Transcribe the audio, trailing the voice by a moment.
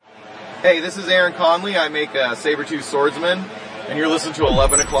Hey, this is Aaron Conley. I make Sabretooth Swordsman, and you're listening to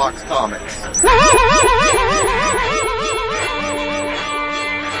 11 O'Clock's Comics. Oh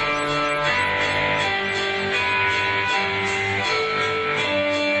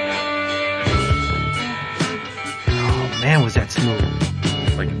man, was that smooth.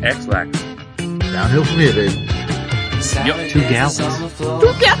 Like X-Lax. Downhill from here, baby. Yep. 2 gallons.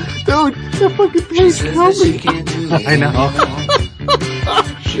 Dude, that fucking thing's coming. I know.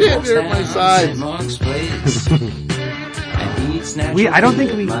 Shit, they're at my sides. I don't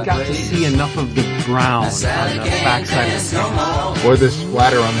think we got to see enough of the brown on the backside of the tank. Or the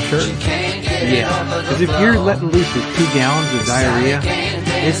splatter on the shirt. Yeah. Because if you're letting loose with 2 gallons of diarrhea,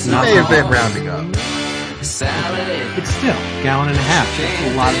 it's not May have been rounding up. It's still a gallon and a half. That's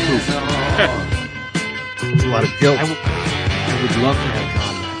a lot of poop. It's a lot of guilt. I would love to have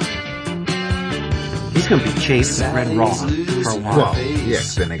John back. He's going to be chased at Red Raw for a while. Well,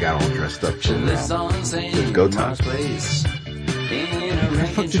 yes, then they got all dressed up for it's go time. Where the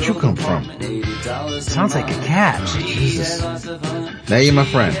fuck did you come from? Sounds like a cat. Jesus. Now you're my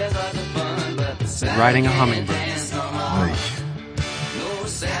friend. Riding a hummingbird. Ay.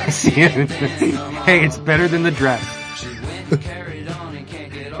 Hey, it's better than the dress.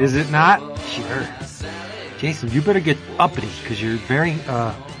 Is it not? Sure. Jason, you better get uppity because you're very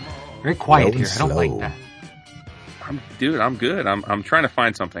quiet here. I don't like that. I'm good. I'm trying to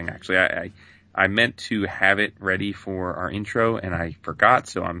find something actually. I meant to have it ready for our intro and I forgot,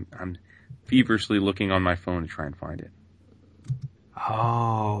 so I'm feverishly looking on my phone to try and find it.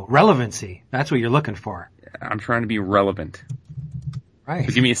 Oh, relevancy. That's what you're looking for. I'm trying to be relevant. Right.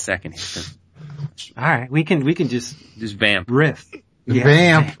 So give me a second here. All right. We can just vamp. riff. Yeah,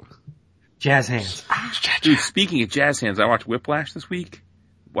 Vamp. Jazz hands. Dude, speaking of jazz hands, I watched Whiplash this week.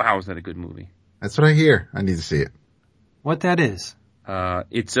 Wow, is that a good movie? That's what I hear. I need to see it. What that is?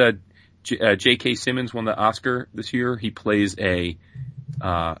 It's J.K. Simmons won the Oscar this year. He plays a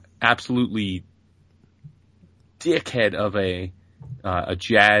absolutely dickhead of a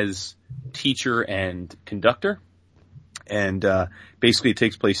jazz teacher and conductor. And basically it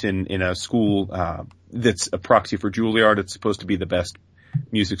takes place in a school that's a proxy for Juilliard. It's supposed to be the best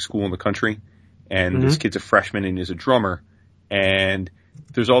music school in the country. And this kid's a freshman and is a drummer. And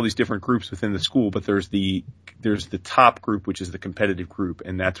there's all these different groups within the school, but there's the top group, which is the competitive group,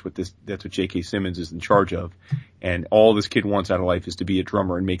 and that's what J.K. Simmons is in charge of. And all this kid wants out of life is to be a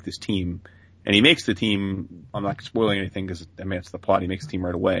drummer and make this team. And he makes the team. I'm not spoiling anything because it's the plot. He makes the team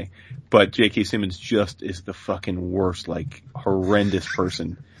right away. But J.K. Simmons just is the fucking worst, like horrendous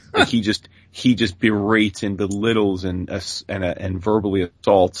person. Like he just berates and belittles and verbally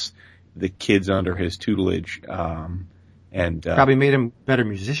assaults the kids under his tutelage. And probably made him better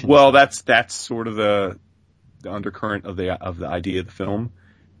musicians. Well, that's sort of the undercurrent of the idea of the film.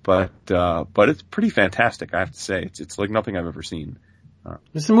 But it's pretty fantastic, I have to say. It's like nothing I've ever seen.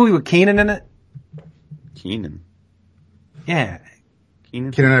 This is a movie with Keenan in it? Keenan? Yeah.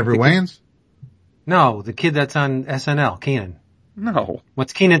 Keenan Ivory Wayans? No, the kid that's on SNL, Keenan. No.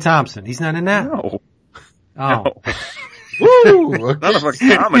 What's Keenan Thompson? He's not in that? No. Oh. No. Woo! Not a fucking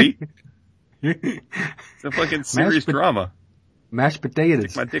comedy. It's a fucking serious drama. Mashed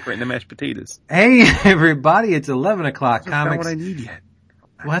potatoes. Stick my dick right in the mashed potatoes. Hey, everybody, it's 11 o'clock That's not comics. what I need yet.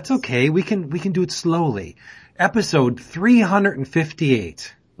 Well, that's okay. We can do it slowly. Episode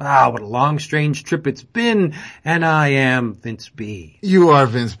 358. Wow, what a long, strange trip it's been. And I am Vince B. You are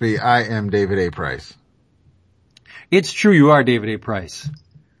Vince B. I am David A. Price. It's true, you are David A. Price.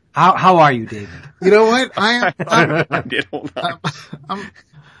 How are you, David? You know what? I did, hold on.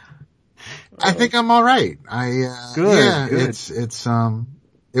 I think I'm all right. Good.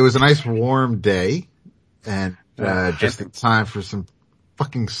 It was a nice warm day and, just in time for some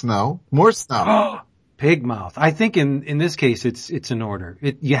fucking snow. More snow. Pigmouth. I think in this case, it's in order.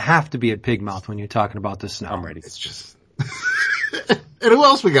 You have to be at Pigmouth when you're talking about the snow. I'm ready. It's just, and who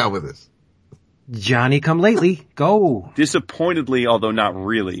else we got with us? Johnny come lately. Go. Disappointedly, although not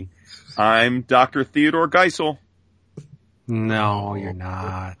really, I'm Dr. Theodore Geisel. No, you're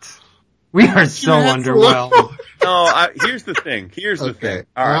not. We are so underwhelmed. No, here's the thing. Okay.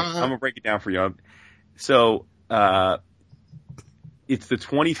 All right, I'm gonna break it down for you. So, it's the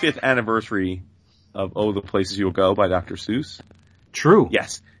 25th anniversary of Oh, the Places You'll Go by Dr. Seuss. True.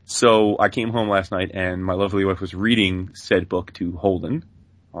 Yes. So I came home last night and my lovely wife was reading said book to Holden,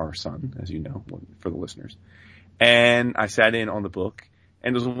 our son, as you know, for the listeners. And I sat in on the book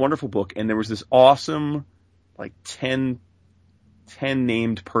and it was a wonderful book and there was this awesome, like 10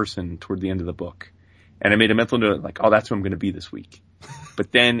 named person toward the end of the book. And I made a mental note like, oh, that's who I'm going to be this week.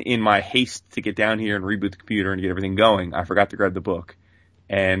 But then in my haste to get down here and reboot the computer and get everything going, I forgot to grab the book.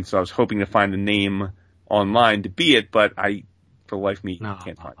 And so I was hoping to find the name online to be it, but I, for the life of me,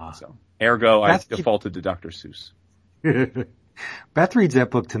 can't find it. So, ergo, I defaulted to Dr. Seuss. Beth reads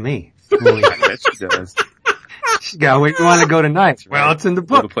that book to me. I bet she does. She got where you want to go tonight. Right. Well, it's in the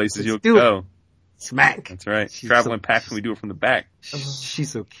book. All the places you'll do go. Smack. That's right. She's Traveling packs, and we do it from the back.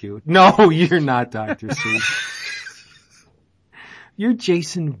 She's so cute. No, you're not, Dr. Seuss. You're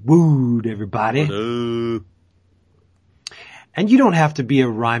Jason Wood, everybody. And you don't have to be a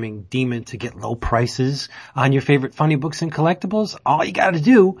rhyming demon to get low prices on your favorite funny books and collectibles. All you gotta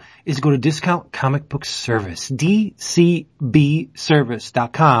do is go to Discount Comic Book Service,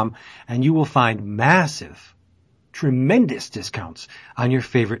 dcbservice.com, and you will find massive, tremendous discounts on your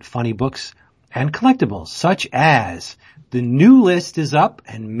favorite funny books and collectibles, such as the new list is up,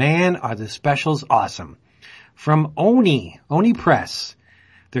 and man, are the specials awesome. From Oni Press.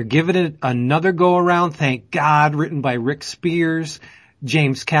 They're giving it another go around, thank God, written by Rick Spears.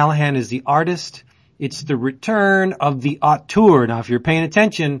 James Callahan is the artist. It's the return of the auteur. Now, if you're paying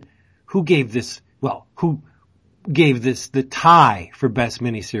attention, who gave this the tie for best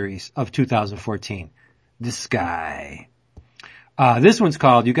miniseries of 2014? This guy. This one's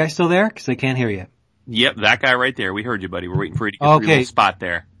called, you guys still there? Cause I can't hear you. Yep, that guy right there. We heard you, buddy. We're waiting for you to get to your little spot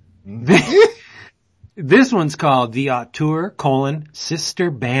there. This one's called The Auteur, Sister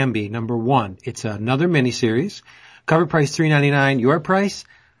Bambi, #1. It's another miniseries. Cover price $3.99. Your price?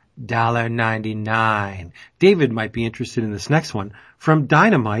 $1.99. David might be interested in this next one. From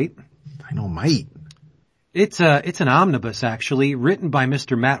Dynamite. Dynamite. It's an omnibus, actually, written by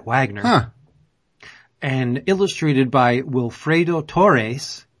Mr. Matt Wagner. Huh. And illustrated by Wilfredo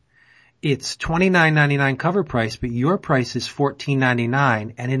Torres. It's $29.99 cover price, but your price is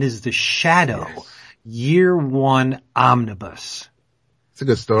 $14.99, and it is the Shadow. Yes. Year 1 omnibus. It's a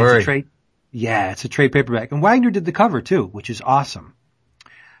good story. It's a trade paperback. And Wagner did the cover too, which is awesome.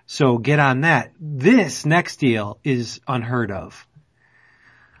 So get on that. This next deal is unheard of.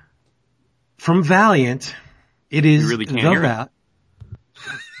 From Valiant, it is really The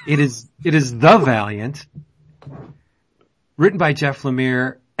Valiant, written by Jeff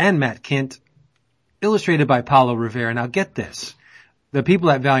Lemire and Matt Kint, illustrated by Paulo Rivera. Now get this. The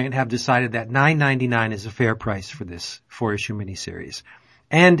people at Valiant have decided that $9.99 is a fair price for this 4-issue miniseries.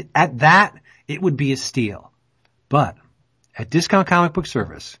 And at that, it would be a steal. But at Discount Comic Book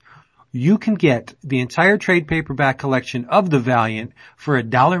Service, you can get the entire trade paperback collection of the Valiant for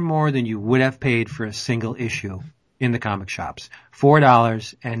 $1 more than you would have paid for a single issue in the comic shops.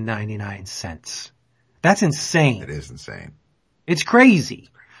 $4.99. That's insane. It is insane. It's crazy.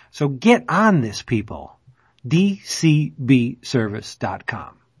 So get on this, people.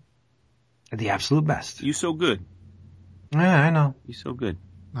 DCBService.com. The absolute best. You so good. Yeah, I know. You so good.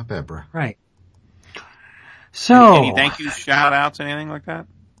 Not bad, bro. Right. So. Any thank you, shout outs, anything like that?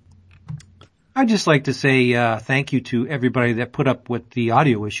 I'd just like to say, thank you to everybody that put up with the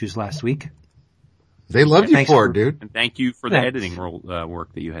audio issues last week. They loved you for it, dude. And thank you for the editing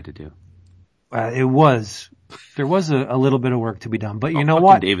work that you had to do. There was a little bit of work to be done, but you know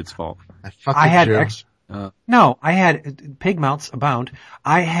what? David's fault. I had pig mounts abound.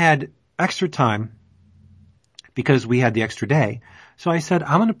 I had extra time because we had the extra day. So I said,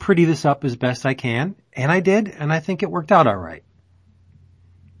 I'm going to pretty this up as best I can. And I did. And I think it worked out all right.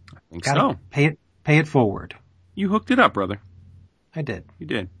 I think so. Pay it forward. You hooked it up, brother. I did. You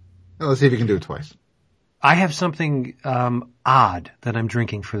did. Well, let's see if you can do it twice. I have something, odd that I'm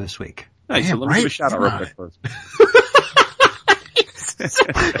drinking for this week. Nice. So let me give a shout out real quick first.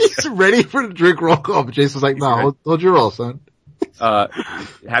 He's ready for the drink roll call, but Jason's like, no, hold your roll, son.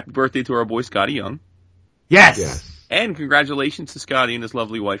 Happy birthday to our boy Scotty Young. Yes. And congratulations to Scotty and his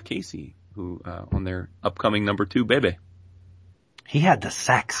lovely wife Casey, who, on their upcoming #2 baby. He had the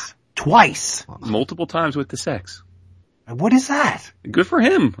sex. Twice. Multiple times with the sex. What is that? Good for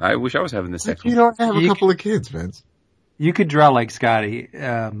him. I wish I was having the sex. You don't have a couple of kids, Vince. You could draw like Scotty.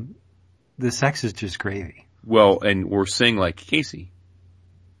 The sex is just gravy. Well, and or sing like Casey.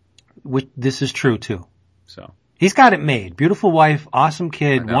 This is true too. So. He's got it made. Beautiful wife, awesome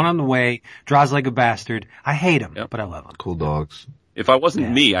kid, one on the way, draws like a bastard. I hate him, but I love him. Cool dogs. If I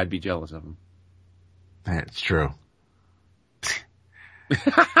wasn't me, I'd be jealous of him. That's true.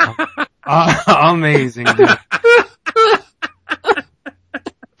 Amazing, dude.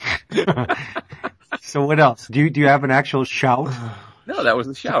 So what else? Do you have an actual shout? No, that was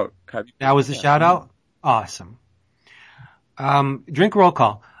the shout. That was the shout out? Awesome. Drink roll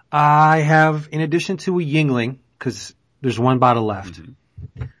call. I have, in addition to a Yingling, cause there's one bottle left,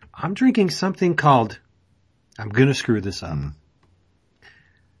 I'm drinking something called, I'm gonna screw this up.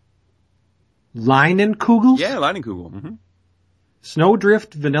 Leinenkugels? Yeah, Leinenkugel. Mm-hmm.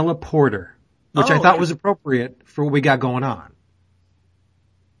 Snowdrift Vanilla Porter, which I thought was appropriate for what we got going on.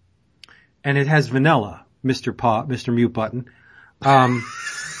 And it has vanilla, Mr. Mute Button.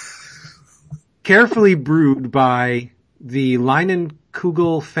 Carefully brewed by the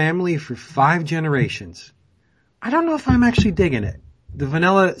Leinenkugel family for 5 generations. I don't know if I'm actually digging it. The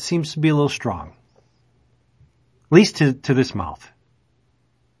vanilla seems to be a little strong. At least to this mouth.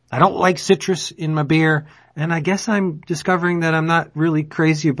 I don't like citrus in my beer, and I guess I'm discovering that I'm not really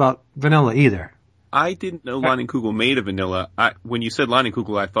crazy about vanilla either. I didn't know Leinenkugel made a vanilla. When you said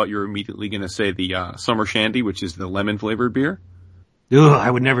Leinenkugel, I thought you were immediately going to say the Summer Shandy, which is the lemon flavored beer. Ugh, I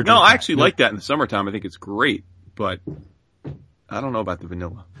would never drink No, that. I actually like that in the summertime. I think it's great, but I don't know about the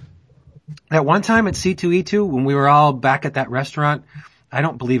vanilla. At one time at C2E2, when we were all back at that restaurant, I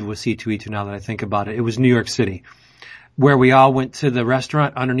don't believe it was C2E2 now that I think about it. It was New York City, where we all went to the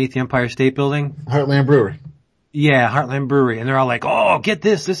restaurant underneath the Empire State Building. Heartland Brewery. Yeah, Heartland Brewery. And they're all like, oh, get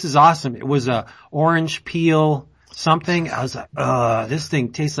this. This is awesome. It was a orange peel something. I was like, this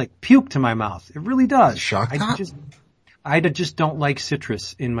thing tastes like puke to my mouth. It really does. Shock top? I just don't like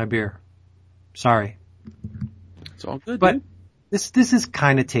citrus in my beer. Sorry. It's all good, But dude. this is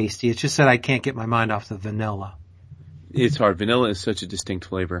kind of tasty. It's just that I can't get my mind off the vanilla. It's hard. Vanilla is such a distinct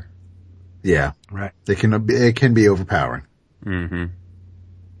flavor. Yeah. Right. It can be overpowering. Mm-hmm.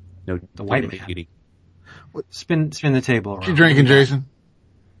 No, The white don't make man. it. Spin the table around. What you drinking, Jason?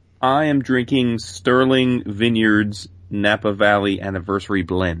 I am drinking Sterling Vineyards Napa Valley Anniversary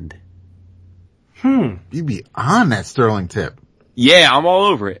Blend. You be on that Sterling tip. Yeah, I'm all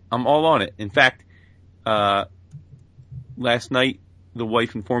over it. I'm all on it. In fact, last night the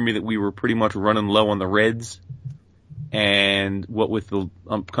wife informed me that we were pretty much running low on the reds, and what with the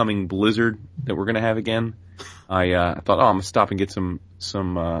upcoming blizzard that we're gonna have again, I thought, I'm gonna stop and get some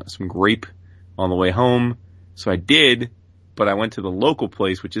grape on the way home. So I did, but I went to the local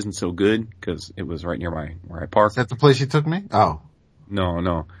place, which isn't so good because it was right near where I parked. Is that the place you took me? Oh.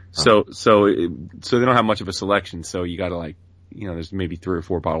 No. So they don't have much of a selection. So you gotta there's maybe 3 or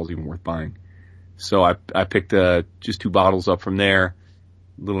 4 bottles even worth buying. So I picked, just 2 bottles up from there,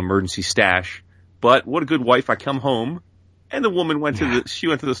 little emergency stash. But what a good wife. I come home and the woman went to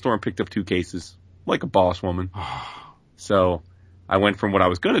the store and picked up 2 cases like a boss woman. So I went from what I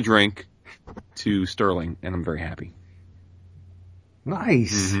was going to drink to Sterling and I'm very happy.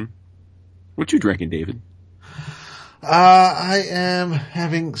 Nice. Mm-hmm. What you drinking, David? I am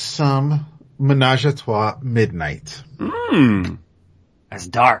having some Menage a Trois Midnight. That's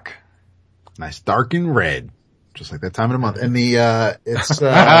dark. Nice dark and red. Just like that time of the month. And it's,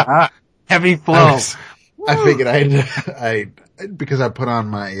 Heavy flow. I figured because I put on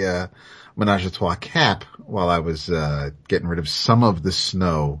my, Menage a Trois cap while I was, getting rid of some of the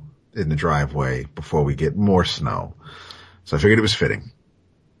snow in the driveway before we get more snow. So I figured it was fitting.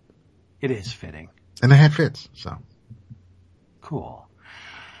 It is fitting. And the hat fits, so. Cool.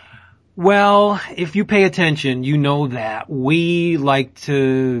 Well, if you pay attention, you know that we like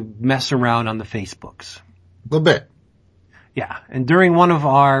to mess around on the Facebooks. A little bit. Yeah, and during one of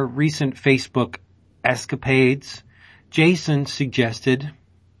our recent Facebook escapades, Jason suggested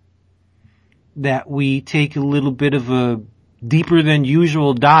that we take a little bit of a deeper than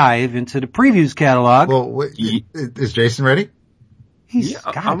usual dive into the previews catalog. Well, wait, is Jason ready? He's Yeah,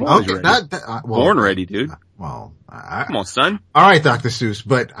 got I'm it. always Okay, ready. Born ready, dude. Well, Come on, son. all right, Dr. Seuss,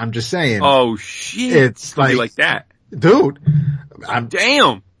 but I'm just saying. Oh shit. It's Gonna be like- like that. Dude,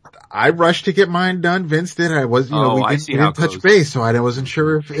 Damn. I rushed to get mine done. Vince did. I was, I see how didn't touch it goes. base, so I wasn't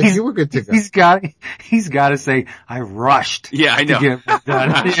sure if you were good to go. He's got to say, I rushed. Yeah, I know. To get it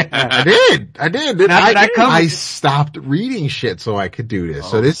done. I did. Now that I covered- I stopped reading shit so I could do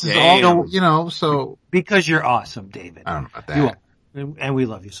this. So this is damn. all, so Because you're awesome, David. I don't know about that. You are. And we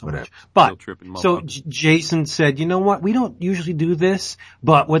love you so Whatever. much. But, Still tripping so motherfucker. Jason said, you know what? We don't usually do this,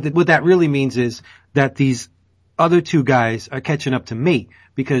 but what that really means is that these other 2 guys are catching up to me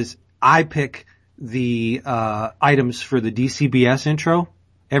because I pick the, items for the DCBS intro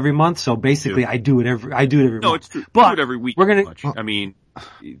every month. So basically I do it every month. No, it's true. But Do it every week. we're gonna- pretty much. I mean,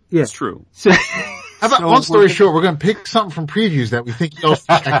 Yeah. it's true. So, How about long story short, we're going to pick something from previews that we think you'll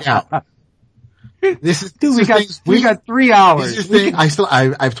check out. This is, Dude, this is we got 3 hours. This is thing, I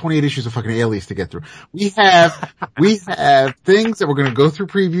have 28 issues of fucking Alias to get through. We have things that we're going to go through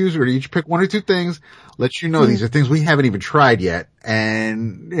previews. We're going to each pick 1 or 2 things, let you know these are things we haven't even tried yet.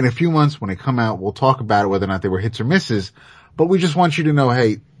 And in a few months when they come out, we'll talk about it, whether or not they were hits or misses. But we just want you to know,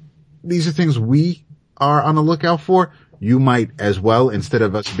 hey, these are things we are on the lookout for. You might as well, instead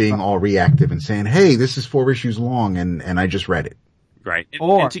of us being all reactive and saying, hey, this is 4 issues long and I just read it. Right.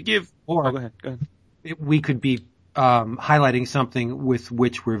 Or- and to give, or- go ahead. We could be highlighting something with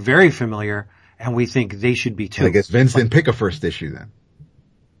which we're very familiar, and we think they should be too. I guess Vince didn't pick a first issue then.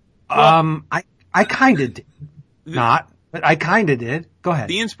 I kind of did. Not, but I kind of did. Go ahead.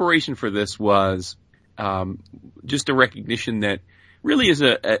 The inspiration for this was just a recognition that really is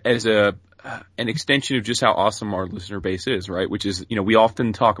an extension of just how awesome our listener base is, right? Which is, we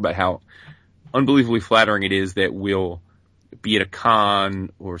often talk about how unbelievably flattering it is that we'll be at a con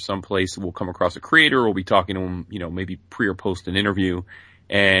or someplace, we'll come across a creator, we'll be talking to them, maybe pre or post an interview,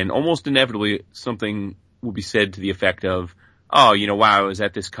 and almost inevitably something will be said to the effect of, oh, wow, I was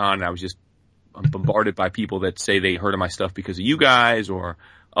at this con and I'm bombarded by people that say they heard of my stuff because of you guys, or,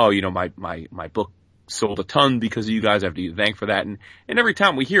 oh, my book sold a ton because of you guys. I have to thank for that. And every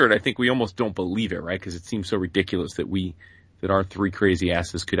time we hear it, I think we almost don't believe it, right? Because it seems so ridiculous that our three crazy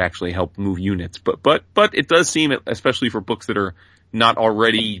asses could actually help move units. But it does seem, especially for books that are not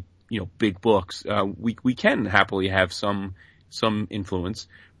already, big books, we can happily have some influence.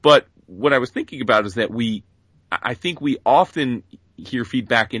 But what I was thinking about is that I think we often hear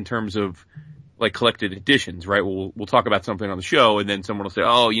feedback in terms of like collected editions, right? We'll talk about something on the show and then someone will say,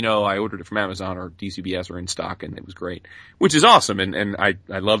 oh, I ordered it from Amazon or DCBS or in stock and it was great, which is awesome. And I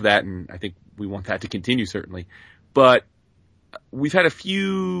love that. And I think we want that to continue certainly. But we've had a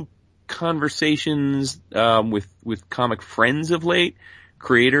few conversations, with comic friends of late,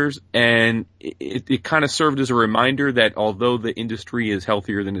 creators, and it kind of served as a reminder that although the industry is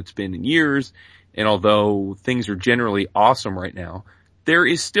healthier than it's been in years, and although things are generally awesome right now, there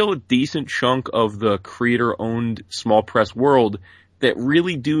is still a decent chunk of the creator-owned small press world that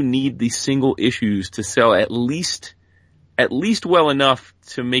really do need these single issues to sell at least well enough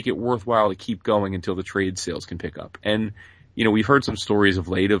to make it worthwhile to keep going until the trade sales can pick up. And, we've heard some stories of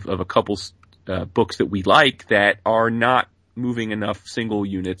late of a couple books that we like that are not moving enough single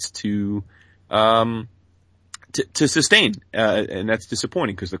units to sustain, and that's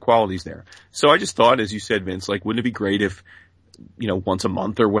disappointing because the quality's there. So I just thought, as you said, Vince, like, wouldn't it be great if, once a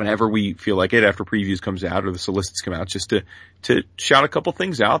month or whenever we feel like it after previews comes out or the solicits come out, just to shout a couple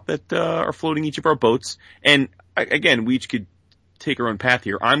things out that, are floating each of our boats. And again, we each could take our own path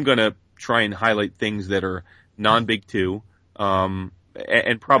here. I'm gonna try and highlight things that are non-big two, and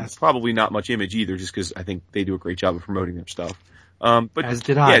probably not much Image either, just because I think they do a great job of promoting their stuff. But as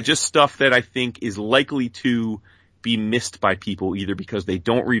did I. Yeah, just stuff that I think is likely to be missed by people either because they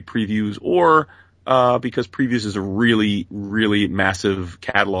don't read previews or because previews is a really, really massive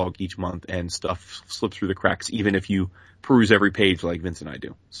catalog each month and stuff slips through the cracks even if you peruse every page like Vince and I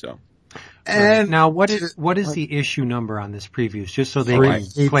do. So. And now what is the issue number on this previews, just so they can play?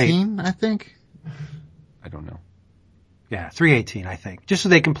 318, I think. I don't know. Yeah, 318, I think. Just so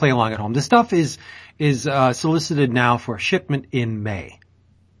they can play along at home. The stuff is solicited now for shipment in May.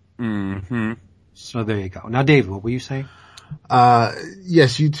 Mm-hmm. So there you go. Now, Dave, what were you saying?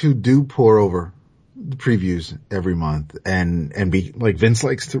 Yes, you two do pour over the previews every month and be like Vince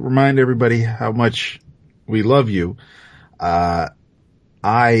likes to remind everybody how much we love you. I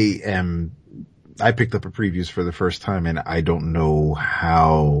picked up a previews for the first time in I don't know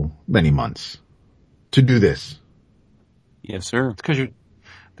how many months to do this. Yes, sir. That's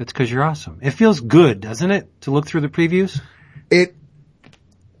because you're awesome. It feels good, doesn't it, to look through the previews?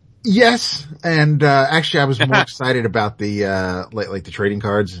 Yes, and actually I was more excited about the like the trading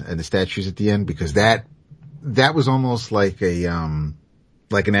cards and the statues at the end because that was almost like an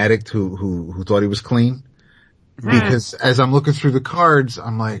addict who thought he was clean. Because as I'm looking through the cards,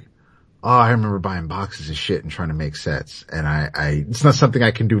 I'm like, oh, I remember buying boxes of shit and trying to make sets, and I it's not something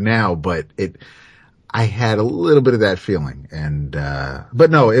I can do now, but I had a little bit of that feeling, and but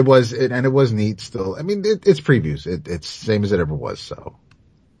no, it was neat still. I mean, it's previews. It's same as it ever was, so.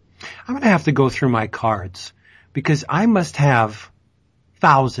 I'm going to have to go through my cards because I must have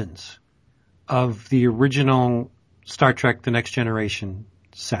thousands of the original Star Trek The Next Generation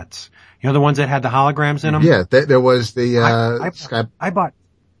sets. The ones that had the holograms in them? Yeah, there was the Skybox.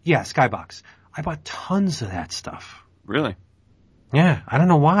 I bought tons of that stuff. Really? Yeah, I don't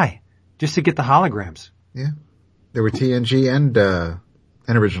know why. Just to get the holograms. Yeah. There were TNG and an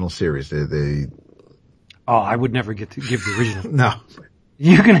original series. Oh, I would never get to give the original. No.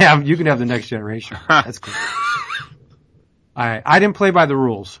 You can have The Next Generation. That's cool. I didn't play by the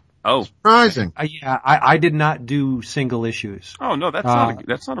rules. Oh, surprising. I did not do single issues. Oh no, that's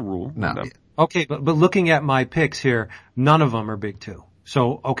not a rule. No. Okay, but looking at my picks here, none of them are big two.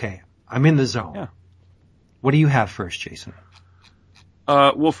 So okay, I'm in the zone. Yeah. What do you have first, Jason?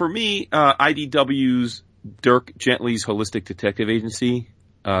 Well, for me, IDW's Dirk Gently's Holistic Detective Agency,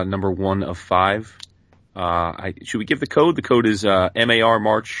 number 1 of 5. Should we give the code? The code is MAR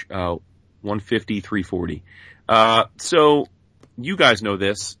March 150-340. So you guys know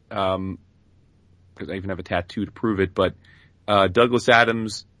this, because I even have a tattoo to prove it, but Douglas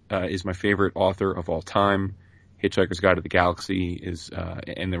Adams is my favorite author of all time. Hitchhiker's Guide to the Galaxy is,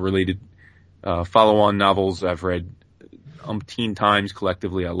 and the related follow-on novels I've read umpteen times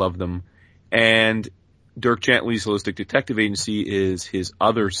collectively. I love them. And Dirk Gently's Holistic Detective Agency is his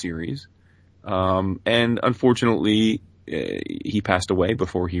other series. And unfortunately, he passed away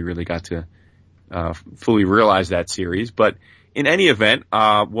before he really got to fully realize that series. But in any event,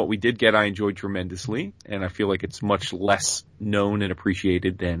 what we did get I enjoyed tremendously, and I feel like it's much less known and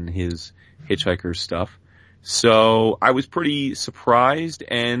appreciated than his Hitchhiker's stuff. So I was pretty surprised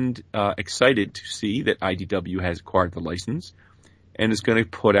and excited to see that IDW has acquired the license and is going to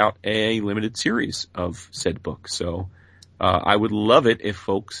put out a limited series of said book. So I would love it if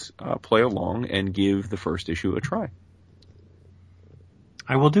folks play along and give the first issue a try.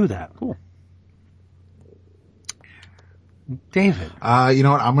 I will do that. Cool. David. You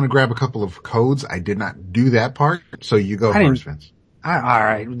know what? I'm going to grab a couple of codes. I did not do that part, so you go first, Vince. All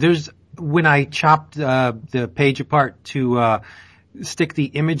right. When I chopped the page apart to stick the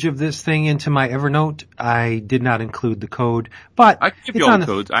image of this thing into my Evernote, I did not include the code. But I can give you all the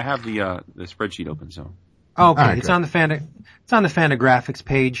codes. I have the spreadsheet open, so. Okay, right, it's on the Fantagraphics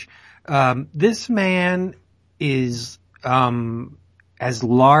page. This man is as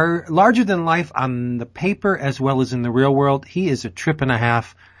larger than life on the paper as well as in the real world. He is a trip and a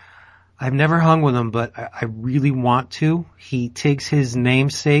half. I've never hung with him, but I really want to. He takes his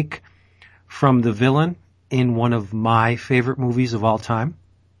namesake from the villain in one of my favorite movies of all time,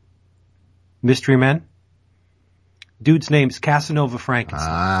 Mystery Men. Dude's name's Casanova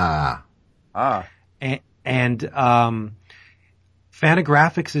Frankenstein. And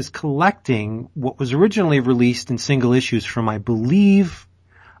Fantagraphics is collecting what was originally released in single issues from, I believe,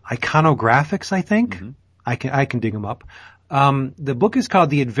 Iconographics, I think. Mm-hmm. I can dig them up. The book is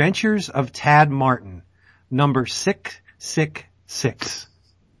called The Adventures of Tad Martin, number 666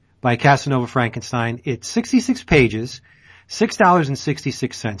 by Casanova Frankenstein. It's 66 pages,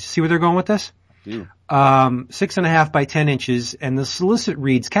 $6.66. See where they're going with this? Yeah. 6.5 by 10 inches, and the solicit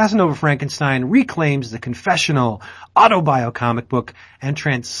reads, Casanova Frankenstein reclaims the confessional autobio comic book and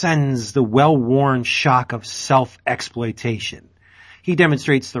transcends the well-worn shock of self-exploitation. He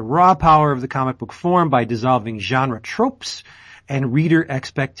demonstrates the raw power of the comic book form by dissolving genre tropes and reader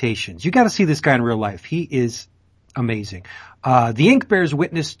expectations. You gotta see this guy in real life. He is amazing. The ink bears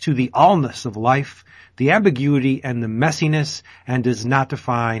witness to the allness of life, the ambiguity and the messiness, and does not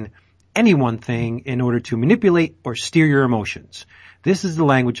define any one thing in order to manipulate or steer your emotions. This is the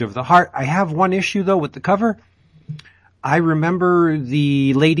language of the heart. I have one issue though with the cover. I remember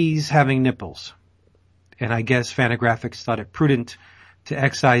the ladies having nipples, and I guess Fantagraphics thought it prudent to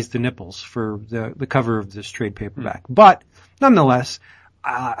excise the nipples for the cover of this trade paperback. But nonetheless,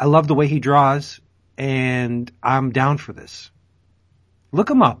 I love the way he draws, and I'm down for this. Look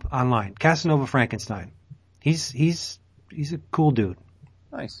him up online, Casanova Frankenstein. He's a cool dude.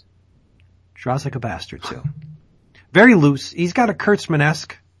 Nice. Draws like a bastard too. Very loose. He's got a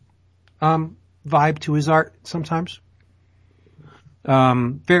Kurtzman-esque vibe to his art sometimes.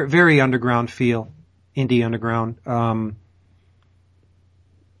 Very, very underground feel, indie underground.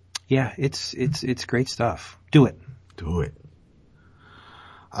 Yeah, it's great stuff. Do it. Do it.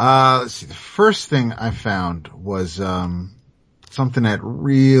 Let's see. The first thing I found was something that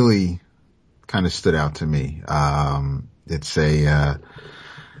really kind of stood out to me.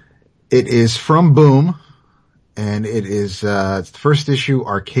 It is from Boom, and it's the first issue,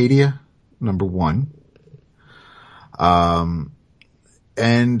 Arcadia, number 1.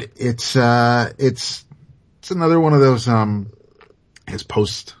 And it's another one of those, it's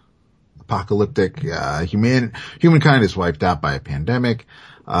post-apocalyptic, humankind is wiped out by a pandemic.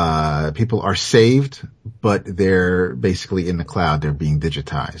 People are saved, but they're basically in the cloud. They're being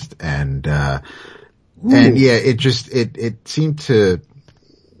digitized. And yeah, it seemed to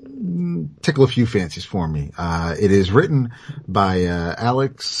tickle a few fancies for me. It is written by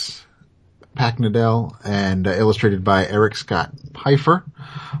Alex Packnadell and illustrated by Eric Scott Pfeiffer.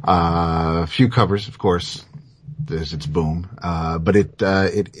 A few covers, of course. There's its Boom. But it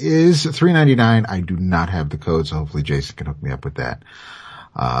is $3.99. I do not have the code, so hopefully Jason can hook me up with that.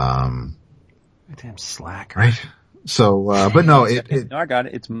 Damn slacker. Right? So, but no, No, I got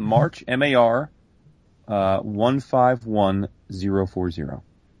it. It's March, MAR, 151040.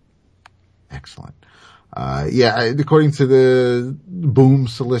 Excellent. Yeah, according to the Boom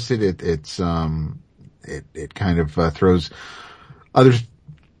solicit, it kind of throws other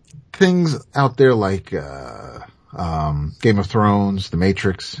things out there like Game of Thrones, The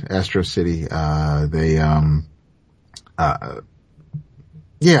Matrix, Astro City. They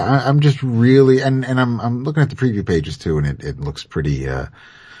Yeah, I'm just really, and I'm looking at the preview pages too, and it looks pretty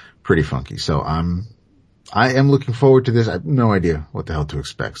funky. So I am looking forward to this. I have no idea what the hell to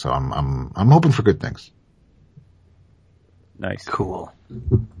expect. So I'm hoping for good things. Nice. Cool.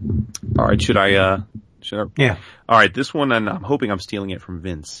 All right. Should I? Yeah. All right. This one, and I'm hoping I'm stealing it from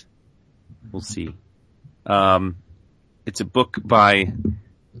Vince. We'll see. It's a book by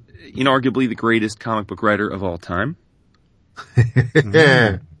inarguably the greatest comic book writer of all time.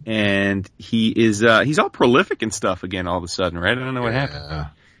 Yeah. And he's all prolific and stuff again all of a sudden, right? I don't know what happened.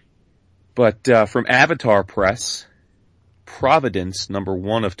 But from Avatar Press, Providence,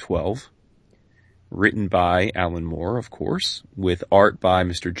 #1 of 12, written by Alan Moore, of course, with art by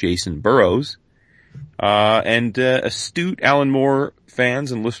Mr. Jason Burrows. And astute Alan Moore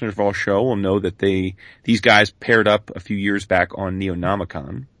fans and listeners of our show will know that these guys paired up a few years back on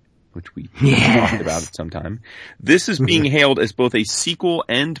Neonomicon, which we talked about at some time. This is being hailed as both a sequel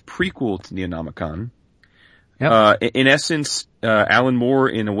and prequel to Neonomicon. Yep. In essence, Alan Moore,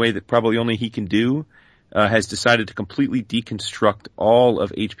 in a way that probably only he can do, has decided to completely deconstruct all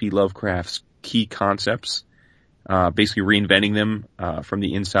of H.P. Lovecraft's key concepts, basically reinventing them from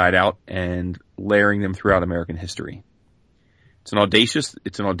the inside out and layering them throughout American history. It's an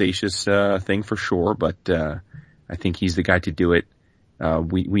audacious thing for sure, but I think he's the guy to do it.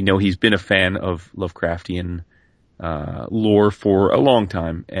 We know he's been a fan of Lovecraftian lore for a long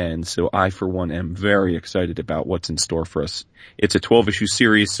time, and so I, for one, am very excited about what's in store for us. It's a 12-issue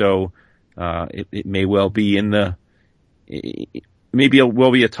series, so it may well be a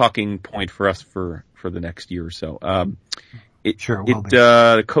talking point for us for the next year or so.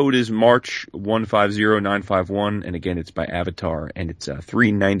 The code is March 150951, and again, it's by Avatar, and it's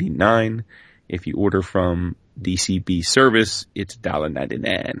 $3.99. If you order from DCB Service, it's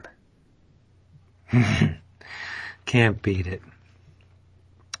 $1.99. Can't beat it.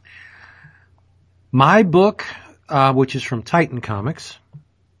 My book, which is from Titan Comics,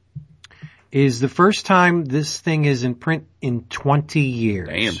 is the first time this thing is in print in 20 years.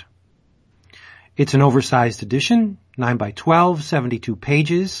 Damn. It's an oversized edition, 9x12, 72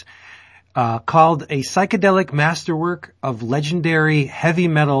 pages, called A Psychedelic Masterwork of Legendary Heavy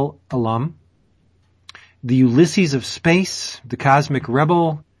Metal Alum, the Ulysses of Space, the Cosmic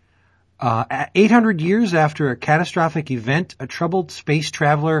Rebel. 800 years after a catastrophic event, a troubled space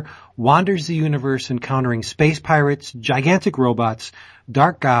traveler wanders the universe encountering space pirates, gigantic robots,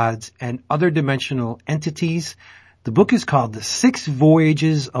 dark gods, and other dimensional entities. The book is called The 6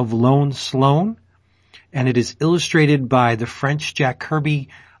 Voyages of Lone Sloan, and it is illustrated by the French Jack Kirby,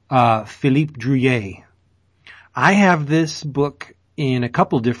 Philippe Drouillet. I have this book in a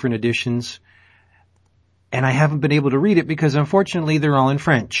couple different editions, and I haven't been able to read it because, unfortunately, they're all in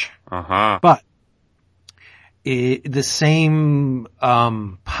French. Uh-huh. But the same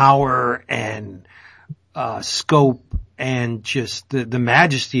power and scope and just the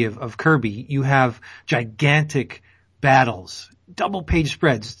majesty of Kirby. You have gigantic battles, double-page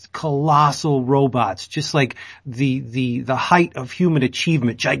spreads, colossal robots, just like the height of human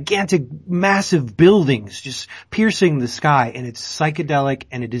achievement, gigantic, massive buildings just piercing the sky, and it's psychedelic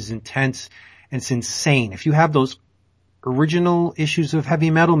and it is intense. It's insane. If you have those original issues of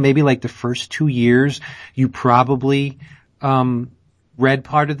heavy metal, maybe like the first 2 years, you probably read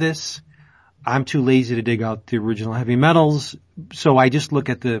part of this. I'm too lazy to dig out the original heavy metals, so I just look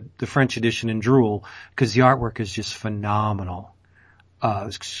at the French edition and drool, because the artwork is just phenomenal.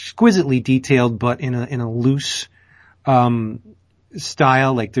 Exquisitely detailed, but in a loose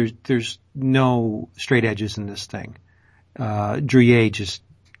style. Like there's no straight edges in this thing. Drouillet just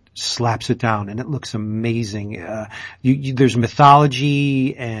slaps it down, and it looks amazing. There's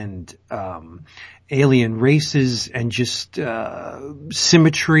mythology and alien races and just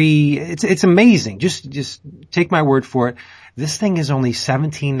symmetry. It's amazing. Just take my word for it. This thing is only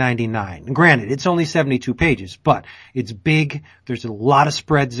 $17.99. Granted, it's only 72 pages, but it's big. There's a lot of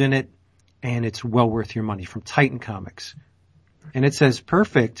spreads in it, and it's well worth your money, from Titan Comics. And it says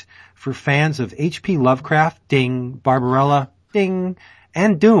perfect for fans of H.P. Lovecraft, ding, Barbarella, ding,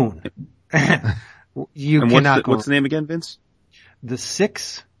 and Dune. What's the name again, Vince? The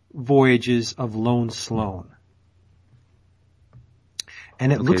 6 Voyages of Lone Sloan.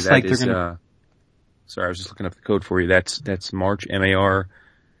 And it looks like they're going to... Sorry, I was just looking up the code for you. That's March, MAR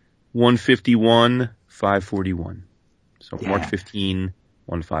 151 541. So yeah. March 15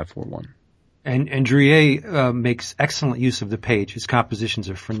 1541. And Drouillet makes excellent use of the page. His compositions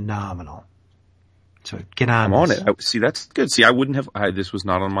are phenomenal. So get on. I'm on it. See, that's good. See, I wouldn't have. This was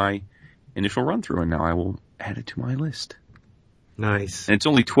not on my initial run through, and now I will add it to my list. Nice. And it's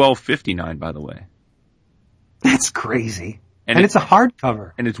only $12.59, by the way. That's crazy. And And it's a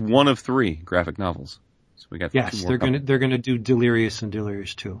hardcover. And it's one of 3 graphic novels. So we got 2 Yes, more they're gonna do Delirious and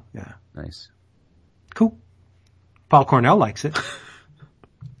Delirious 2. Yeah. Nice. Cool. Paul Cornell likes it.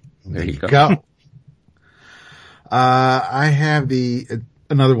 There you go. I have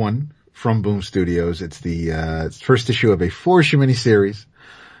another one from Boom Studios. It's the first issue of a 4-issue miniseries,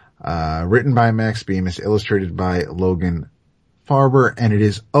 written by Max Bemis, illustrated by Logan Farber, and it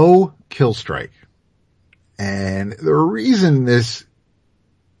is Oh, Killstrike. And the reason this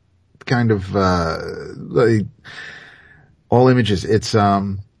kind of, all images, it's,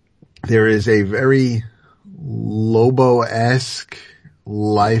 there is a very Lobo-esque,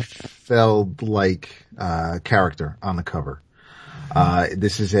 Liefeld-like, character on the cover.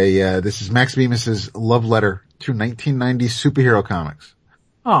 This is Max Bemis's love letter to 1990s superhero comics.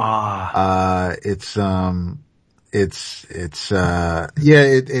 It's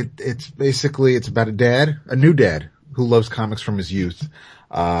basically, it's about a new dad who loves comics from his youth.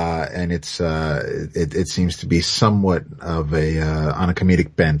 And it seems to be somewhat of on a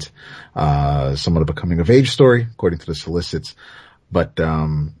comedic bent, somewhat of a coming of age story, according to the solicits. But,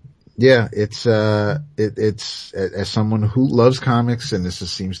 it's as someone who loves comics, and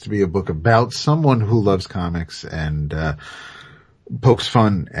seems to be a book about someone who loves comics and, pokes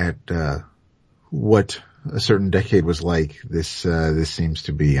fun at, what a certain decade was like. This seems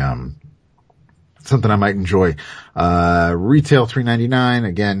to be, something I might enjoy. Retail $3.99.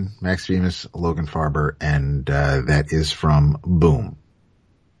 Again, Max Bemis, Logan Farber, and, that is from Boom.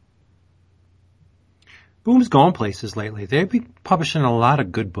 Boom's going places lately. They've been publishing a lot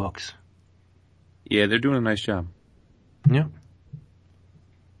of good books. Yeah, they're doing a nice job. Yeah.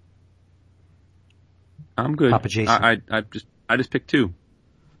 I'm good. Papa Jason. I just picked 2.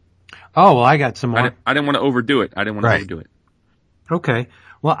 Oh, well, I got some more. I didn't want to overdo it. Okay.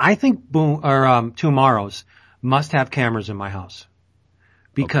 Well, I think Tomorrow's must have cameras in my house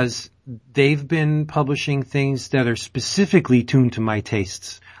because they've been publishing things that are specifically tuned to my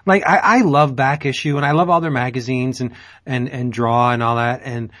tastes. Like I love Back Issue and I love all their magazines and Draw and all that.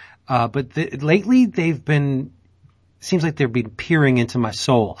 And, but lately seems like they've been peering into my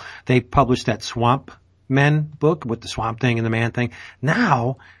soul. They published that Swamp Men book with the Swamp Thing and the Man Thing.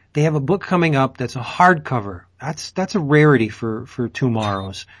 Now they have a book coming up that's a hardcover. That's a rarity for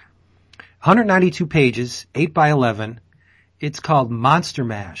Tomorrow's. 192 pages, 8x11. It's called Monster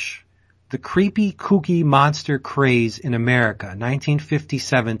Mash. The Creepy Kooky Monster Craze in America,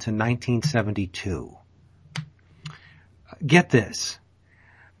 1957 to 1972. Get this.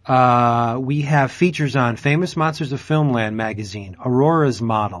 We have features on Famous Monsters of Filmland magazine, Aurora's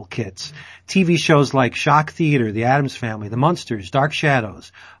model kits, TV shows like Shock Theater, The Addams Family, The Munsters, Dark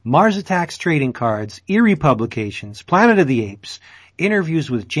Shadows, Mars Attacks trading cards, Eerie publications, Planet of the Apes, interviews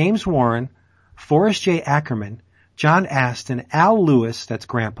with James Warren, Forrest J. Ackerman, John Aston, Al Lewis, that's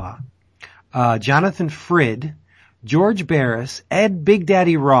Grandpa, Jonathan Frid, George Barris, Ed Big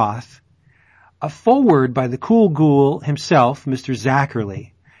Daddy Roth, a foreword by the cool ghoul himself, Mr.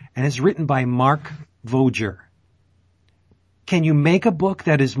 Zachary, and is written by Mark Voger. Can you make a book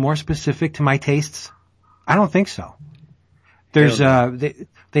that is more specific to my tastes? I don't think so. There's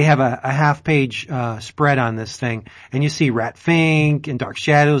they have a half-page spread on this thing, and you see Rat Fink and Dark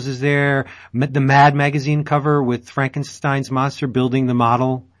Shadows is there, the Mad magazine cover with Frankenstein's monster building the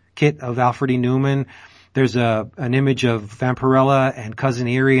model kit of Alfred E. Newman. There's an image of Vampirella and Cousin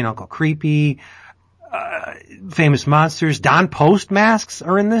Eerie and Uncle Creepy. Famous Monsters. Don Post masks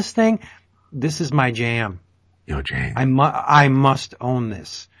are in this thing. This is my jam. Yo, Jane. I must own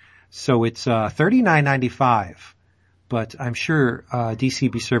this. So it's $39.95, but I'm sure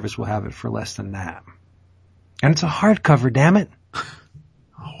DCB Service will have it for less than that. And it's a hardcover, damn it. A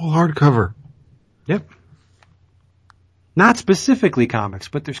whole hardcover. Yep. Not specifically comics,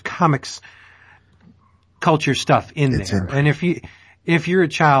 but there's comics culture stuff in there. And if you're a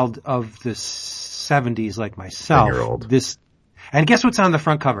child of the 70s like myself, and guess what's on the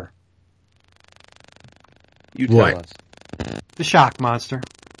front cover? You tell us. The Shock Monster.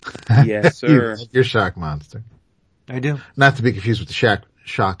 Yes, sir. You're Shock Monster. I do. Not to be confused with the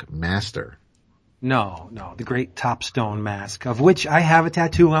Shock Master. No, the Great Topstone Mask, of which I have a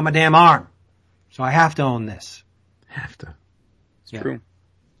tattoo on my damn arm. So I have to own this. Have to. It's true.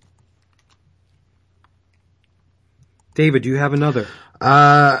 David, do you have another?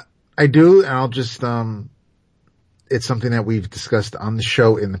 I do, and I'll just, it's something that we've discussed on the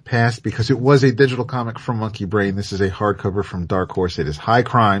show in the past because it was a digital comic from Monkey Brain. This is a hardcover from Dark Horse. It is High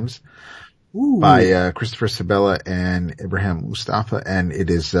Crimes by Christopher Sabella and Ibrahim Mustafa, and it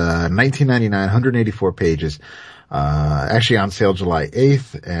is $19.99, 184 pages. Actually on sale July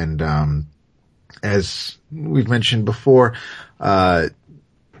 8th, and as we've mentioned before,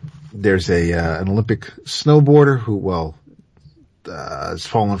 there's an Olympic snowboarder who, has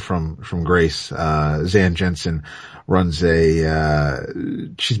fallen from grace. Zan Jensen runs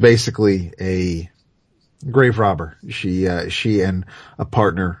she's basically a grave robber. She and a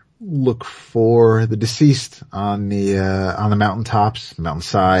partner look for the deceased on the mountaintops,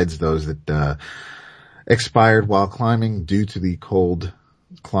 mountainsides, those that, expired while climbing due to the cold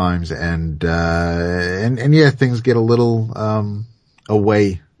climbs, and yeah, things get a little,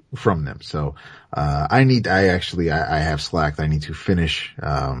 away from them. So, I have slacked. I need to finish,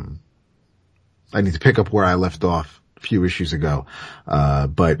 I need to pick up where I left off a few issues ago.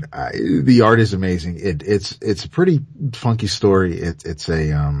 But the art is amazing. It's a pretty funky story. It's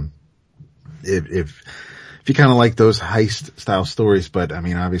if you kind of like those heist style stories, but I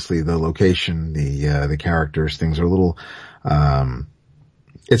mean, obviously the location, the characters, things are a little,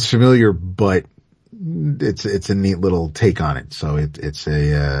 it's familiar, but it's a neat little take on it. So it's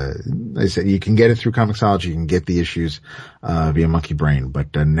I said, you can get it through Comixology, you can get the issues, via Monkey Brain,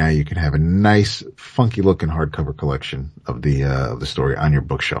 but now you can have a nice, funky looking hardcover collection of the story on your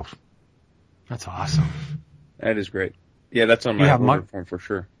bookshelf. That's awesome. That is great. Yeah, that's on my order form for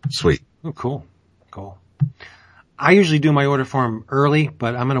sure. Sweet. Oh, cool. I usually do my order form early,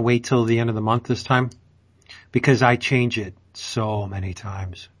 but I'm going to wait till the end of the month this time because I change it so many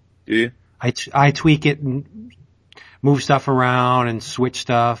times. Do you? I tweak it and move stuff around and switch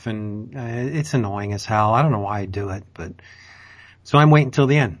stuff, and it's annoying as hell. I don't know why I do it, but so I'm waiting till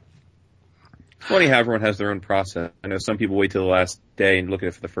the end. It's funny how everyone has their own process. I know some people wait till the last day and look at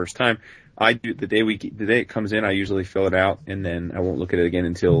it for the first time. I do the day it comes in. I usually fill it out, and then I won't look at it again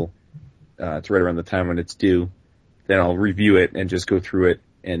until it's right around the time when it's due. Then I'll review it and just go through it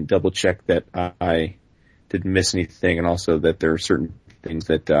and double check that I didn't miss anything, and also that there are certain things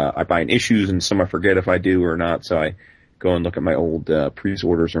that I buy in issues and some I forget if I do or not. So I go and look at my old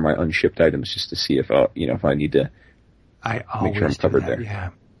pre-orders or my unshipped items just to see if I need to make sure I'm covered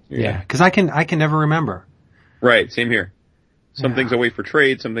there. Yeah. Because I can never remember. Right. Same here. Some things I wait for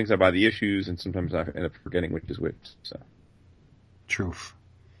trade, some things I buy the issues, and sometimes I end up forgetting which is which. So. Truth.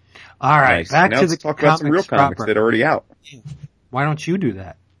 All right. Nice. Back now to let's the talk about some real comics proper. that are already out. Why don't you do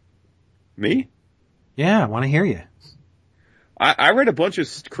that? Me? Yeah, I want to hear you. I read a bunch of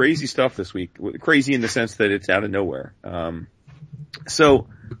crazy stuff this week. Crazy in the sense that it's out of nowhere. And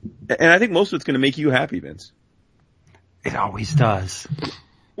I think most of it's going to make you happy, Vince. It always does.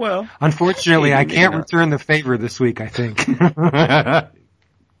 Well, unfortunately, I can't return the favor this week, I think.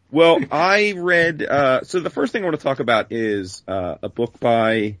 Well, I read, so the first thing I want to talk about is, a book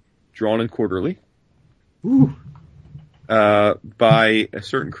by Drawn and Quarterly. Ooh. By a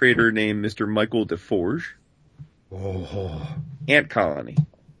certain creator named Mr. Michael DeForge. Oh. Ant Colony.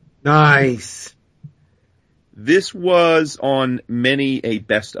 Nice. This was on many a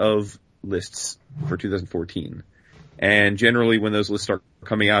best of lists for 2014. And generally when those lists start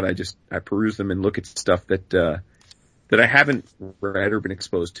coming out, I peruse them and look at stuff that I haven't read or been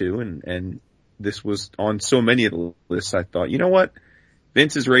exposed to. And this was on so many of the lists. I thought, you know what?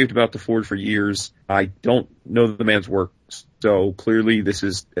 Vince has raved about DeForge for years. I don't know the man's work. So clearly this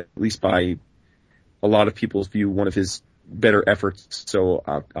is, at least by a lot of people's view, one of his better efforts. So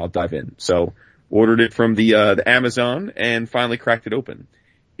I'll dive in. So ordered it from the Amazon and finally cracked it open.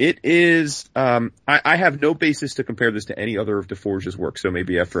 It is, I have no basis to compare this to any other of DeForge's work. So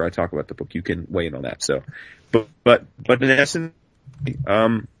maybe after I talk about the book, you can weigh in on that. So, but in essence,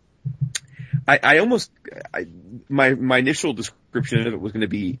 my initial description of it was going to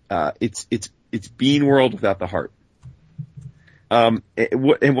be, it's Bean World without the heart. And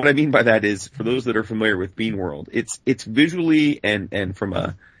what I mean by that is, for those that are familiar with Bean World, it's visually and from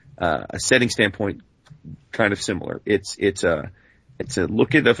a setting standpoint kind of similar. It's a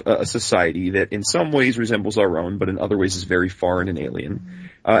look at a society that in some ways resembles our own, but in other ways is very foreign and alien.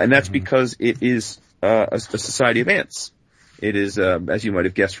 And that's because it is a society of ants. It is, as you might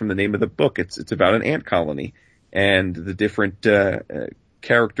have guessed from the name of the book, it's about an ant colony and the different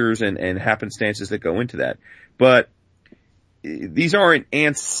characters and happenstances that go into that. But these aren't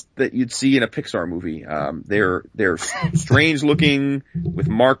ants that you'd see in a Pixar movie. They're strange looking with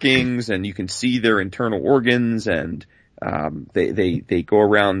markings, and you can see their internal organs, and they go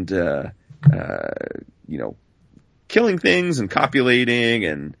around killing things and copulating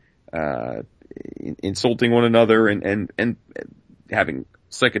and insulting one another and having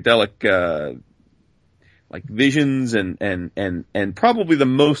psychedelic like visions and probably the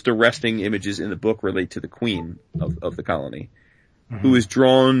most arresting images in the book relate to the queen of the colony, who is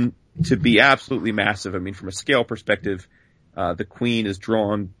drawn to be absolutely massive. I mean, from a scale perspective, the queen is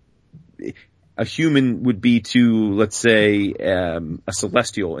drawn. a human would be to, let's say, a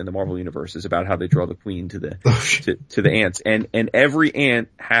celestial in the Marvel universe, is about how they draw the queen to the ants. And every ant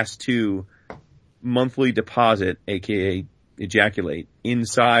has to monthly deposit, aka ejaculate,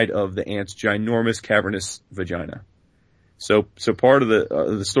 inside of the ant's ginormous cavernous vagina. So part of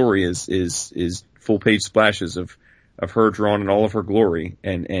the story is full page splashes of her drawn in all of her glory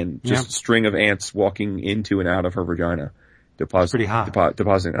and just a string of ants walking into and out of her vagina. Pretty hot.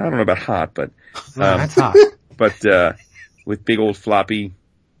 Depositing. I don't know about hot, but that's hot. But with big old floppy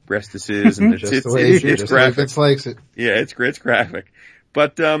breastises, and it's graphic. Vince likes it. Yeah, it's graphic.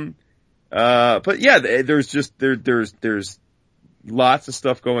 But yeah, there's lots of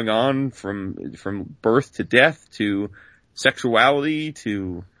stuff going on from birth to death to sexuality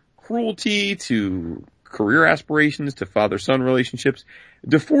to cruelty to career aspirations to father-son relationships.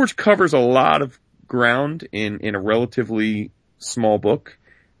 DeForge covers a lot of ground in a relatively small book.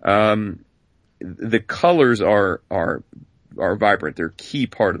 The colors are vibrant. They're a key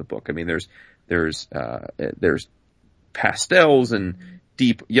part of the book. I mean, there's pastels and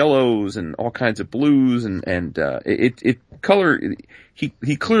deep yellows and all kinds of blues and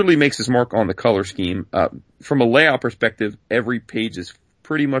he clearly makes his mark on the color scheme. From a layout perspective, every page is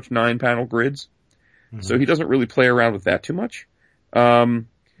pretty much 9-panel grids. Mm-hmm. So he doesn't really play around with that too much.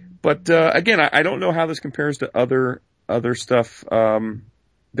 But again, I don't know how this compares to other stuff that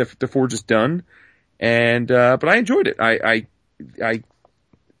DeForge has done, but I enjoyed it. I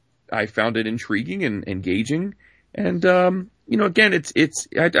found it intriguing and engaging, and again,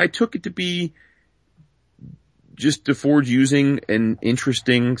 I took it to be just DeForge using an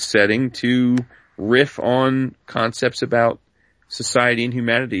interesting setting to riff on concepts about society and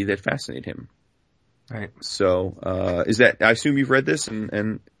humanity that fascinate him. Right. So, I assume you've read this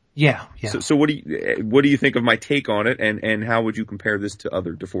and yeah. So what do you think of my take on it, and how would you compare this to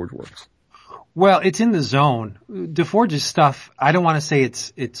other DeForge works? Well, it's in the zone. DeForge's stuff, I don't want to say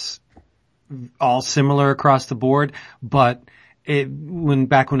it's all similar across the board, but when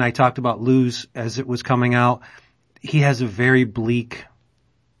I talked about Lose as it was coming out, he has a very bleak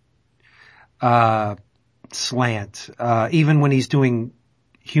slant. Even when he's doing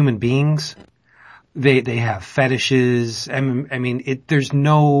human beings, they have fetishes. I mean, there's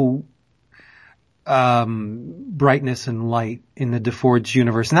no brightness and light in the DeForge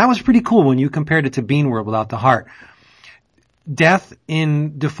universe, and that was pretty cool when you compared it to Bean World without the heart. Death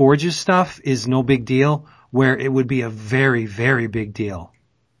in DeForge's stuff is no big deal, where it would be a very, very big deal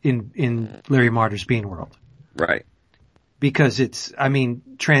in Larry Marder's Bean World. Right. Because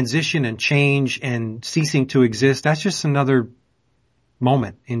transition and change and ceasing to exist, that's just another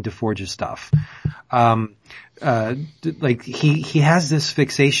moment in DeForge's stuff. Like he has this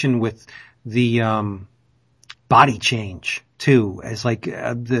fixation with the body change too, as like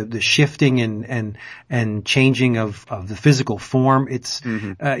the shifting and changing of the physical form. It's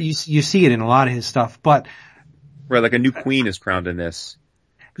you see it in a lot of his stuff, but right, like a new queen is crowned in this.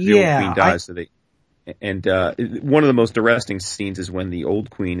 The old queen dies, one of the most arresting scenes is when the old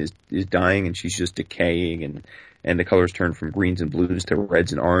queen is dying and she's just decaying and the colors turn from greens and blues to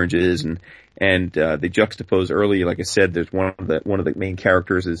reds and oranges and they juxtapose early. Like I said, there's one of the main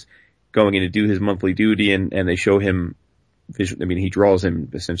characters is going in to do his monthly duty and they show him he draws him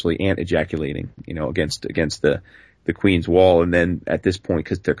essentially ant ejaculating, against the queen's wall. And then at this point,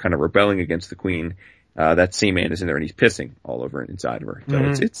 cause they're kind of rebelling against the queen, that same ant is in there and he's pissing all over inside of her.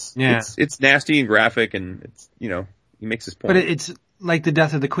 So it's nasty and graphic and it's, he makes his point. But it's like the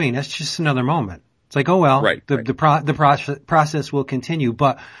death of the queen. That's just another moment. It's like, oh well, right, the process will continue.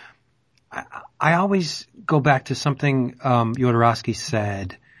 But I always go back to something, Jodorowsky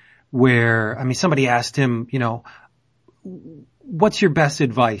said where, somebody asked him, what's your best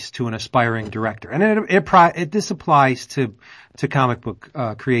advice to an aspiring director? And this applies to comic book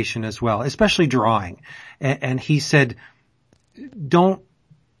creation as well, especially drawing. And he said,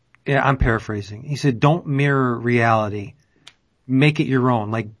 I'm paraphrasing. He said, don't mirror reality. Make it your own.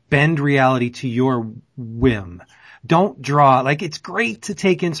 Like bend reality to your whim. Don't draw, like it's great to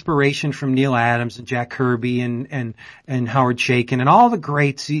take inspiration from Neil Adams and Jack Kirby and Howard Chaykin and all the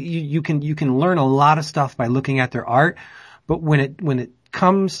greats. You can learn a lot of stuff by looking at their art, but when it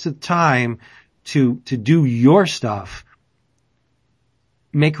comes to time to do your stuff,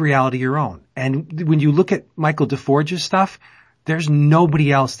 make reality your own. And when you look at Michael DeForge's stuff, there's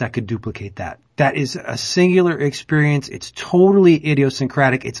nobody else that could duplicate that. That is a singular experience. It's totally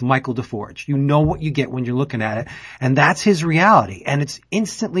idiosyncratic. It's Michael DeForge. You know what you get when you're looking at it. And that's his reality. And it's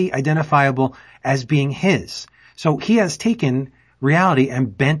instantly identifiable as being his. So he has taken reality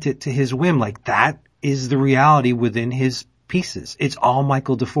and bent it to his whim. Like that is the reality within his pieces. It's all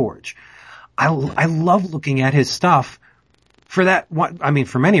Michael DeForge. I love looking at his stuff for that one. I mean,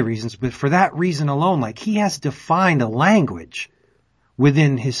 for many reasons, but for that reason alone, like he has defined a language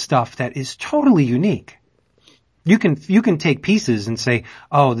within his stuff that is totally unique. You can take pieces and say,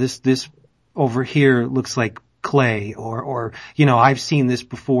 oh, this over here looks like clay, or, I've seen this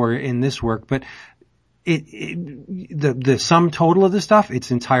before in this work, but the sum total of the stuff, it's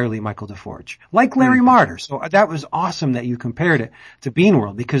entirely Michael DeForge. Like Larry Martyr. So that was awesome that you compared it to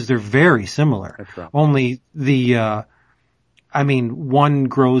Beanworld because they're very similar. That's right. Only one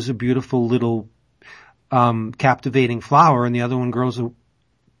grows a beautiful little, captivating flower and the other one grows a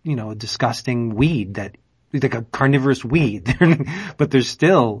disgusting weed like a carnivorous weed. But they're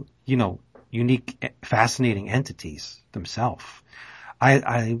still, unique, fascinating entities themselves.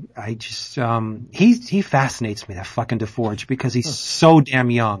 I just, he fascinates me, that fucking DeForge, because he's so damn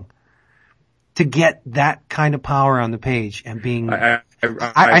young to get that kind of power on the page and being,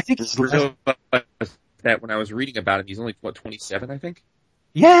 I think he's realized that when I was reading about him, he's only 27, I think.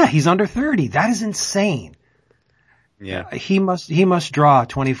 Yeah, he's under 30. That is insane. Yeah. He must draw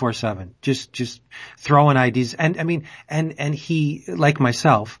 24/7, just throwing ideas. And I mean, and he, like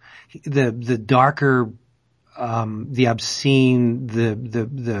myself, the darker, the obscene,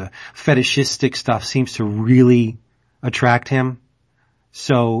 the fetishistic stuff seems to really attract him.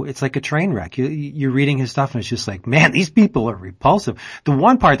 So it's like a train wreck. You're reading his stuff and it's just like, man, these people are repulsive. The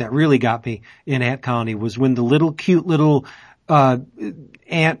one part that really got me in Ant Colony was when the cute little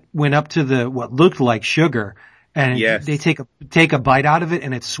ant went up to what looked like sugar, and yes. They take a bite out of it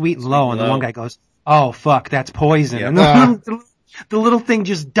and it's sweet and low, and the one guy goes, oh fuck, that's poison. Yep. And the little thing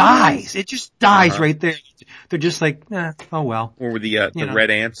just dies. It just dies right there. They're just like, oh well. Or the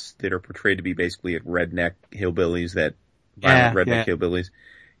red ants that are portrayed to be basically redneck hillbillies, violent redneck hillbillies.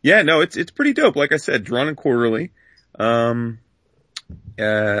 Yeah, no, it's pretty dope. Like I said, drawn in quarterly. I'm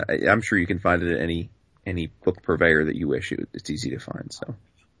sure you can find it at any book purveyor that you wish. It's easy to find, so.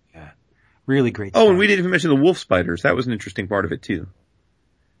 Yeah. Really great stuff. Oh, and we didn't even mention the wolf spiders. That was an interesting part of it too.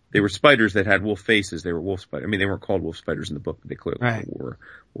 They were spiders that had wolf faces. They were wolf spiders. I mean, they weren't called wolf spiders in the book, but they clearly were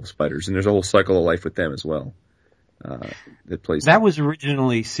wolf spiders. And there's a whole cycle of life with them as well. That was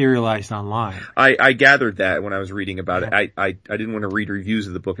originally serialized online. I gathered that when I was reading about it. I didn't want to read reviews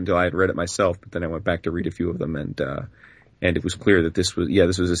of the book until I had read it myself, but then I went back to read a few of them, and it was clear that this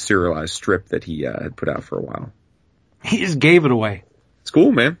was a serialized strip that he had put out for a while. He just gave it away. It's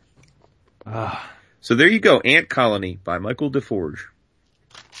cool, man. So there you go, Ant Colony by Michael DeForge.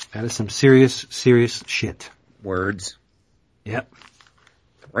 That is some serious shit. Words. Yep.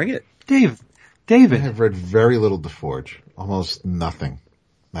 Bring it. David. I have read very little DeForge. Almost nothing.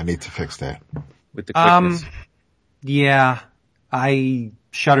 I need to fix that. With the quickness. Yeah. I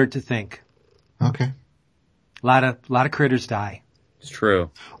shudder to think. Okay. A lot of critters die. It's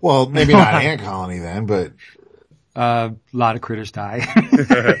true. Well, maybe not Ant Colony then, but. A lot of critters die.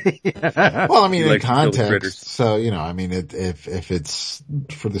 Well, I mean, in context. So, I mean, if it's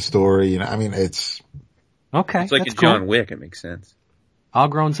for the story, I mean, it's. Okay. It's like in John Wick, it makes sense. All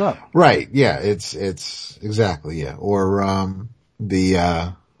grown up. Right. Yeah. It's exactly. Yeah. Or,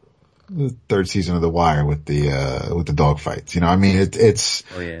 the third season of The Wire with the dog fights. I mean, it's.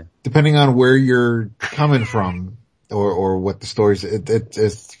 Oh yeah. Depending on where you're coming from or what the story's, if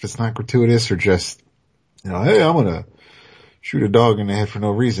it's not gratuitous or just, hey, I'm gonna shoot a dog in the head for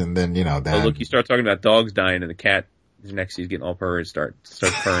no reason, then, that. Oh, look, you start talking about dogs dying and the cat next to you's getting all purry and starts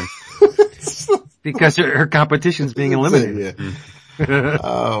purring. Because her competition's being eliminated. Yeah.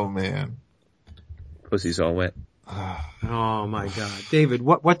 Oh man. Pussy's all wet. Oh my God. David,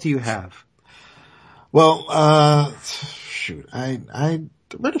 what do you have? Well, shoot, I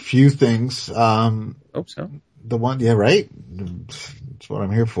read a few things. Hope so. The one, yeah, right? That's what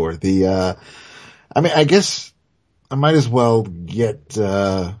I'm here for. I guess I might as well get,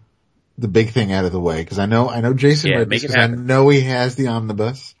 the big thing out of the way, cause I know Jason read this, cause I know he has the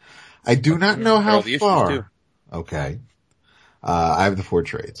omnibus. I do not know how far. Okay. I have the 4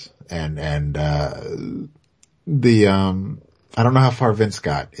 trades and I don't know how far Vince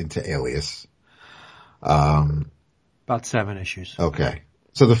got into Alias. About 7 issues. Okay.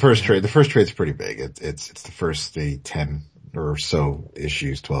 So the first trade's pretty big. It's the first 10 or so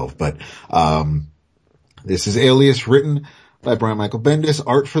issues, 12, but, this is Alias, written by Brian Michael Bendis,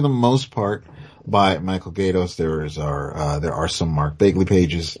 art for the most part by Michael Gaydos. There are some Mark Bagley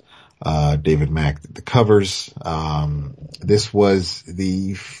pages. David Mack did the covers. This was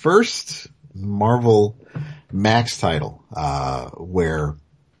the first Marvel Max title, where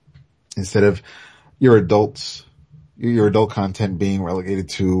instead of your adult content being relegated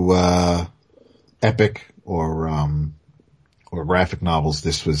to, epic or graphic novels,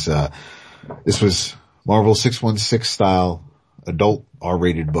 this was, this was Marvel 616 style adult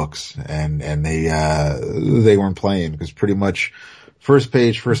R-rated books, and they weren't playing, because pretty much first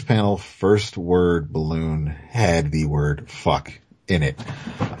page, first panel, first word balloon had the word fuck in it.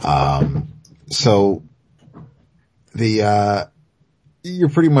 So you're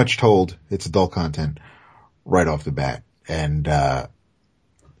pretty much told it's adult content right off the bat. And, in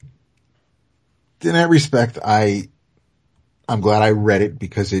that respect, I'm glad I read it,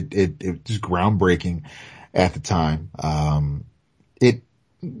 because it was groundbreaking at the time.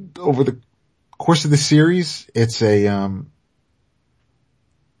 Over the course of the series,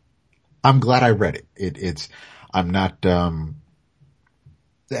 I'm glad I read it. I'm not,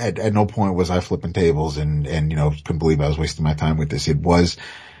 at no point was I flipping tables and, couldn't believe I was wasting my time with this. It was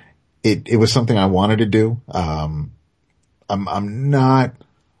something I wanted to do. I'm not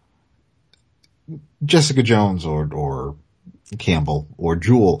Jessica Jones or Campbell or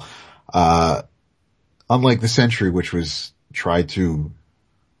Jewel. Unlike the Century, which was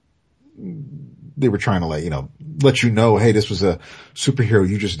they were trying to let you know, hey, this was a superhero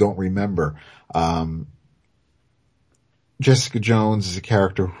you just don't remember. Jessica Jones is a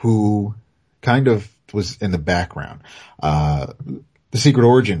character who kind of was in the background. The Secret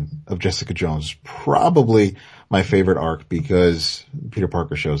Origin of Jessica Jones is probably my favorite arc, because Peter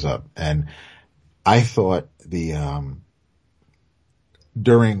Parker shows up. And I thought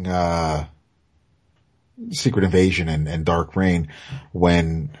during Secret Invasion and Dark Reign,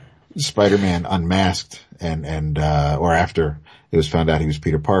 when Spider-Man unmasked or after it was found out he was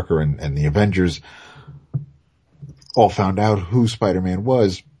Peter Parker, and the Avengers all found out who Spider-Man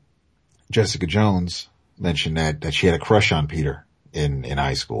was, Jessica Jones mentioned that she had a crush on Peter in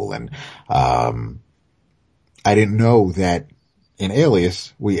high school. And I didn't know that in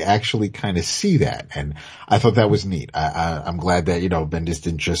Alias we actually kind of see that, and I thought that was neat. I'm glad that Bendis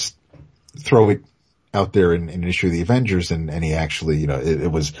didn't just throw it out there in an issue of the Avengers, and he actually,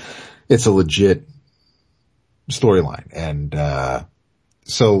 it's a legit storyline. And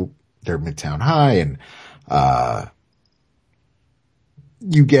so they're Midtown High, and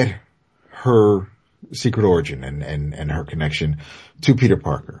you get her secret origin and her connection to Peter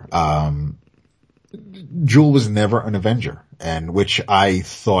Parker. Jewel was never an Avenger, and which I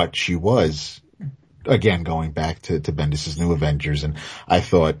thought she was, again, going back to Bendis' New Avengers. And I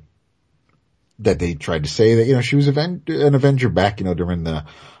thought that they tried to say that, she was an Avenger back, during the,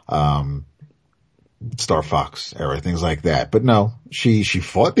 Star Fox era, things like that. But no, she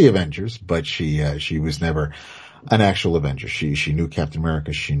fought the Avengers, but she was never an actual Avenger. She knew Captain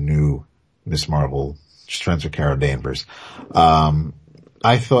America. She knew Miss Marvel. She's friends with Carol Danvers.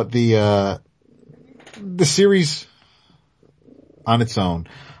 I thought the series on its own,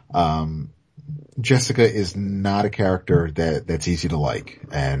 Jessica is not a character that's easy to like.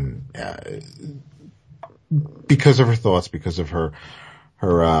 And, because of her thoughts, because of her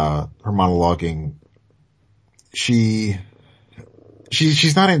monologuing, she's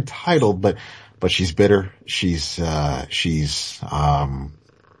not entitled, but she's bitter. She's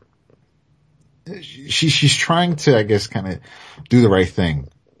trying to, I guess, kind of do the right thing,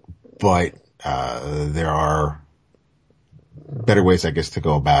 but there are better ways, I guess, to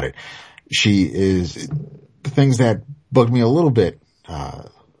go about it. The things that bugged me a little bit,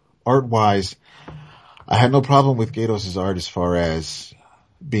 art-wise, I had no problem with Gatos' art as far as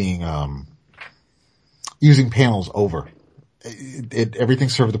being, using panels over. Everything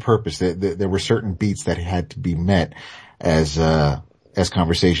served the purpose. There were certain beats that had to be met as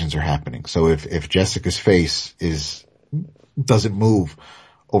conversations are happening. So if Jessica's face doesn't move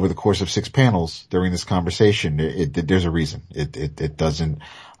over the course of 6 panels during this conversation, there's a reason. It doesn't,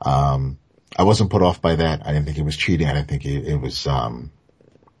 I wasn't put off by that. I didn't think it was cheating. I didn't think it was,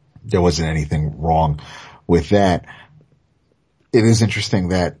 there wasn't anything wrong with that. It is interesting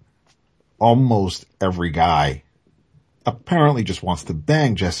that almost every guy apparently just wants to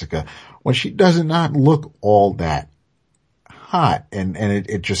bang Jessica when she does not look all that hot. And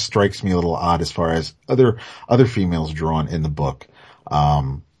it just strikes me a little odd as far as other females drawn in the book,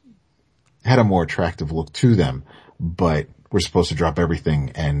 had a more attractive look to them, but we're supposed to drop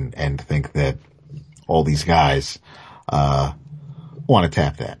everything and think that all these guys, want to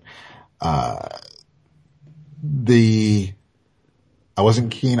tap that. I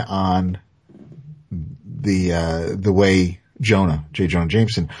wasn't keen on the way J. Jonah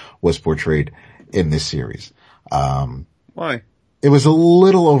Jameson was portrayed in this series. Why? It was a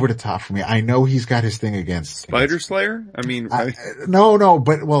little over the top for me. I know he's got his thing against Spider Slayer? I mean, no,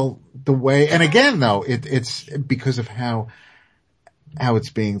 but the way, and again though, it's because of how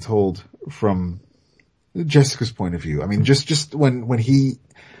it's being told from Jessica's point of view. I mean, just when he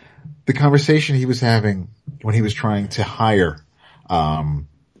the conversation he was having when he was trying to hire,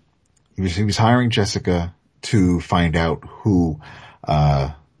 he was hiring Jessica to find out who,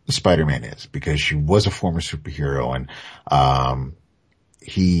 Spider-Man is, because she was a former superhero, and,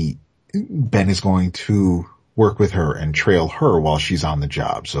 Ben is going to work with her and trail her while she's on the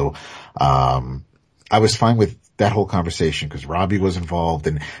job. So, I was fine with that whole conversation because Robbie was involved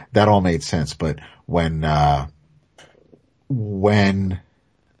and that all made sense. But when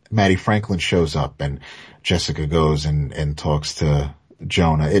Maddie Franklin shows up and Jessica goes and talks to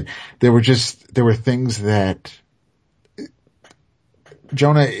Jonah, there were things that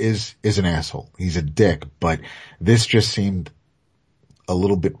Jonah is an asshole. He's a dick, but this just seemed a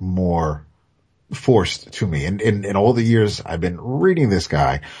little bit more forced to me. And in all the years I've been reading this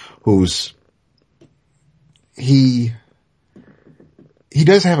guy he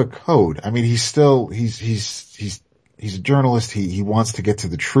does have a code. I mean, he's a journalist. He wants to get to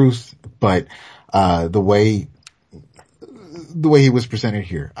the truth, but, the way he was presented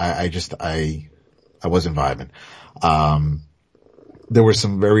here, I wasn't vibing. There were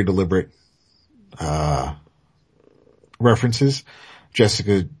some very deliberate, references.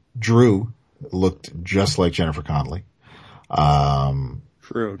 Jessica Drew looked just like Jennifer Connelly.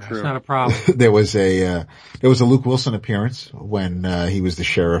 True. That's not a problem. There was a Luke Wilson appearance when, he was the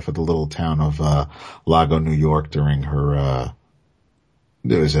sheriff of the little town of, Lago, New York during her,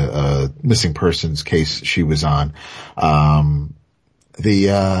 there was a missing persons case she was on. Like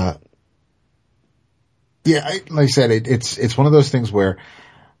I said, it's one of those things where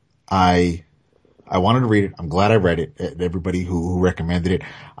I wanted to read it. I'm glad I read it. Everybody who recommended it,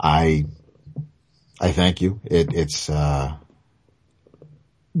 I thank you.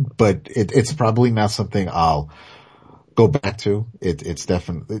 But it's probably not something I'll go back to. It's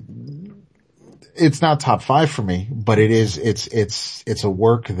definitely, it's not top 5 for me, but it's a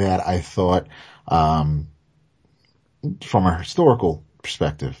work that I thought, from a historical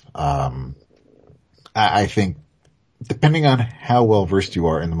perspective, I think depending on how well versed you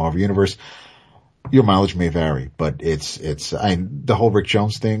are in the Marvel Universe, your mileage may vary, but the whole Rick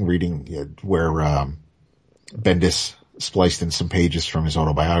Jones thing, reading where, Bendis spliced in some pages from his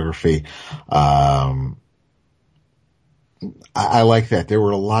autobiography. I like that. There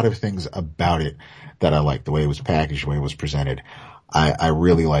were a lot of things about it that I liked. The way it was packaged, the way it was presented. I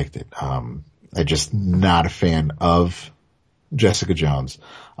really liked it. I'm just not a fan of Jessica Jones.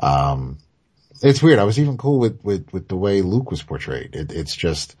 It's weird. I was even cool with the way Luke was portrayed. It's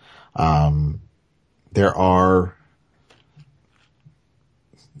just, there are,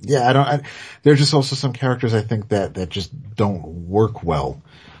 there's just also some characters I think that just don't work well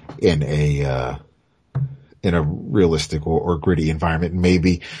in a realistic or gritty environment.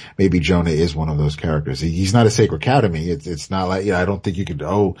 Maybe Jonah is one of those characters. He's not a sacred cow to me. It's not like, I don't think you could,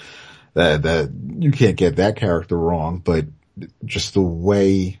 that you can't get that character wrong, but just the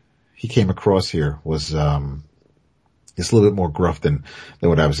way he came across here was, it's a little bit more gruff than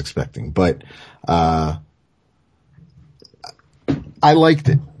what I was expecting, but, I liked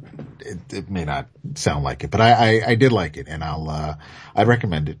it. It may not sound like it, but I did like it, and I'd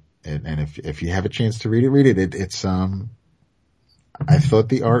recommend it. And if you have a chance to read it. It's, I thought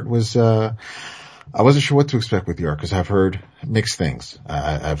the art was, I wasn't sure what to expect with the art because I've heard mixed things.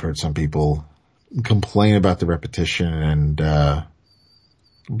 I've heard some people complain about the repetition and,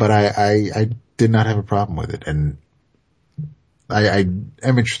 but I did not have a problem with it. And I am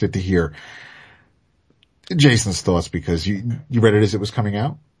interested to hear Jason's thoughts because you read it as it was coming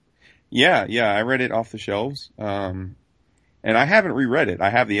out? Yeah, I read it off the shelves. And I haven't reread it.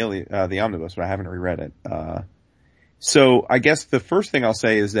 I have the omnibus, but I haven't reread it. So I guess the first thing I'll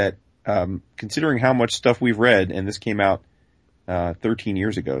say is that, considering how much stuff we've read, and this came out, 13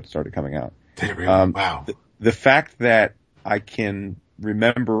 years ago, it started coming out. Did it really? Wow. The fact that I can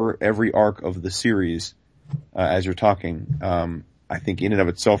remember every arc of the series, as you're talking, I think in and of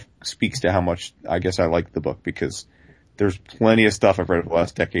itself speaks to how much I guess I like the book, because there's plenty of stuff I've read over the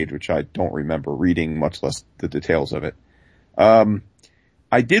last decade which I don't remember reading, much less the details of it.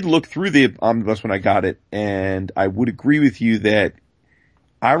 I did look through the omnibus when I got it, and I would agree with you that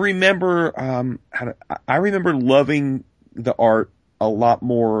I remember loving the art a lot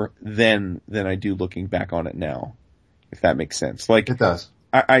more then than I do looking back on it now, if that makes sense. Like, it does.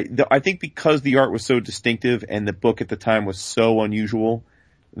 I think because the art was so distinctive and the book at the time was so unusual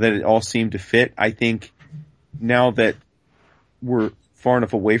that it all seemed to fit. I think now that we're far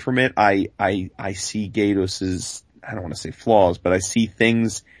enough away from it, I see Gaydos's, I don't want to say flaws, but I see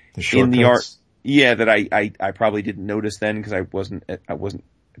things in the art, that I probably didn't notice then because I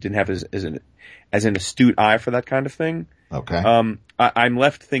didn't have as an astute eye for that kind of thing. Okay. I'm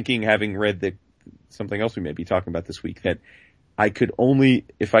left thinking, having read something else we may be talking about this week, that I could only,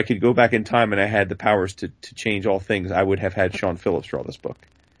 if I could go back in time and I had the powers to change all things, I would have had Sean Phillips draw this book.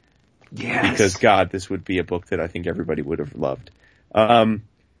 Yes. Because God, this would be a book that I think everybody would have loved.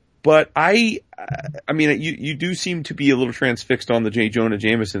 But I mean, you do seem to be a little transfixed on the J. Jonah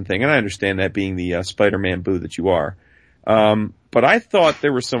Jameson thing, and I understand that, being the Spider-Man boo that you are. But I thought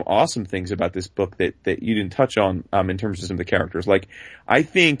there were some awesome things about this book that you didn't touch on, in terms of some of the characters. Like, I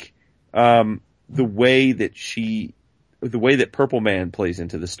think, the way that Purple Man plays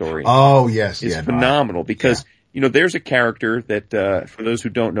into the story. Oh, yes. Is phenomenal, because, there's a character that, for those who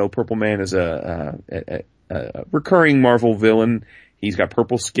don't know, Purple Man is a recurring Marvel villain. He's got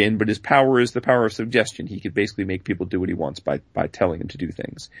purple skin, but his power is the power of suggestion. He could basically make people do what he wants by telling them to do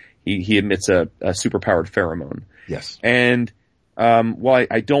things. He emits a superpowered pheromone. Yes. And, while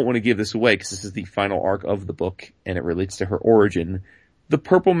I don't want to give this away, because this is the final arc of the book and it relates to her origin, the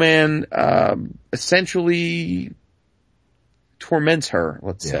Purple Man, essentially torments her,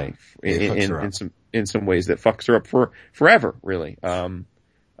 let's say, in some ways that fucks her up forever, really.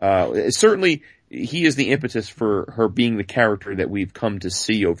 Certainly, he is the impetus for her being the character that we've come to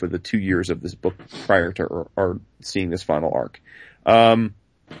see over the 2 years of this book prior to our seeing this final arc.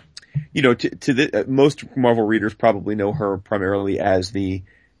 Most Marvel readers probably know her primarily as the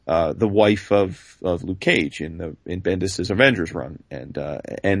wife of Luke Cage in Bendis's Avengers run. And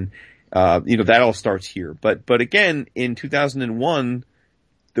that all starts here. But again, in 2001,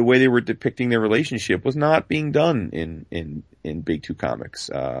 the way they were depicting their relationship was not being done in Big Two Comics.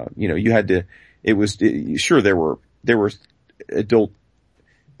 You had to, there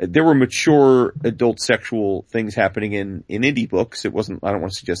were mature adult sexual things happening in indie books. It wasn't, I don't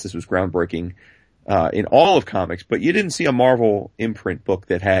want to suggest this was groundbreaking, in all of comics, but you didn't see a Marvel imprint book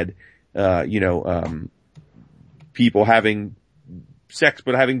that had, people having sex,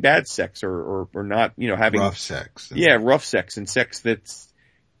 but having bad sex or not, having rough sex. Yeah, rough sex, and sex that's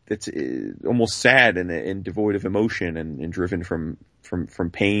almost sad and devoid of emotion and driven from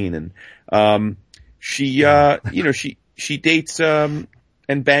pain. And, she dates, and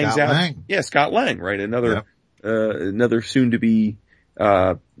bangs Scott out. Lang. Yeah, Scott Lang, right? Another soon to be,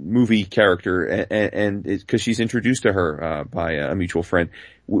 movie character. And cause she's introduced to her, by a mutual friend.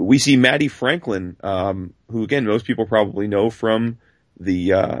 We see Maddie Franklin, who again, most people probably know from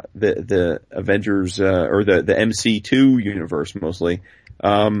the Avengers, or the MC2 universe mostly.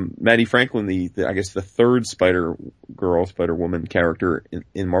 Maddie Franklin, I guess the third Spider-Woman character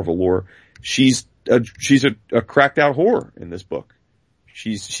in Marvel lore. She's a cracked out whore in this book.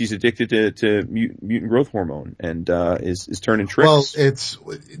 She's addicted to mutant growth hormone and, is turning tricks.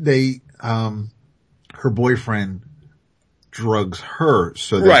 Well, her boyfriend drugs her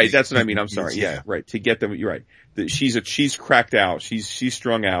so that. Right, that's what I mean. I'm sorry. Yeah, right. To get them, you're right. She's cracked out. She's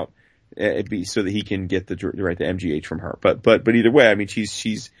strung out. So that he can get the MGH from her. But either way, I mean,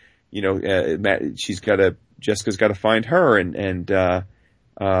 Jessica's got to find her and the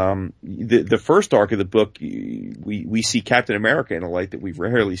first arc of the book, we see Captain America in a light that we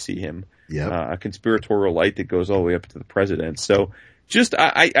rarely see him. Yeah. A conspiratorial light that goes all the way up to the president. So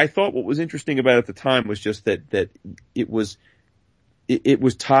I thought what was interesting about it at the time was just that it was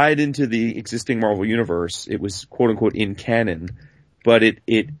tied into the existing Marvel universe. It was quote unquote in canon. But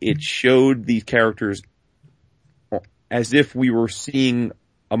it showed these characters as if we were seeing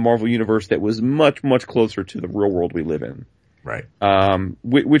a Marvel universe that was much, much closer to the real world we live in. Right.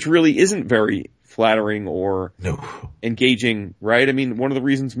 Which really isn't very flattering or engaging, right? I mean, one of the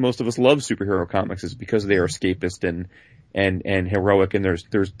reasons most of us love superhero comics is because they are escapist and heroic, and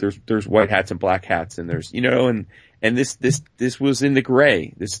there's white hats and black hats, and there's, and this was in the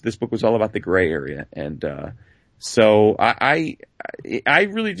gray. This book was all about the gray area, and, so I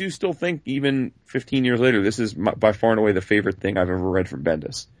really do still think, even 15 years later, this is by far and away the favorite thing I've ever read from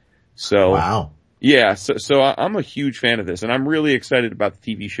Bendis. So wow. Yeah, so I'm a huge fan of this, and I'm really excited about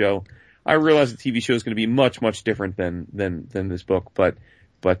the TV show. I realize the TV show is going to be much, much different than this book, but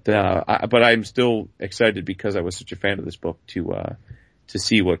I'm still excited because I was such a fan of this book to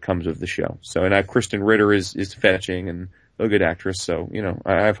see what comes of the show. So, and Kristen Ritter is fetching and a good actress, so,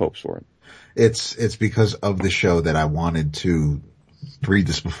 I have hopes for it. It's because of the show that I wanted to read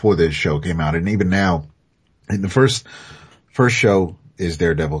this before the show came out. And even now, in the first show is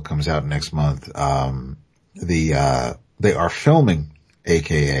Daredevil, comes out next month. They are filming,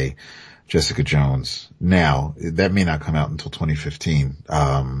 AKA Jessica Jones now. That may not come out until 2015.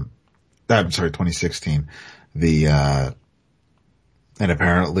 2016. And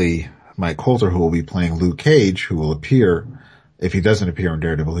apparently Mike Coulter, who will be playing Luke Cage, who will appear, if he doesn't appear in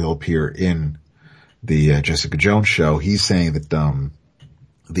Daredevil, he'll appear in the Jessica Jones show, he's saying that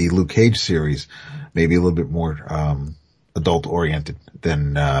the Luke Cage series may be a little bit more adult oriented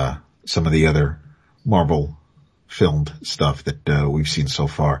than some of the other Marvel filmed stuff that we've seen so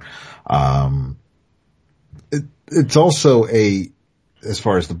far. It's also as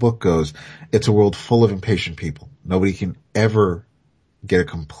far as the book goes, it's a world full of impatient people. Nobody can ever get a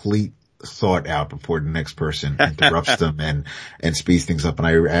complete thought out before the next person interrupts them and speeds things up. And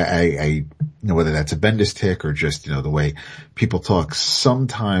I know whether that's a Bendis tick or just, the way people talk,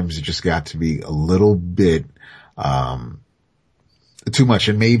 sometimes it just got to be a little bit, too much.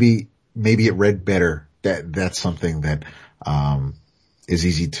 And maybe it read better. That's something that, is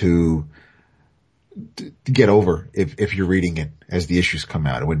easy to get over if you're reading it as the issues come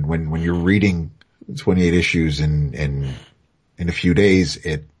out. When you're reading 28 issues in a few days,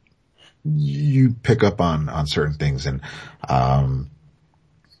 you pick up on certain things. And,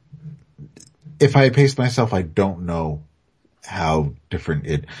 if I had paced myself, I don't know how different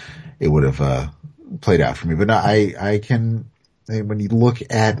it would have, played out for me. But I can, when you look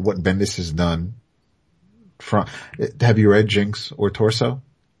at what Bendis has done have you read Jinx or Torso?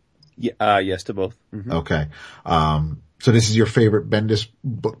 Yeah, yes to both. Mm-hmm. Okay. So this is your favorite Bendis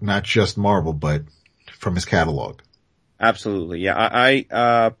book, not just Marvel, but from his catalog. Absolutely. Yeah.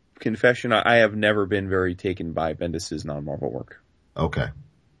 I confession, I have never been very taken by Bendis's non-Marvel work. Okay.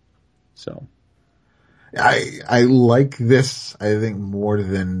 So. I like this, I think, more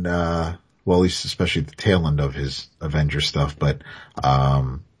than, well, at least especially the tail end of his Avengers stuff, but,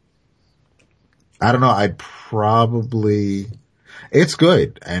 I don't know, I'd probably, it's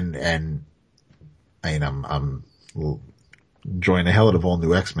good, and I mean, I'm enjoying the hell out of all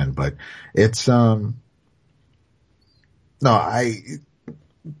new X-Men, but it's, the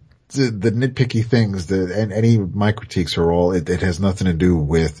nitpicky things, and any of my critiques are all, it has nothing to do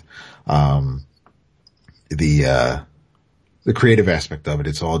with, the creative aspect of it.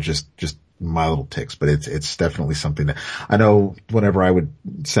 It's all just my little ticks, but it's definitely something that I know whenever I would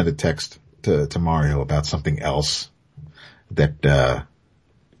send a text to Mario about something else that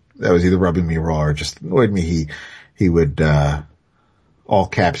was either rubbing me raw or just annoyed me, he would, all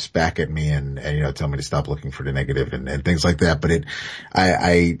caps back at me and tell me to stop looking for the negative and things like that. But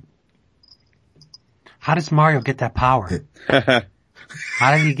how does Mario get that power? How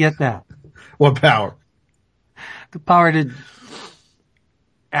did he get that? What power? The power to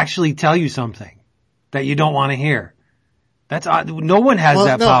actually tell you something that you don't want to hear. That's no one has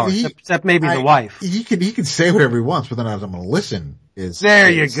that power except maybe the wife. He can say whatever he wants, but then I'm going to listen. There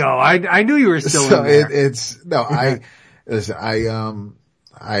you go. I knew you were still in there. There's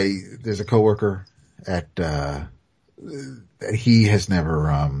a coworker at he has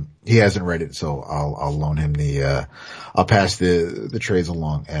never he hasn't read it, so I'll loan him I'll pass the trades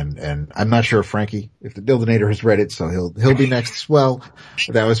along, and I'm not sure if Frankie, if the Dildinator has read it, so he'll be next as well.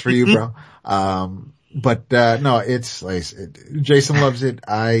 That was for you, bro. But no, it's like Jason loves it.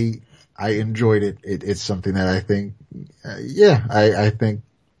 I enjoyed it. It's something that I think I think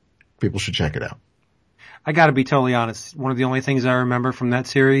people should check it out. I gotta be totally honest. One of the only things I remember from that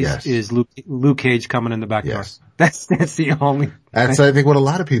series is Luke Cage coming in the back door. That's the only. That's, I think, what a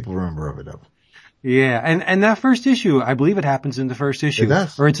lot of people remember of it. Yeah. And that first issue, I believe it happens in the first issue. It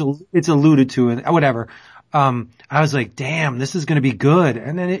does. Or it's alluded to and whatever. I was like, damn, this is gonna be good.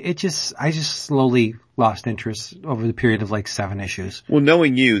 And then I just slowly lost interest over the period of like 7 issues. Well,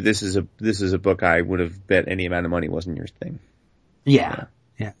 knowing you, this is a book I would have bet any amount of money wasn't your thing. Yeah.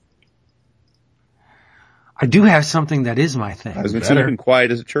 I do have something that is my thing. I was going to say you've been quiet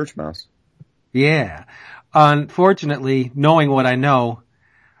as a church mouse. Yeah. Unfortunately, knowing what I know,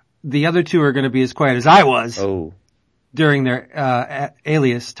 the other two are going to be as quiet as I was during their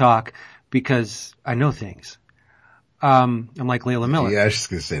Alias talk because I know things. I'm like Layla Miller. Yeah, I was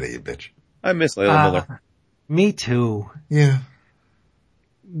just going to say that, you bitch. I miss Layla Miller. Me too. Yeah.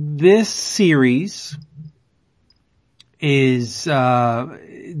 This series is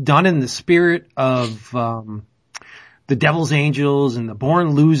done in the spirit of the Devil's Angels and the Born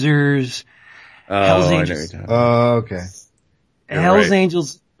Losers. Hell's Angels. Oh, okay. Hell's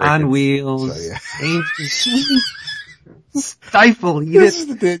Angels on Wheels. So, yeah. Angels. Stifle. This is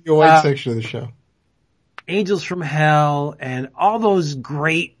the Daniel White section of the show. Angels from Hell and all those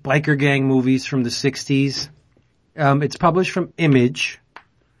great biker gang movies from the 60s. It's published from Image,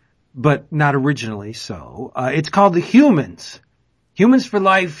 but not originally so. It's called The Humans. Humans for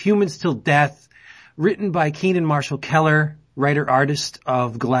Life, Humans Till Death, written by Keenan Marshall Keller, writer-artist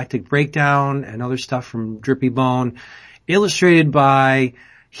of Galactic Breakdown and other stuff from Drippy Bone, illustrated by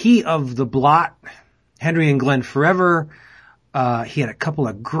He of the Blot, Henry and Glenn Forever. He had a couple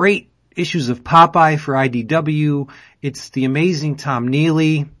of great issues of Popeye for IDW. It's the amazing Tom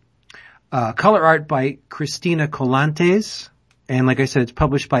Neely. Color art by Cristina Colantes. And like I said, it's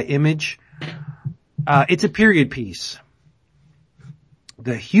published by Image. It's a period piece.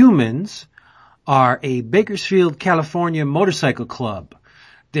 The Humans are a Bakersfield, California motorcycle club.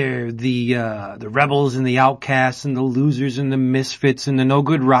 They're the rebels and the outcasts and the losers and the misfits and the no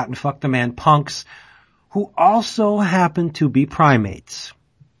good rotten fuck the man punks who also happen to be primates.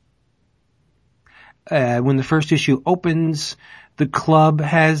 When the first issue opens, the club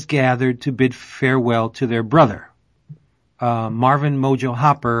has gathered to bid farewell to their brother, Marvin Mojo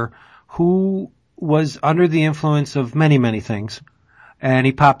Hopper, who was under the influence of many, many things. And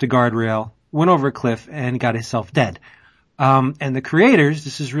he popped a guardrail, went over a cliff, and got himself dead. And the creators,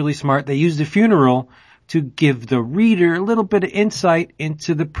 this is really smart, they used the funeral to give the reader a little bit of insight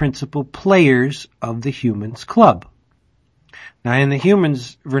into the principal players of the Humans Club. Now, in the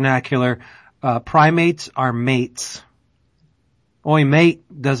Humans vernacular, primates are mates. Oi, mate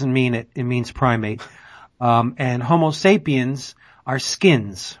doesn't mean it. It means primate. And Homo sapiens are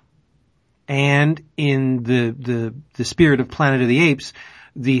skins. And in the spirit of Planet of the Apes,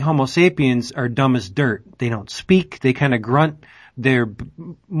 the Homo sapiens are dumb as dirt. They don't speak. They kind of grunt. They're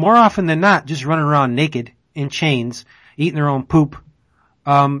more often than not just running around naked in chains, eating their own poop.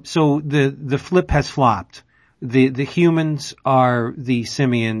 So the flip has flopped. The humans are the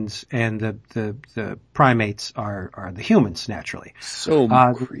simians and the primates are the humans naturally. So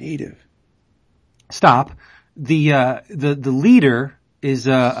creative. Stop. The leader is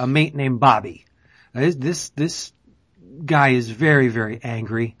a mate named Bobby. This guy is very, very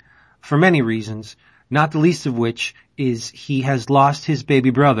angry for many reasons, not the least of which is he has lost his baby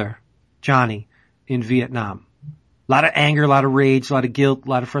brother, Johnny, in Vietnam. A lot of anger, a lot of rage, a lot of guilt, a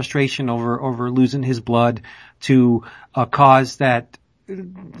lot of frustration over losing his blood to a cause that,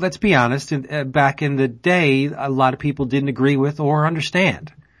 let's be honest, back in the day, a lot of people didn't agree with or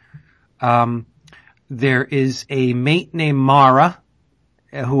understand. There is a mate named Mara,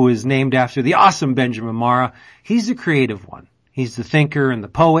 who is named after the awesome Benjamin Mara. He's the creative one. He's the thinker and the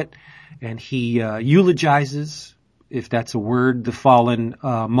poet, and he eulogizes, if that's a word, the fallen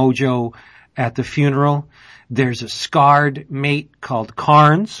Mojo at the funeral. There's a scarred mate called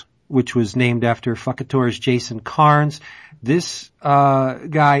Carnes, which was named after Fuckator's Jason Carnes. This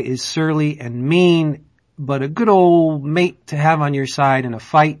guy is surly and mean, but a good old mate to have on your side in a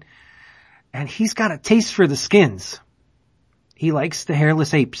fight. And he's got a taste for the skins. He likes the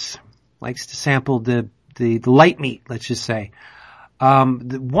hairless apes, likes to sample the light meat, let's just say.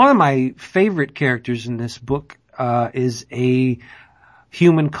 One of my favorite characters in this book is a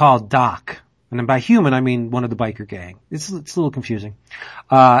human called Doc. And by human, I mean one of the biker gang. It's a little confusing.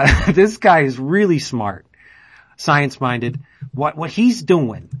 This guy is really smart, science-minded. What he's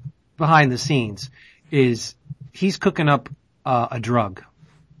doing behind the scenes is he's cooking up a drug,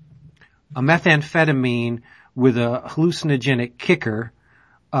 a methamphetamine with a hallucinogenic kicker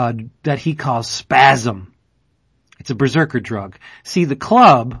that he calls Spasm. It's a berserker drug. See, the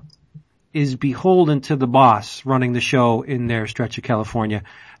club is beholden to the boss running the show in their stretch of California,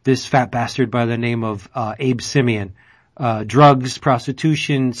 this fat bastard by the name of Abe Simeon. Drugs,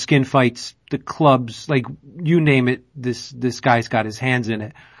 prostitution, skin fights, the clubs, like you name it, this guy's got his hands in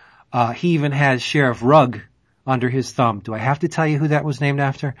it. He even has Sheriff Rugg under his thumb. Do I have to tell you who that was named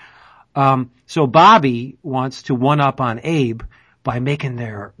after? So Bobby wants to one up on Abe by making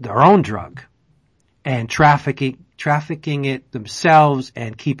their own drug and trafficking it themselves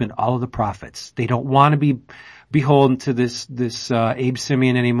and keeping all of the profits. They don't want to be beholden to this Abe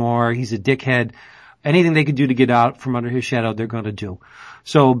Simeon anymore. He's a dickhead. Anything they could do to get out from under his shadow, they're going to do.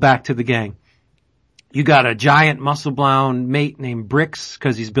 So back to the gang. You got a giant muscle-bound mate named Bricks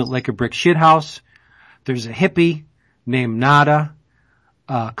because he's built like a brick shithouse. There's a hippie named Nada.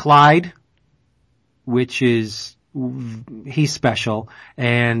 Clyde, which is, he's special.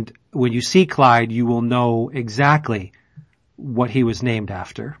 And when you see Clyde, you will know exactly what he was named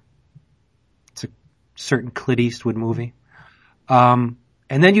after. It's a certain Clint Eastwood movie. And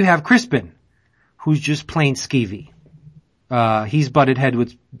then you have Crispin, who's just plain skeevy. He's butted head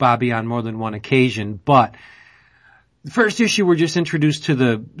with Bobby on more than one occasion, but the first issue we're just introduced to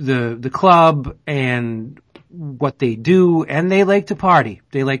the club and what they do, and they like to party.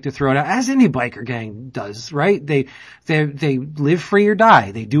 They like to throw it out, as any biker gang does, right? They live free or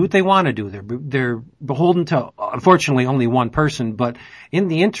die. They do what they want to do. They're beholden to, unfortunately, only one person, but in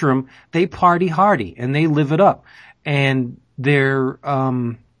the interim, they party hardy and they live it up. And the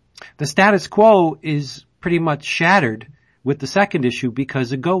status quo is pretty much shattered with the second issue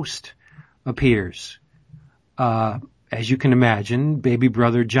because a ghost appears. As you can imagine, baby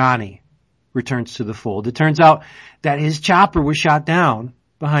brother Johnny returns to the fold. It turns out that his chopper was shot down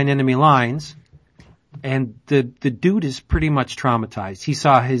behind enemy lines, and the dude is pretty much traumatized. He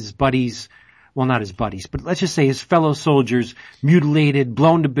saw his buddies, well, not his buddies, but let's just say his fellow soldiers mutilated,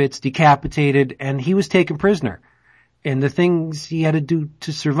 blown to bits, decapitated, and he was taken prisoner. And the things he had to do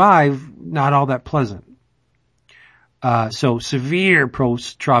to survive, not all that pleasant. So severe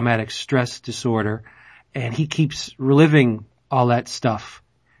post-traumatic stress disorder, and he keeps reliving all that stuff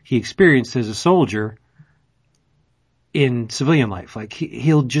he experienced as a soldier in civilian life. Like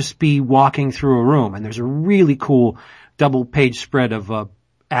he'll just be walking through a room, and there's a really cool double-page spread of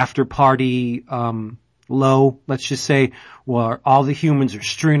after party low, let's just say, where all the humans are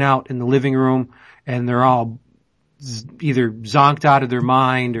strewn out in the living room, and they're all either zonked out of their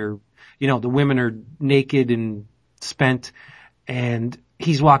mind, or the women are naked and spent, and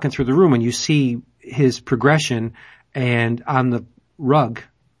he's walking through the room, and you see his progression, and on the rug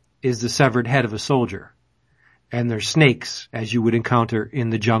is the severed head of a soldier. And there's snakes, as you would encounter in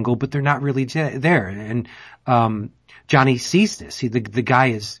the jungle, but they're not really there. And Johnny sees this. The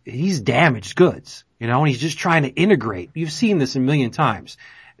guy he's damaged goods, and he's just trying to integrate. You've seen this a million times.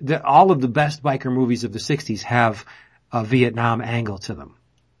 All of the best biker movies of the 60s have a Vietnam angle to them.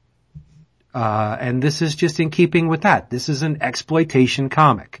 And this is just in keeping with that. This is an exploitation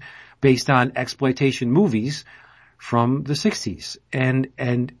comic based on exploitation movies from the 60s. And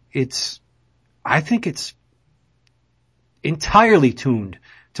I think it's entirely tuned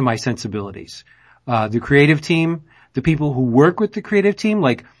to my sensibilities. The creative team, the people who work with the creative team,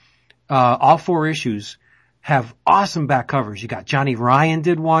 like, all 4 issues have awesome back covers. You got Johnny Ryan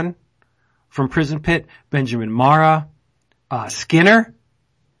did one from Prison Pit, Benjamin Marra, Skinner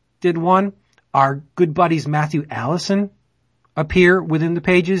did one. Our good buddies Matthew Allison appear within the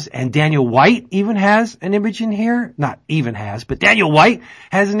pages, and Daniel White even has an image in here. Not even has, but Daniel White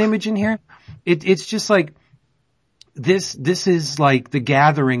has an image in here. It's just like, this is like the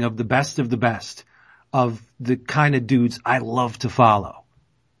gathering of the best of the kind of dudes I love to follow.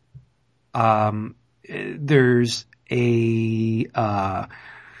 There's a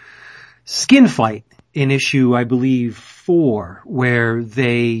skin fight in issue, I believe, 4, where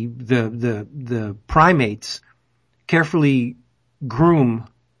the primates carefully groom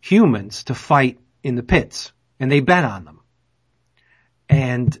humans to fight in the pits, and they bet on them.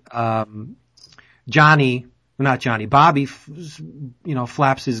 And Bobby,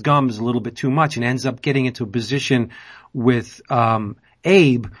 flaps his gums a little bit too much and ends up getting into a position with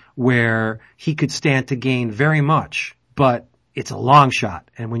Abe where he could stand to gain very much, but it's a long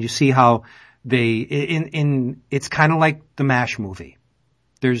shot. And when you see how it's kind of like the MASH movie.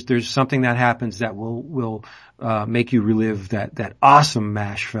 There's something that happens that will make you relive that awesome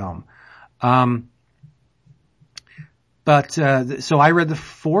MASH film. So I read the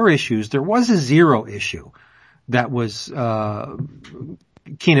 4 issues. There was a 0 issue that was,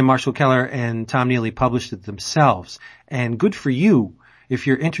 Keenan Marshall Keller and Tom Neely published it themselves. And good for you if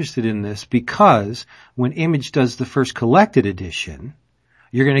you're interested in this, because when Image does the first collected edition,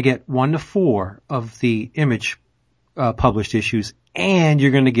 you're going to get 1 to 4 of the Image published issues, and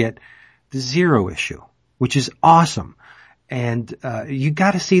you're going to get the 0 issue, which is awesome. And you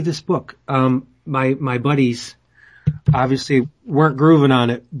got to see this book. My buddies obviously weren't grooving on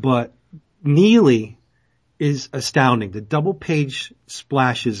it, but Neely is astounding. The double-page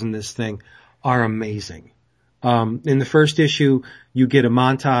splashes in this thing are amazing. In the first issue, you get a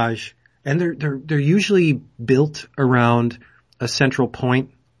montage, and they're usually built around a central point.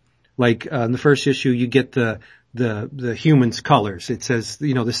 Like in the first issue, you get the humans' colors. It says,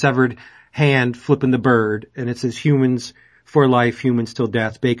 the severed hand flipping the bird, and it says humans for life, humans till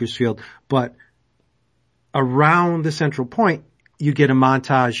death, Bakersfield. But around the central point, you get a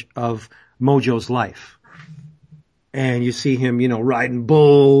montage of Mojo's life. And you see him, riding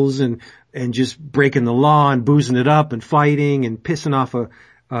bulls and just breaking the law and boozing it up and fighting and pissing off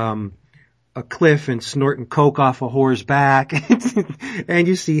a cliff and snorting coke off a whore's back. And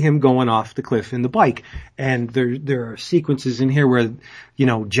you see him going off the cliff in the bike. And there are sequences in here where,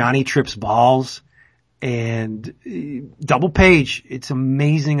 Johnny trips balls, and double page. It's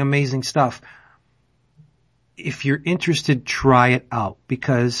amazing, amazing stuff. If you're interested, try it out,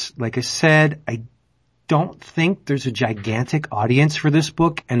 because like I said, I don't think there's a gigantic audience for this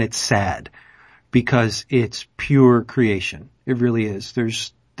book, and it's sad because it's pure creation. It really is.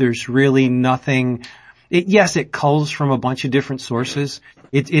 There's really nothing. Yes, it culls from a bunch of different sources.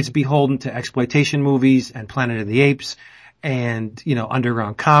 It's beholden to exploitation movies and Planet of the Apes and,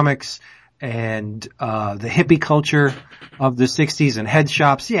 underground comics and the hippie culture of the 60s and head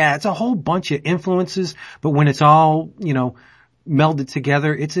shops. Yeah, it's a whole bunch of influences, but when it's all, melded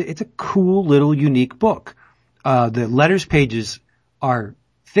together. It's a cool little unique book. The letters pages are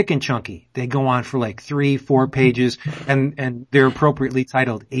thick and chunky. They go on for like 3-4 pages, and they're appropriately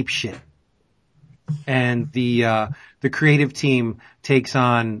titled Ape Shit. And the creative team takes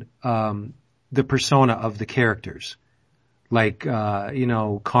on the persona of the characters. Like,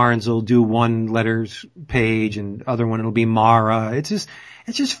 Carnes will do one letters page and other one it'll be Mara. It's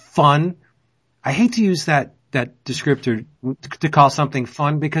just fun. I hate to use that descriptor to call something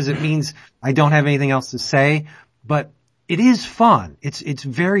fun because it means I don't have anything else to say, but it is fun. It's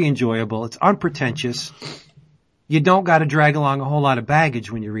very enjoyable. It's unpretentious. You don't got to drag along a whole lot of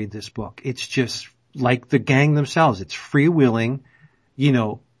baggage when you read this book. It's just like the gang themselves. It's freewheeling,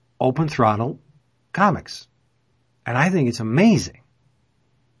 open throttle comics. And I think it's amazing.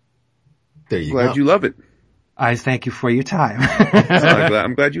 There you Glad go. you love it. I thank you for your time.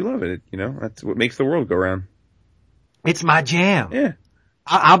 I'm glad you love it. That's what makes the world go round. It's my jam. Yeah.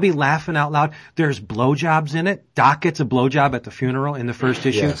 I'll be laughing out loud. There's blowjobs in it. Doc gets a blowjob at the funeral in the first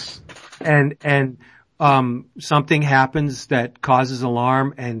issue. Yes. And something happens that causes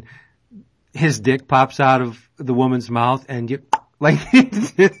alarm and his dick pops out of the woman's mouth and and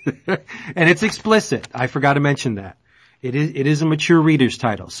it's explicit. I forgot to mention that. It is a mature reader's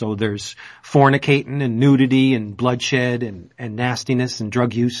title. So there's fornicating and nudity and bloodshed and nastiness and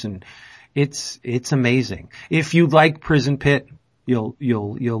drug use, and it's amazing. If you like Prison Pit, you'll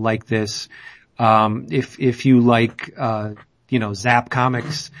like this. If you like, Zap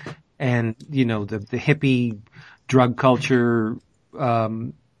Comics and, the hippie drug culture,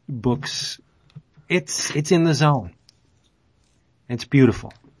 books, it's in the zone. It's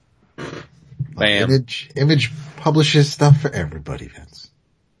beautiful. Bam. Image publishes stuff for everybody, Vince.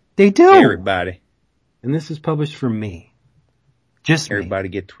 They do. Everybody. And this is published for me. Just me. Everybody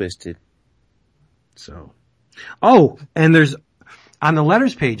get twisted. So. Oh, and there's, on the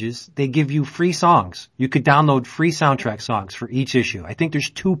letters pages, they give you free songs. You could download free soundtrack songs for each issue. I think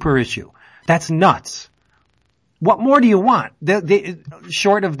there's 2 per issue. That's nuts. What more do you want?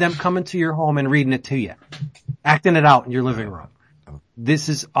 Short of them coming to your home and reading it to you. Acting it out in your living room. This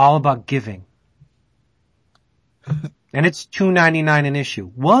is all about giving. And it's $2.99 an issue.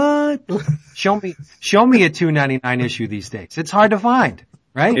 What? Show me a $2.99 issue these days. It's hard to find,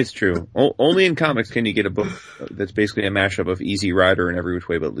 right? It's true. Only in comics can you get a book that's basically a mashup of Easy Rider and Every Which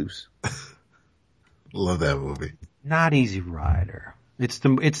Way But Loose. Love that movie. Not Easy Rider. It's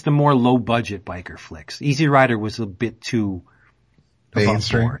the more low budget biker flicks. Easy Rider was a bit too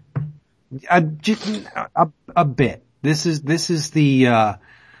mainstream. A bit. This is the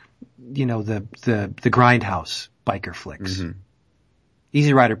the grindhouse biker flicks. Mm-hmm.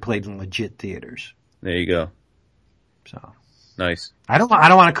 Easy Rider played in legit theaters. There you go. So Nice. I don't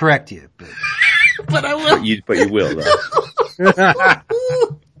want to correct you, but But I will. But you will though.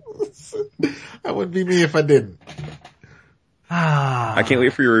 That wouldn't be me if I didn't. I can't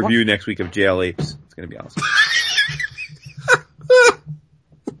wait for your review next week of Jail Apes. It's going to be awesome.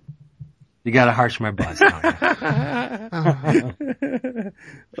 You gotta harsh my buzz.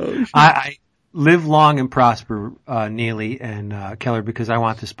 Oh, I live long and prosper, Neely and Keller, because I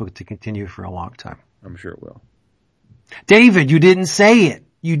want this book to continue for a long time. I'm sure it will. David, you didn't say it.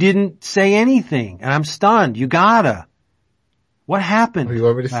 You didn't say anything, and I'm stunned. You gotta. What happened? What do you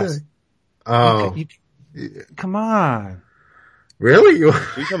want me to say? Oh. Come on. Really? What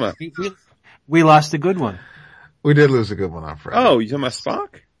are you talking about? We lost a good one. We did lose a good one on Friday. Oh, you talking about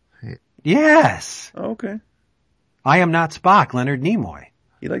Spock? Yes. Oh, okay. I am not Spock, Leonard Nimoy.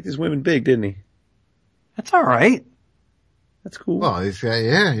 He liked his women big, didn't he? That's all right. That's cool. Well, he's I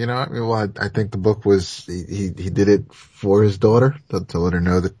think the book was, he did it for his daughter to let her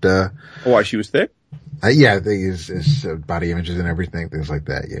know that, Why, she was thick? I think his body images and everything, things like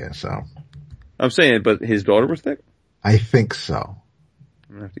that. Yeah. So I'm saying, but his daughter was thick? I think so.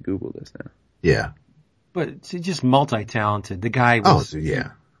 I'm gonna have to Google this now. Yeah. But it's just multi-talented. The guy was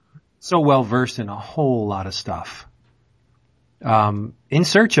yeah. so well versed in a whole lot of stuff. In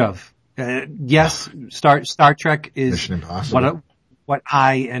search of, yes, Star Trek is Mission Impossible. what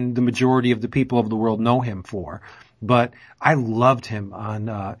I and the majority of the people of the world know him for. But I loved him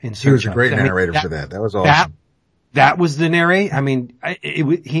on In Search of. He was a great narrator for that. That was awesome. That was the narrate. I mean,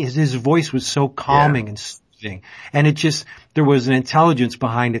 his voice was so calming and soothing, and there was an intelligence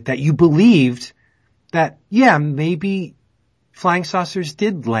behind it that you believed that, yeah, maybe flying saucers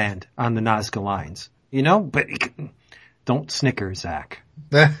did land on the Nazca lines, but don't snicker, Zach.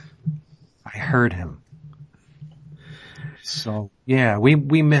 I heard him. So yeah,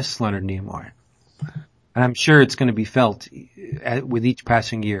 we miss Leonard Nimoy. And I'm sure it's going to be felt with each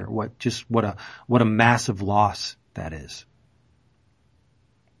passing year. What a massive loss that is.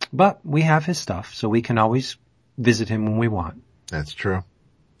 But we have his stuff, so we can always visit him when we want. That's true.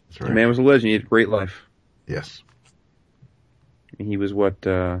 That's The right. man was a legend. He had a great life. Yes. He was what,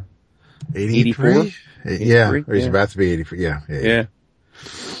 83? 84? Yeah. Or he's Yeah. about to be 84. Yeah. Yeah.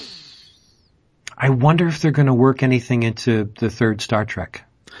 I wonder if they're going to work anything into the third Star Trek.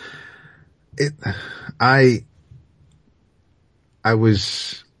 I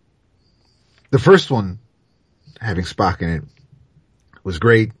was, the first one, having Spock in it, was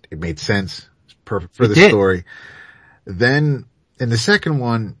great. It made sense. It was perfect for the story. Then in the second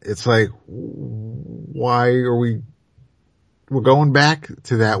one, it's like, why are we're going back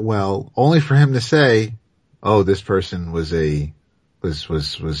to that well, only for him to say, oh, this person was a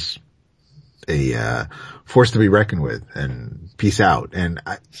force to be reckoned with, and peace out. And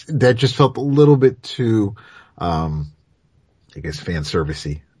that just felt a little bit too, I guess, fan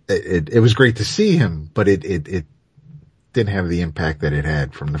servicey. It was great to see him, but it didn't have the impact that it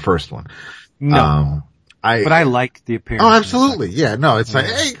had from the first one. No. But I like the appearance. Oh, absolutely. Yeah, no, it's like,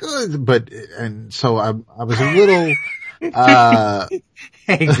 hey, good. But, and so I was a little,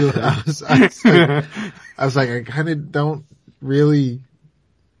 hey, good. I was like, I kind of don't really,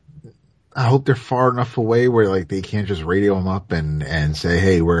 I hope they're far enough away where like they can't just radio them up and say,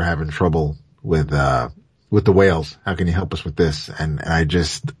 hey, we're having trouble with the whales. How can you help us with this? And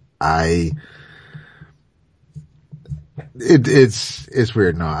it's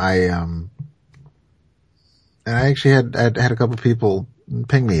weird. No, and I actually had a couple of people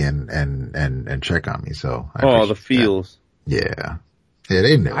ping me and check on me. So the feels. Yeah. Yeah,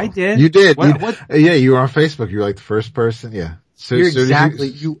 they knew. I did. You did. What? Yeah, you were on Facebook. You were like the first person. Yeah. So, You're so did exactly,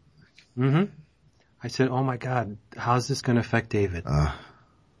 you. I said, oh my God, how's this going to affect David? But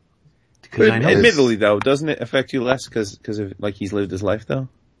Because I know. admittedly though, doesn't it affect you less because of like he's lived his life though?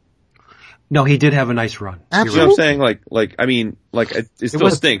 No, he did have a nice run. You know Absolutely. what I'm saying? It still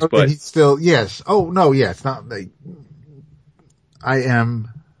stinks, Okay, but he's still, yes. Oh, no, yeah, it's not like, I am.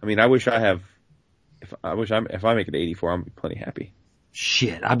 I mean, I wish I make it to 84, I'm plenty happy.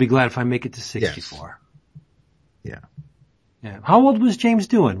 Shit, I'd be glad if I make it to 64. Yeah. Yeah. How old was James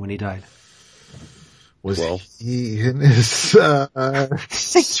Doohan when he died? Was 12. he in his, 12.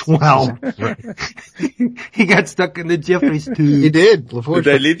 He got stuck in the Jeffries he tube. did. With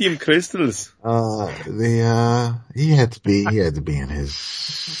the lithium crystals. He had to be in his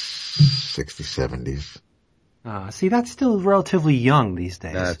 60s, 70s. See, that's still relatively young these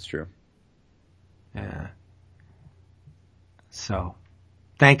days. That's true. Yeah. So,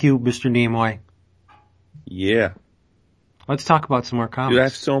 thank you, Mr. Nimoy. Yeah. Let's talk about some more comics. Dude, I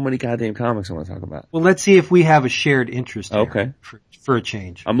have so many goddamn comics I want to talk about. Well, let's see if we have a shared interest here. Okay. For a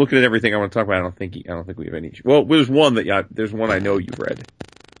change. I'm looking at everything I want to talk about. I don't think we have any. Well, there's one I know you've read.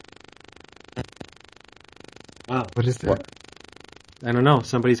 Oh, What is that? What? I don't know.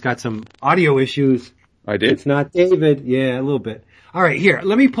 Somebody's got some audio issues. I did? It's not David. Yeah, a little bit. All right, here.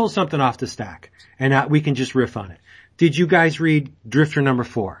 Let me pull something off the stack, and we can just riff on it. Did you guys read Drifter number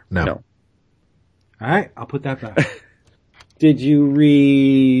 4? No. No. All right, I'll put that back. Did you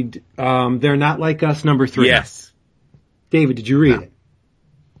read They're Not Like Us number 3? Yes. David, did you read it?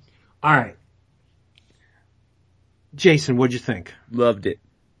 All right. Jason, what'd you think? Loved it.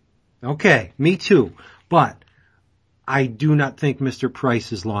 Okay, me too. But I do not think Mr.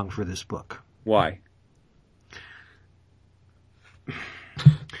 Price is long for this book. Why?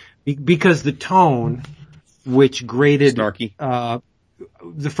 Because the tone, which graded Snarky.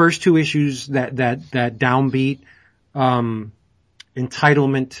 The first 2 issues, that downbeat,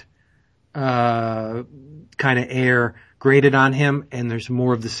 entitlement, kind of air graded on him, and there's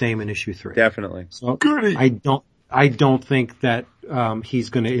more of the same in issue 3. Definitely. So I don't think that, he's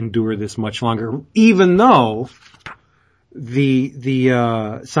going to endure this much longer, even though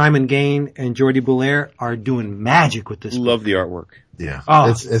the Simon Gain and Jordi Belair are doing magic with this book. Love the artwork. Yeah. Oh,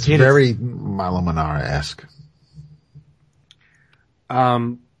 it's it very Milo Manara-esque.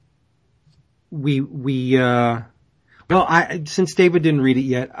 Since David didn't read it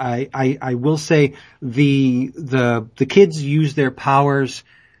yet, I will say the kids use their powers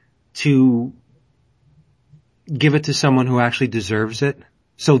to give it to someone who actually deserves it.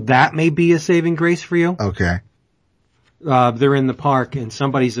 So that may be a saving grace for you. Okay. They're in the park and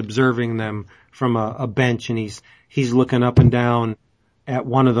somebody's observing them from a bench, and he's looking up and down at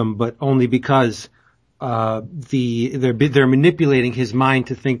one of them, but only because they're manipulating his mind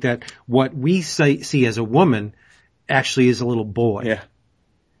to think that what we see as a woman actually is a little boy. Yeah.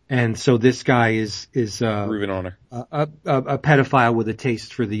 And so this guy is Proven honor. a pedophile with a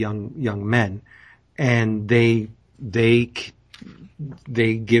taste for the young men, and they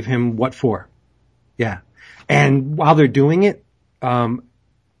give him what for. Yeah. And while they're doing it,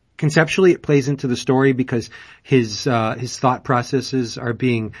 conceptually it plays into the story because his thought processes are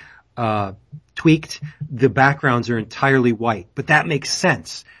being tweaked. The backgrounds are entirely white, but that makes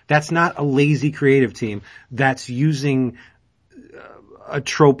sense. That's not a lazy creative team. That's using a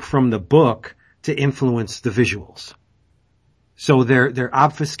trope from the book to influence the visuals. So they're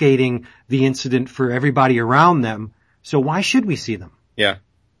obfuscating the incident for everybody around them. So why should we see them? Yeah.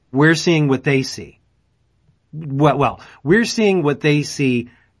 We're seeing what they see. Well, we're seeing what they see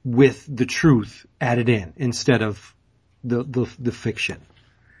with the truth added in instead of the fiction.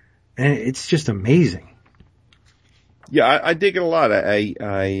 And it's just amazing. Yeah, I dig it a lot.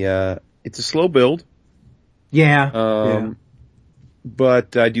 It's a slow build. Yeah.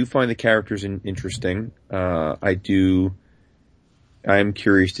 But I do find the characters interesting. I am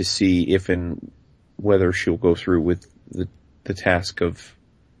curious to see if and whether she'll go through with the task of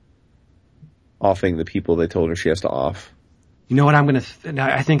offing the people they told her she has to off. You know what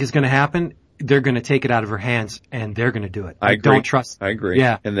I think is going to happen? They're going to take it out of her hands and they're going to do it. I agree. Don't trust. I agree.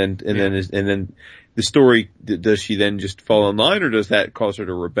 Yeah. And then the story, does she then just fall in line, or does that cause her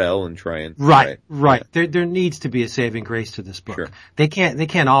to rebel and try and... Right. There needs to be a saving grace to this book. Sure. They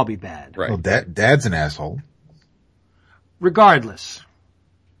can't all be bad. Right. Well, Dad's an asshole. Regardless,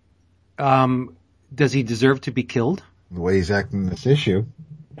 does he deserve to be killed? The way he's acting in this issue.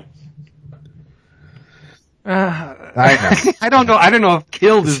 I don't know. I don't know if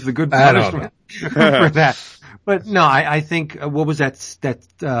killed is the good punishment for that. But no, I think, what was that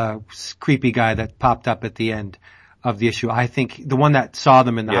creepy guy that popped up at the end of the issue? I think the one that saw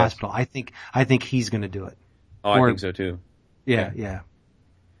them in the hospital, I think he's gonna do it. Oh, I think so too. Yeah.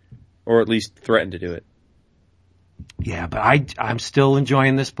 Or at least threaten to do it. Yeah, but I'm still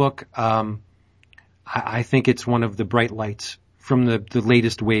enjoying this book. I think it's one of the bright lights from the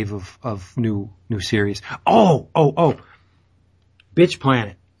latest wave of new series. Oh! Bitch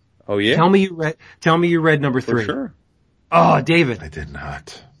Planet. Oh yeah? Tell me you read number 3. For sure. Oh, David. I did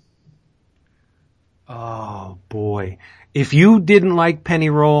not. Oh boy. If you didn't like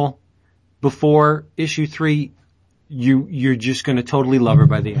Pennyroll before issue 3, you're just gonna totally love her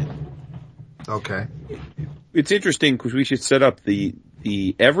by the end. Okay. It's interesting because we should set up the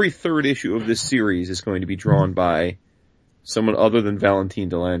every third issue of this series is going to be drawn by someone other than Valentine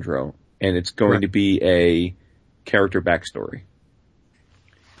Delandro, and it's going to be a character backstory.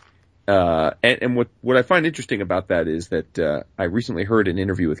 And what I find interesting about that is that I recently heard an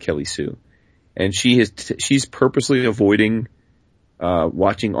interview with Kelly Sue, and she's purposely avoiding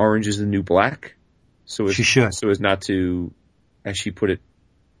watching Orange is the New Black, so as not to, as she put it,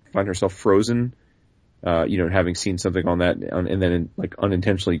 find herself frozen. Having seen something on that, and then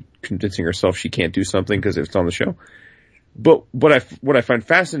unintentionally convincing herself she can't do something because it's on the show. But what I find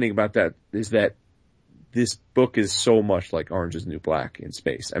fascinating about that is that this book is so much like Orange is the New Black in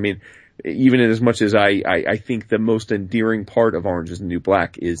space. I mean, even as much as I think the most endearing part of Orange is the New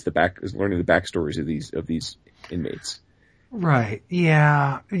Black is learning the backstories of these inmates. Right.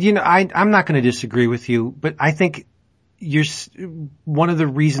 Yeah. I'm not going to disagree with you, but I think one of the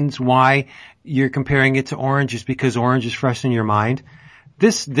reasons why you're comparing it to Orange is because Orange is fresh in your mind.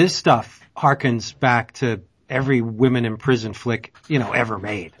 This stuff harkens back to every women in prison flick, ever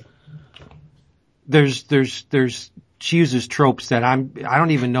made. She uses tropes that I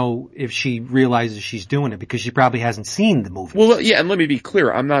don't even know if she realizes she's doing it because she probably hasn't seen the movie. Well, yeah, and let me be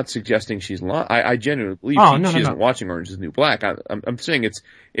clear. I'm not suggesting she's lying. I genuinely believe she isn't watching Orange is the New Black. I'm saying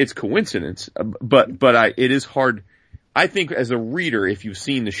it's coincidence, but it is hard. I think as a reader, if you've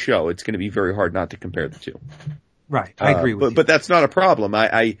seen the show, it's going to be very hard not to compare the two. Right. I agree with you. But that's not a problem.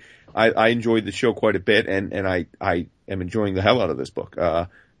 I enjoyed the show quite a bit, and I am enjoying the hell out of this book.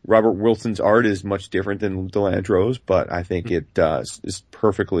 Robert Wilson's art is much different than Delandro's, but I think it is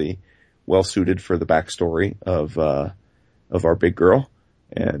perfectly well suited for the backstory of our big girl.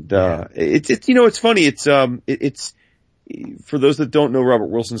 And it's funny. It's for those that don't know Robert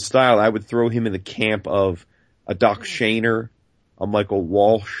Wilson's style, I would throw him in the camp of a Doc Shaner, a Michael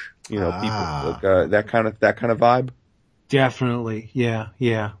Walsh, people like that kind of vibe. Definitely,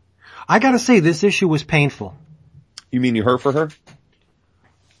 yeah. I gotta say, this issue was painful. You mean you hurt for her?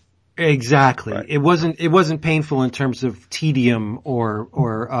 Exactly. Right. It wasn't painful in terms of tedium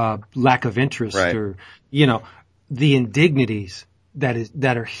or lack of interest, right, or the indignities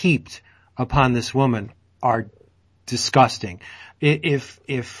that are heaped upon this woman are disgusting.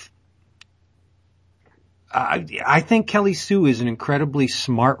 I think Kelly Sue is an incredibly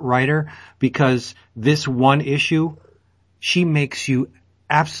smart writer because this one issue, she makes you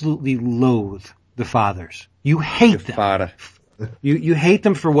absolutely loathe the fathers. You hate them. You hate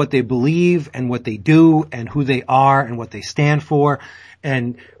them for what they believe and what they do and who they are and what they stand for.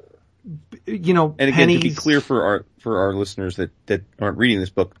 And you know, And again, to be Penny's- clear for our listeners that aren't reading this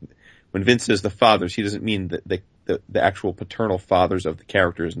book, when Vince says the fathers, he doesn't mean the actual paternal fathers of the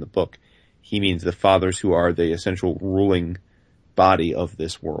characters in the book. He means the fathers who are the essential ruling body of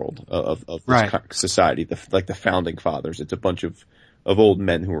this world, of this Right. society, like the founding fathers. It's a bunch of old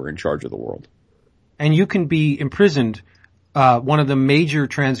men who are in charge of the world. and you can be imprisoned. One of the major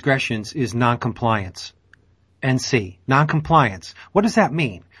transgressions is noncompliance. NC, noncompliance. What does that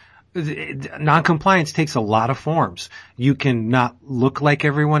mean? Noncompliance takes a lot of forms. You can not look like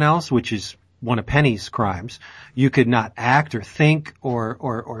everyone else, which is one of Penny's crimes. You could not act or think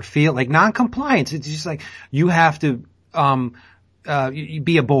or feel like noncompliance. It's just like you have to you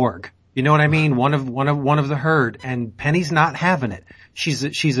be a Borg. You know what I mean? One of the herd, and Penny's not having it.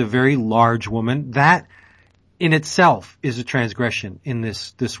 She's a very large woman. That in itself is a transgression in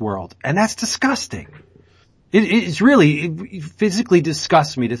this world, and that's disgusting. It physically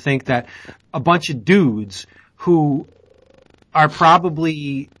disgusts me to think that a bunch of dudes who are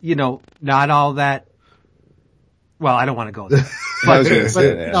probably, you know, not all that, well, I don't want to go there. I was gonna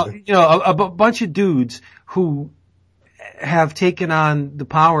say that. No, you know, a bunch of dudes who have taken on the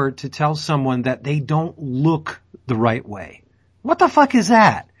power to tell someone that they don't look the right way. What the fuck is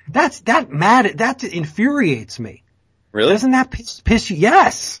that? That infuriates me. Really? Doesn't that piss you?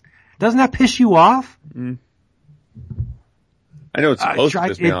 Yes. Doesn't that piss you off? I know it's supposed to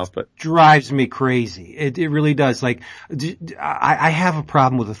piss me off, but drives me crazy. It really does. Like, I have a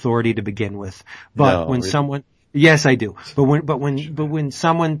problem with authority to begin with, but No, when really? someone, yes, I do. But when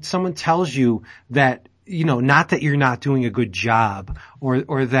someone tells you that, you know, not that you're not doing a good job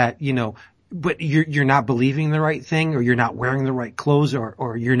or that, you know, but you're not believing the right thing or you're not wearing the right clothes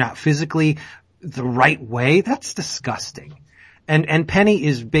or you're not physically the right way, that's disgusting. And Penny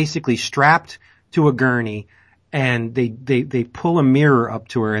is basically strapped to a gurney and they pull a mirror up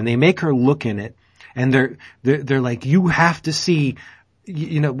to her and they make her look in it and they're like, you have to see,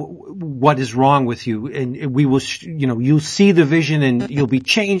 you know, what is wrong with you and we will, you know, you'll see the vision and you'll be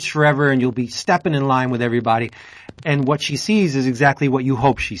changed forever and you'll be stepping in line with everybody. And what she sees is exactly what you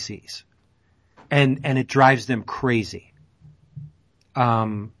hope she sees. And it drives them crazy.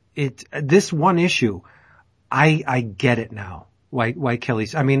 This one issue, I get it now. Why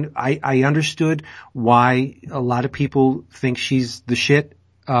Kelly's, I mean, I understood why a lot of people think she's the shit.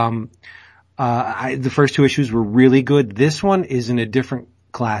 The first two issues were really good. This one is in a different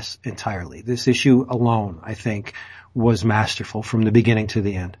class entirely. This issue alone, I think, was masterful from the beginning to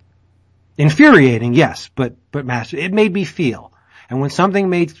the end. Infuriating, yes, but master. It made me feel. And when something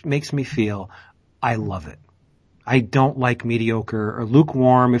makes me feel, I love it. I don't like mediocre or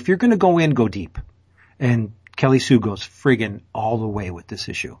lukewarm. If you're gonna go in, go deep. And Kelly Sue goes friggin' all the way with this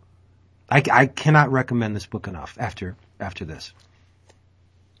issue. I cannot recommend this book enough after this.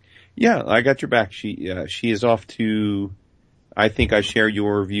 yeah, I got your back. She is off to, I think I share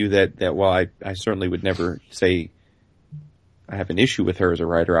your view that while I certainly would never say I have an issue with her as a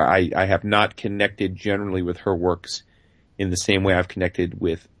writer, I have not connected generally with her works in the same way I've connected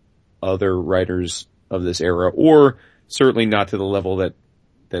with other writers of this era, or certainly not to the level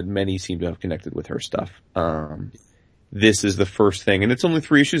that many seem to have connected with her stuff. This is the first thing, and it's only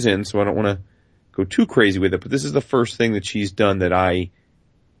 3 issues in, so I don't want to go too crazy with it, but this is the first thing that she's done that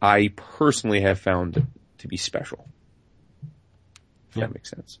I personally have found to be special. If that makes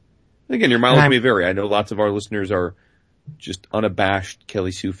sense. And again, your mileage may vary. I know lots of our listeners are just unabashed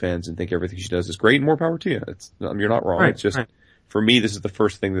Kelly Sue fans and think everything she does is great, and more power to you. You're not wrong. Right, it's just, right. For me, this is the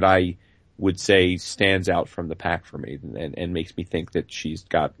first thing that I would say stands out from the pack for me and makes me think that she's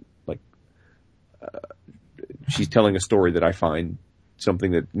got, like, she's telling a story that I find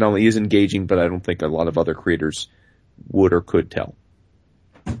something that not only is engaging, but I don't think a lot of other creators would or could tell.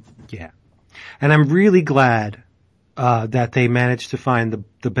 Yeah. And I'm really glad that they managed to find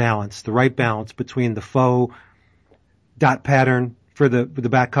the balance, the right balance between the faux dot pattern for the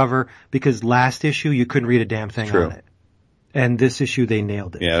back cover, because last issue you couldn't read a damn thing True. on it. And this issue they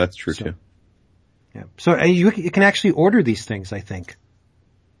nailed it. Yeah, that's true too. Yeah. So you can actually order these things, I think,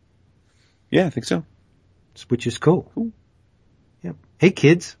 Yeah, I think so. which is cool. Yeah. Hey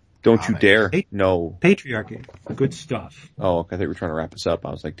kids, Don't you dare. Hey. No. patriarchy, good stuff. Oh, I thought we were trying to wrap this up.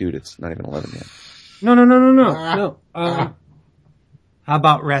 I was like, dude, it's not even 11 yet. No. How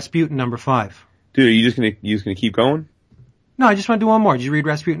about Rasputin number 5? Dude, are you just gonna keep going? No, I just want to do one more. Did you read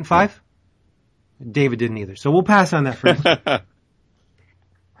Rasputin 5? David didn't either. So we'll pass on that for now.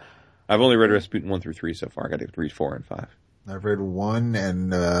 I've only read Rasputin 1 through 3 so far. I got to read 4 and 5. I've read 1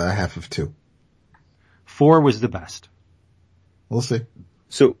 and half of 2. 4 was the best. We'll see.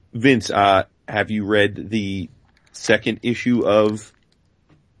 So, Vince, have you read the second issue of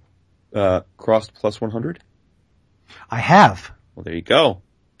Crossed Plus 100? I have. Well, there you go.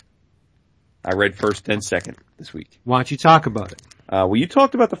 I read first, then second this week. Why don't you talk about it? Well, you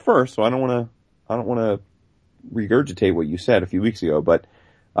talked about the first, so I don't want to regurgitate what you said a few weeks ago, but,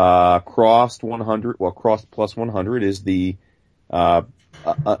 Crossed Plus 100 is the,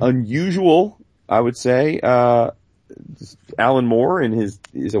 unusual, I would say, Alan Moore is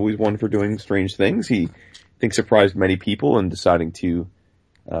always one for doing strange things. He, I think, surprised many people in deciding to,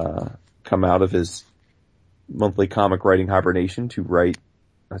 come out of his monthly comic writing hibernation to write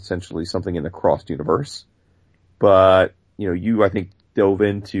essentially something in the Crossed universe. But, you, I think, dove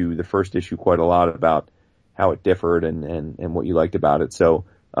into the first issue quite a lot about how it differed and what you liked about it. So,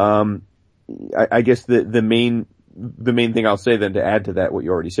 I guess the main thing I'll say then to add to that, what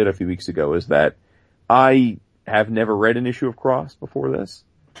you already said a few weeks ago, is that I have never read an issue of Crossed before this.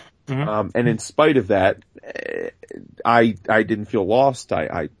 Mm-hmm. And in spite of that, I didn't feel lost.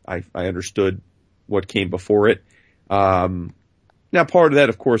 I understood what came before it. Now part of that,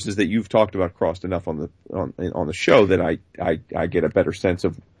 of course, is that you've talked about Crossed enough on the show that I get a better sense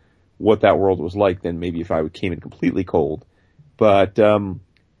of what that world was like than maybe if I came in completely cold. But,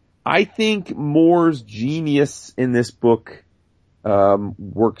 I think Moore's genius in this book,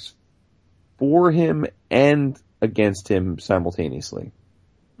 works for him and against him simultaneously.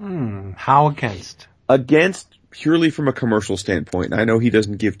 How against? Against purely from a commercial standpoint. I know he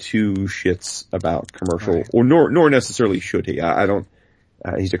doesn't give two shits about commercial, right, or nor necessarily should he. I don't.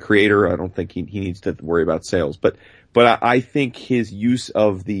 He's a creator. I don't think he needs to worry about sales. But I think his use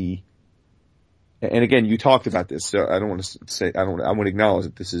of the, and again, you talked about this, so I don't want to say, I want to acknowledge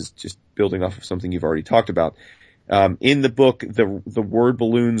that this is just building off of something you've already talked about. In the book, the word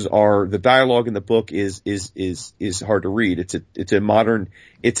balloons the dialogue in the book is hard to read. It's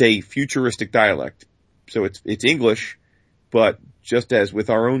a futuristic dialect. So it's English, but just as with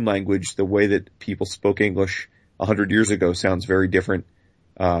our own language, the way that people spoke English 100 years ago sounds very different,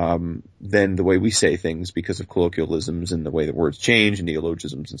 than the way we say things because of colloquialisms and the way that words change and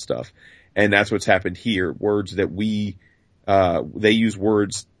neologisms and stuff. And that's what's happened here. Words that they use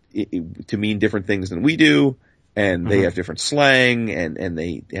words to mean different things than we do. And they have different slang and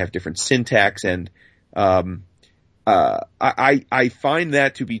they have different syntax. And, I find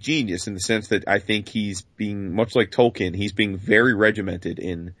that to be genius in the sense that I think he's being, much like Tolkien, he's being very regimented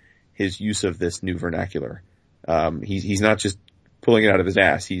in his use of this new vernacular. He's not just pulling it out of his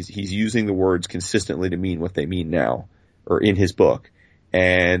ass. He's using the words consistently to mean what they mean now, or in his book.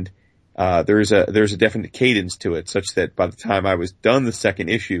 And, there's a definite cadence to it such that by the time I was done the second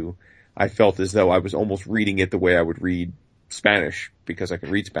issue, I felt as though I was almost reading it the way I would read Spanish because I could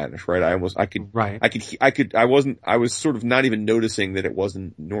read Spanish, right? I was sort of not even noticing that it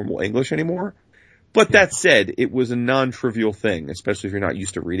wasn't normal English anymore. But that said, it was a non-trivial thing, especially if you're not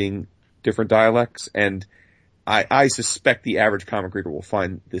used to reading different dialects. And I suspect the average comic reader will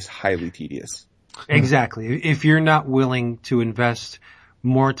find this highly tedious. Exactly. If you're not willing to invest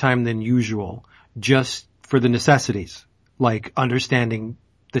more time than usual just for the necessities, like understanding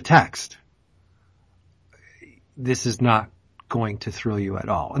the text, this is not going to thrill you at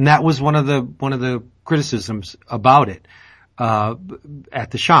all. And that was one of the criticisms about it,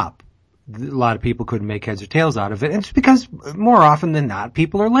 at the shop. A lot of people couldn't make heads or tails out of it. And it's because more often than not,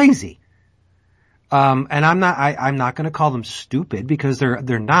 people are lazy. And I'm not going to call them stupid because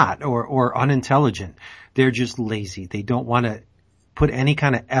they're not, or unintelligent. They're just lazy. They don't want to put any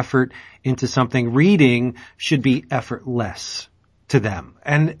kind of effort into something. Reading should be effortless to them.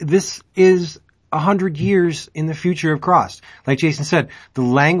 And this is 100 years in the future of Crossed. Like Jason said, the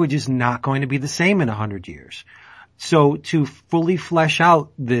language is not going to be the same in 100 years. So to fully flesh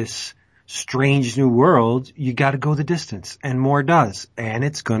out this strange new world, you got to go the distance, and Moore does. And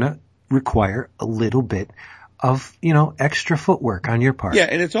it's going to require a little bit of, extra footwork on your part. Yeah,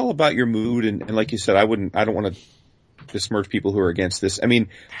 and it's all about your mood. And like you said, I don't want to besmirch people who are against this. I mean,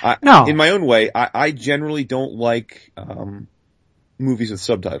 no. In my own way, I generally don't like, movies with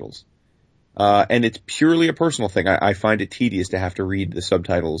subtitles. And it's purely a personal thing. I find it tedious to have to read the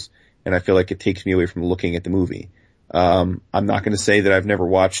subtitles, and I feel like it takes me away from looking at the movie. I'm not going to say that I've never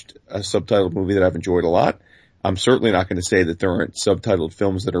watched a subtitled movie that I've enjoyed a lot. I'm certainly not going to say that there aren't subtitled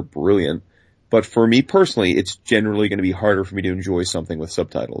films that are brilliant. But for me personally, it's generally going to be harder for me to enjoy something with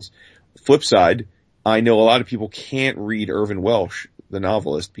subtitles. Flip side, I know a lot of people can't read Irvin Welsh, the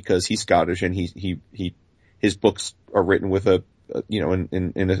novelist, because he's Scottish and his books are written with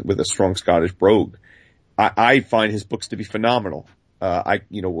with a strong Scottish brogue. I find his books to be phenomenal. A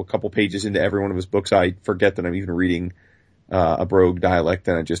couple pages into every one of his books, I forget that I'm even reading, a Brogue dialect,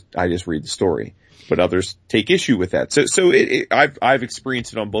 then I just read the story. But others take issue with that. So I've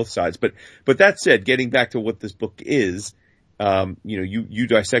experienced it on both sides. But that said, getting back to what this book is, you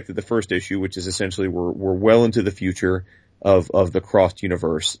dissected the first issue, which is essentially we're well into the future of the crossed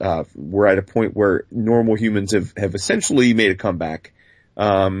universe. We're at a point where normal humans have essentially made a comeback,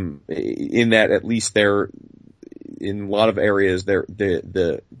 in that at least they're, in a lot of areas,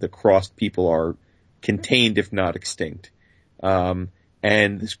 the crossed people are contained, if not extinct.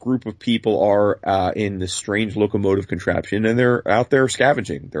 And this group of people are, in this strange locomotive contraption, and they're out there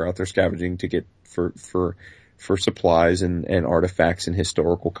scavenging. They're out there scavenging to get for supplies and artifacts and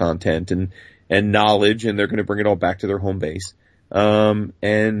historical content and knowledge, and they're going to bring it all back to their home base.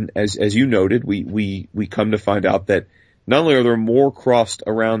 And as you noted, we come to find out that not only are there more crossed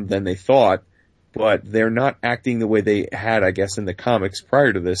around than they thought, but they're not acting the way they had, I guess, in the comics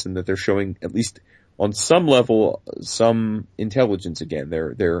prior to this, and that they're showing, at least on some level, some intelligence again.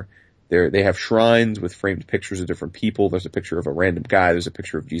 They have shrines with framed pictures of different people. There's a picture of a random guy. There's a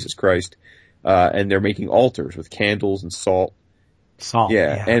picture of Jesus Christ. And they're making altars with candles and salt.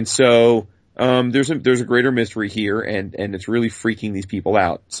 Yeah. And so, there's a greater mystery here, and it's really freaking these people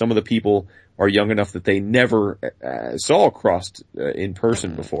out. Some of the people are young enough that they never saw crossed in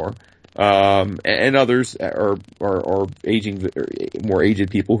person before. And others are aging, more aged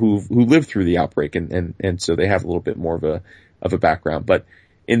people who lived through the outbreak, and so they have a little bit more of a background. But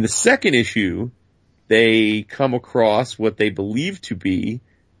in the second issue, they come across what they believe to be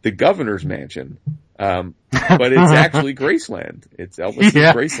the governor's mansion. But it's actually Graceland. It's Elvis's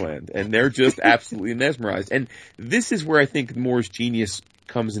Graceland, and they're just absolutely mesmerized. And this is where I think Moore's genius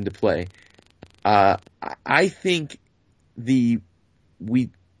comes into play. I think living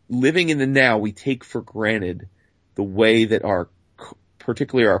in the now, we take for granted the way that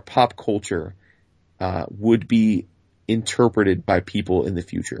particularly our pop culture, would be interpreted by people in the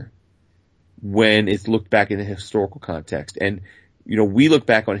future when it's looked back in a historical context. And, we look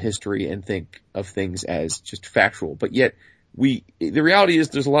back on history and think of things as just factual, but yet the reality is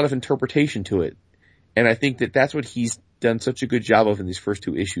there's a lot of interpretation to it. And I think that that's what he's done such a good job of in these first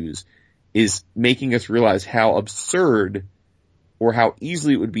two issues, is making us realize how absurd or how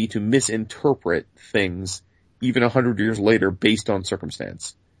easily it would be to misinterpret things even 100 years later based on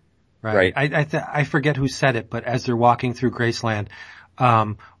circumstance. Right? I forget who said it, but as they're walking through Graceland,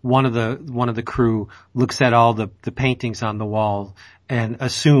 one of the crew looks at all the paintings on the wall and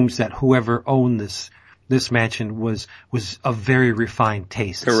assumes that whoever owned this mansion was of very refined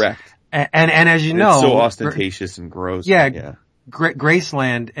taste. Correct. And as you know, it's so ostentatious and gross. Yeah.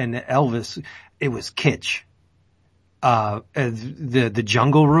 Graceland and Elvis, it was kitsch. The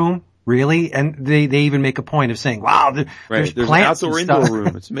jungle room, really? And they even make a point of saying, wow, there's plants an outdoor and stuff. indoor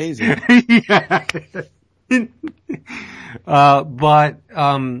room. It's amazing. Yeah. But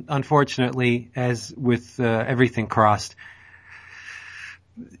unfortunately, as with everything crossed,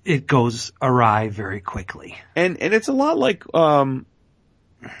 it goes awry very quickly. And it's a lot like, for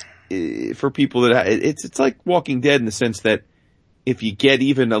people that, it's like Walking Dead in the sense that if you get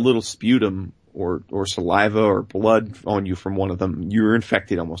even a little sputum or saliva or blood on you from one of them, you're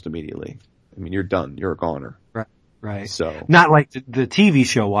infected almost immediately. I mean, you're done. You're a goner. Right. So. Not like the TV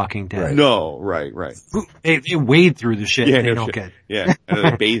show Walking Dead. Right. No, right. They wade through the shit and they don't shit. get. Yeah. And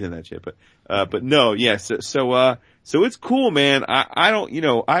they bathe in that shit. But no, yeah. So it's cool, man. I don't,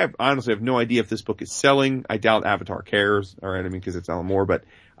 I honestly have no idea if this book is selling. I doubt Avatar cares, alright? I mean, cause it's Alan Moore, but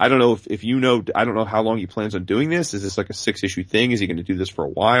I don't know if I don't know how long he plans on doing this. Is this like a 6-issue thing? Is he going to do this for a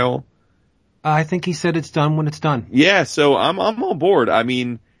while? I think he said it's done when it's done. Yeah. So I'm on board. I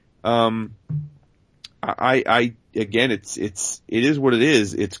mean, again, it is what it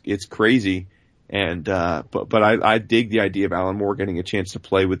is. It's crazy. And, but I dig the idea of Alan Moore getting a chance to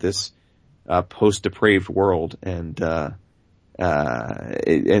play with this, post-depraved world. And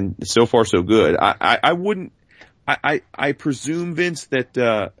so far so good. I presume, Vince,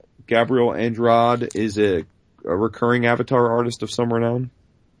 that, Gabriel Andrade is a recurring Avatar artist of some renown.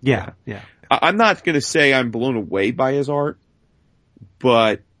 Yeah. I'm not gonna say I'm blown away by his art,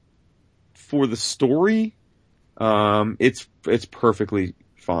 but for the story, it's perfectly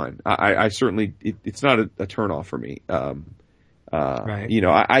fine. I certainly, it's not a turnoff for me. Right.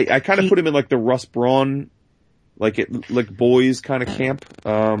 I kind of put him in like the Russ Braun, like boys kind of camp.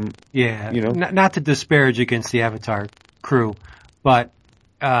 Yeah. Not to disparage against the Avatar crew, but,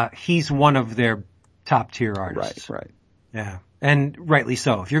 he's one of their top tier artists. Right. Yeah. And rightly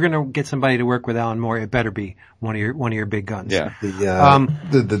so. If you're going to get somebody to work with Alan Moore, it better be one of your big guns. Yeah.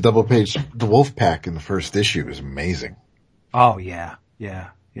 The double page, the Wolf Pack in the first issue is amazing. Oh yeah.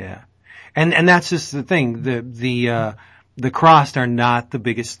 And that's just the thing. The Crossed are not the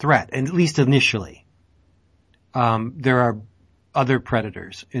biggest threat, at least initially. There are other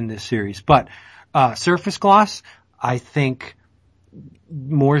predators in this series, but Surface Gloss, I think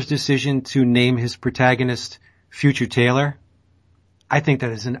Moore's decision to name his protagonist Future Taylor, I think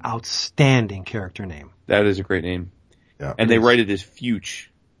that is an outstanding character name. That is a great name. Yeah. And they write it as Fuchs,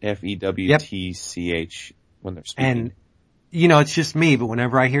 Fewtch, when they're speaking. And, you know, it's just me, but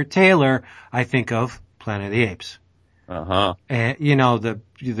whenever I hear Taylor, I think of Planet of the Apes. Uh-huh. And, you know, the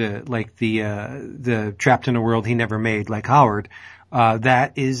Trapped in a World He Never Made, like Howard,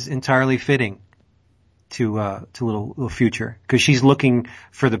 that is entirely fitting to little Future, because she's looking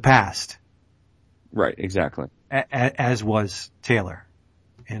for the past. Right, exactly. As was Taylor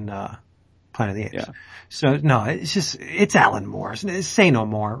in Planet of the Apes. Yeah. So no, it's Alan Moore. Say no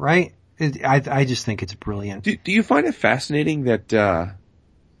more, right? I just think it's brilliant. Do you find it fascinating that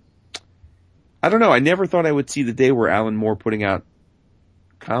I don't know, I never thought I would see the day where Alan Moore putting out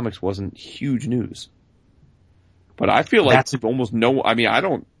comics wasn't huge news. But I feel like almost no, I mean, I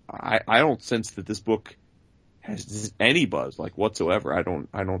don't sense that this book has any buzz, like, whatsoever. I haven't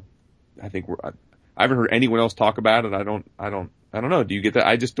heard anyone else talk about it. I don't know. Do you get that?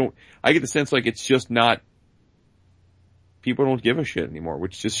 I get the sense like it's just not, people don't give a shit anymore,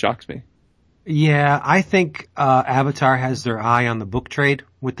 which just shocks me. Yeah, I think, Avatar has their eye on the book trade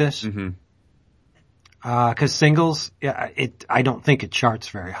with this. Mm-hmm. Cause singles, I don't think it charts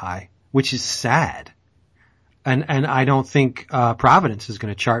very high, which is sad. And I don't think, Providence is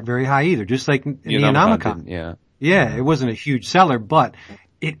going to chart very high either, just like in the Anomicon. Yeah. Yeah, it wasn't a huge seller, but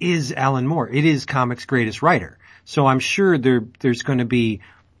it is Alan Moore. It is comics' greatest writer. So I'm sure there's going to be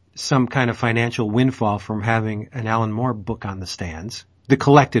some kind of financial windfall from having an Alan Moore book on the stands. The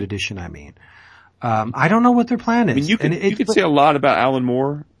collected edition, I mean. I don't know what their plan is. I mean, you could say a lot about Alan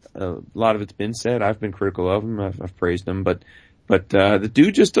Moore. A lot of it's been said. I've been critical of him. I've praised him, but the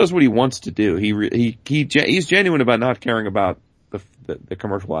dude just does what he wants to do. He's genuine about not caring about the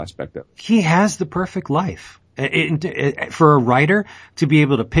commercial aspect of it. He has the perfect life. For a writer to be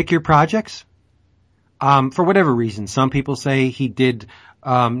able to pick your projects, for whatever reason. Some people say he did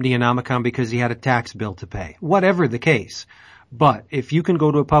Neonomicon because he had a tax bill to pay. Whatever the case. But if you can go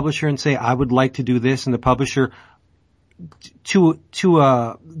to a publisher and say, I would like to do this, and the publisher to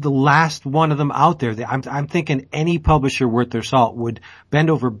the last one of them out there, I'm thinking any publisher worth their salt would bend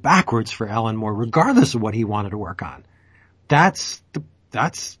over backwards for Alan Moore, regardless of what he wanted to work on. That's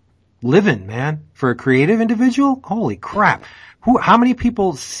living, man. For a creative individual, holy crap. How many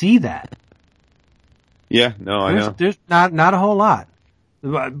people see that? Yeah, no, I know. There's not a whole lot.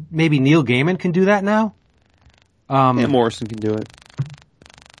 Maybe Neil Gaiman can do that now. And Morrison can do it.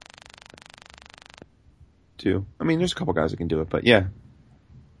 Too. I mean, there's a couple guys that can do it, but yeah.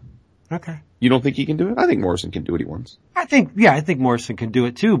 Okay. You don't think he can do it? I think Morrison can do what he wants. I think Morrison can do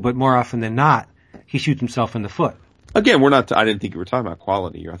it too, but more often than not, he shoots himself in the foot. Again, I didn't think you were talking about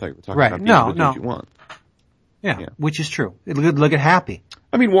quality, I thought you were talking about being the dude you want. Yeah, which is true. Look at Happy.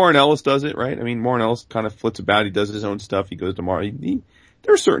 I mean, Warren Ellis does it, right? I mean, Warren Ellis kind of flits about. He does his own stuff. He goes to Marvel.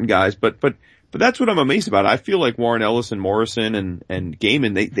 There are certain guys, but that's what I'm amazed about. I feel like Warren Ellis and Morrison and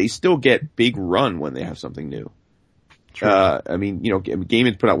Gaiman, they still get big run when they have something new. True. I mean,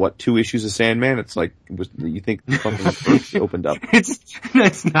 Gaiman put out 2 issues of Sandman? It's like, you think something opened up.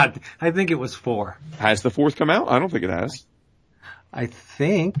 That's not, I think it was 4. Has the 4th come out? I don't think it has. I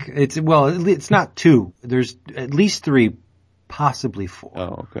think it's not 2. There's at least 3, possibly 4.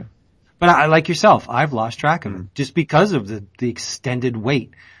 Oh, okay. But I, like yourself, I've lost track of it just because of the extended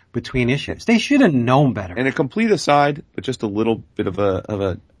wait between issues. They should have known better. And a complete aside, but just a little bit of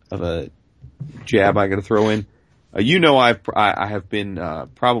a jab I got to throw in. I have been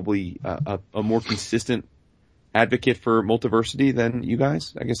probably a more consistent advocate for multiversity than you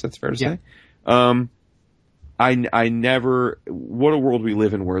guys. I guess that's fair to say. I never. What a world we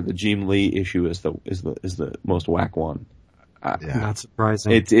live in where the Jim Lee issue is the most whack one. Not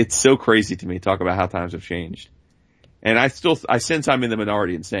surprising. It's so crazy to me. Talk about how times have changed. And I sense I'm in the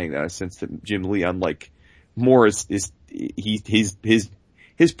minority in saying that. I sense that Jim Lee, unlike Moore, his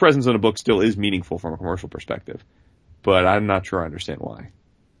presence on a book still is meaningful from a commercial perspective. But I'm not sure I understand why.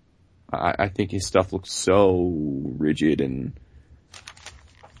 I think his stuff looks so rigid and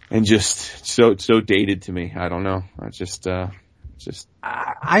just so dated to me. I don't know.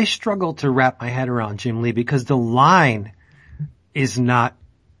 I struggle to wrap my head around Jim Lee because the line is not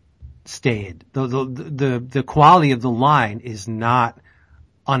staid. The quality of the line is not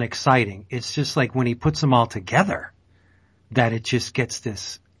unexciting. It's just like when he puts them all together that it just gets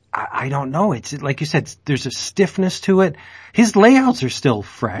this I don't know. It's like you said, there's a stiffness to it. His layouts are still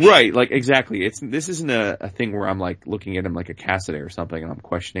fresh. Right, like exactly. This isn't a thing where I'm like looking at him like a Cassaday or something and I'm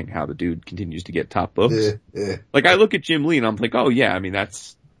questioning how the dude continues to get top books. Like I look at Jim Lee and I'm like, oh yeah, I mean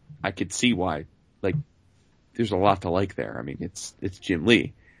I could see why. Like there's a lot to like there. I mean it's Jim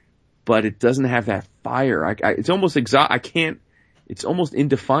Lee. But it doesn't have that fire. It's almost it's almost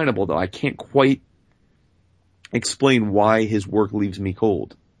indefinable though. I can't quite explain why his work leaves me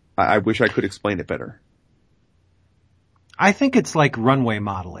cold. I wish I could explain it better. I think it's like runway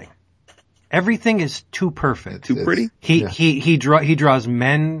modeling. Everything is too perfect. Too pretty? He draws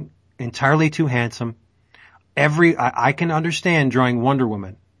men entirely too handsome. I can understand drawing Wonder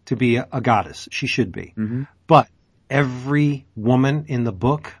Woman to be a goddess. She should be. Mm-hmm. But every woman in the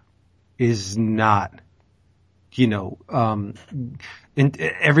book is not,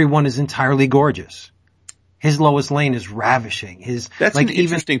 everyone is entirely gorgeous. His Lois Lane is ravishing. That's an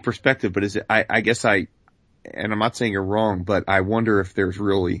interesting perspective, but and I'm not saying you're wrong, but I wonder if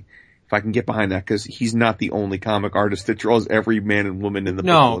I can get behind that, because he's not the only comic artist that draws every man and woman in the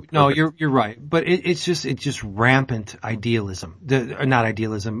book. No, you're right. But it's just rampant idealism. Not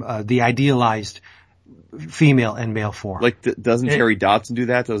idealism, the idealized female and male form. Like, doesn't Terry Dodson do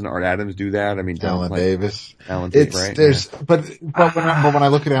that? Doesn't Art Adams do that? I mean, Alan Davis. Alan Davis, right? But when I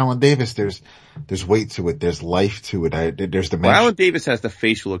look at Alan Davis, there's weight to it. There's life to it. There's dimension. Well, Alan Davis has the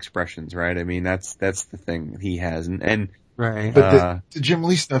facial expressions, right? I mean, that's the thing he has. And right. But the Jim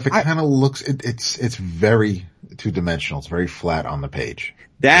Lee stuff, it kind of looks, it's very two-dimensional. It's very flat on the page.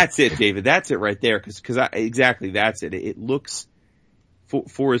 That's it, David. That's it right there. Exactly, that's it. It looks,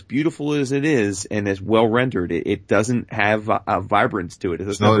 for as beautiful as it is and as well rendered, it doesn't have a vibrance to it.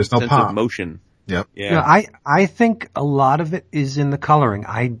 There's no sense of motion. Yep. Yeah. I think a lot of it is in the coloring.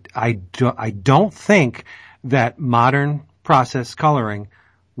 I don't think that modern process coloring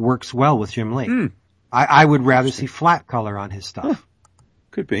works well with Jim Lee. I would rather see flat color on his stuff. Huh.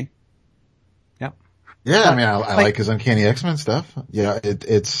 Could be. Yep. Yeah, I mean, I like his Uncanny X-Men stuff. Yeah,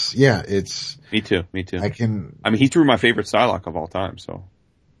 it's. Me too. I mean, he drew my favorite Psylocke of all time, so.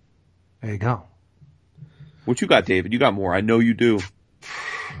 There you go. What you got, David? You got more. I know you do.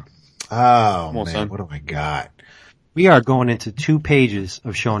 Oh, man, son. What do I got? We are going into 2 pages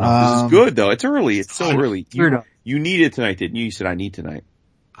of showing up. This is good, though. It's early. It's so early. You needed tonight, didn't you? You said, I need tonight.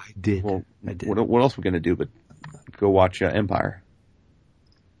 I did. Well, I did. What else are we going to do but go watch Empire?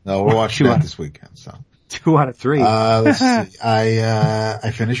 No, we're watching that this weekend, so. 2 out of 3. Let's see.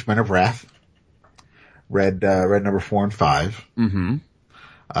 I finished Men of Wrath. Read number 4 and 5.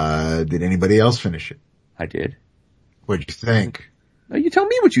 Mm-hmm. Did anybody else finish it? I did. What'd you think? No, you tell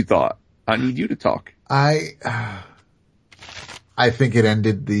me what you thought. I need you to talk. I think it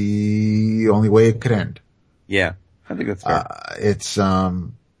ended the only way it could end. Yeah, I think that's fair.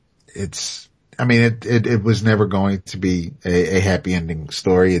 It was never going to be a happy ending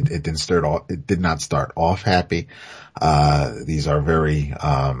story. It did not start off happy. These are very,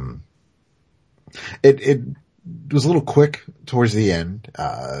 it was a little quick towards the end.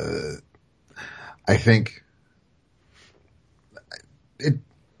 I think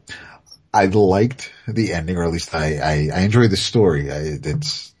I liked the ending, or at least I enjoyed the story.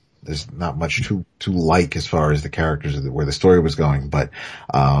 There's not much to like as far as the characters, where the story was going, but,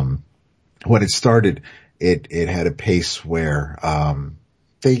 when it started, it had a pace where,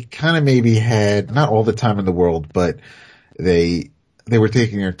 they kind of maybe had, not all the time in the world, but they were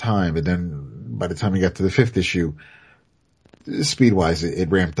taking their time, and then by the time you got to the 5th issue, speed-wise,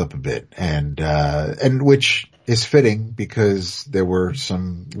 it ramped up a bit, and which is fitting, because there were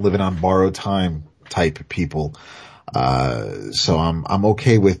some living on borrowed time type people, so I'm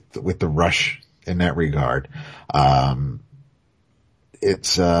okay with the rush in that regard.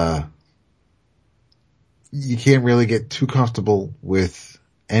 It's, you can't really get too comfortable with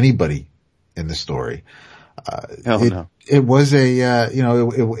anybody in the story. No. It was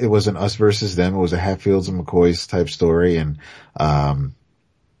it was an us versus them. It was a Hatfields and McCoys type story, and,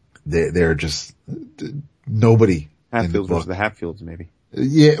 they're just nobody. Hatfields versus the Hatfields, maybe.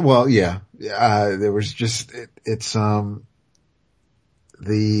 Yeah, well, yeah. There was just,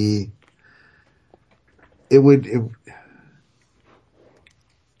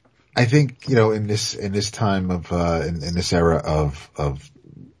 I think, in this time of, in this era of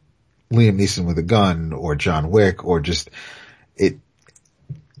Liam Neeson with a gun, or John Wick, or just,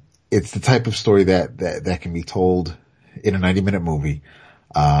 it's the type of story that can be told in a 90-minute movie,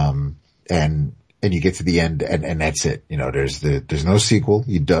 and you get to the end, and that's it. There's no sequel.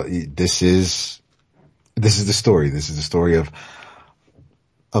 This is the story. This is the story of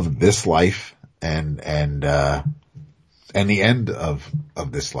this life, and and the end of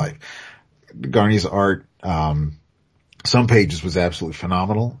this life. Garney's art, some pages was absolutely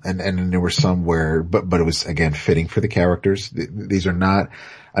phenomenal, and there were some where, but it was again fitting for the characters. These are not,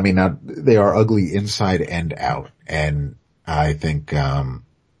 now they are ugly inside and out, and I think,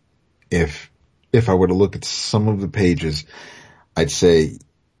 if I were to look at some of the pages, I'd say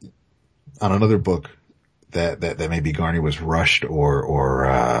on another book that maybe Garney was rushed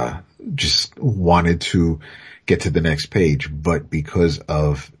or just wanted to get to the next page, but because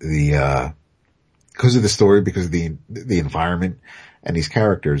of the story, because of the environment and these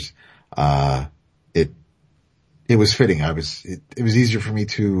characters, it was fitting. It was easier for me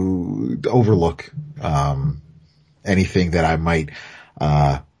to overlook, anything that I might,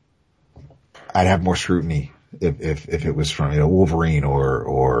 I'd have more scrutiny if it was from, Wolverine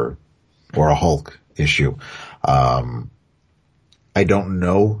or a Hulk issue. I don't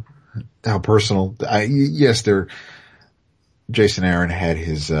know how personal, Jason Aaron had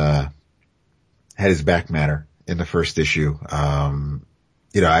his back matter in the first issue. But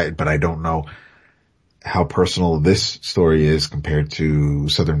I don't know how personal this story is compared to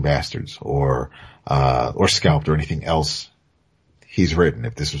Southern Bastards or Scalped or anything else he's written.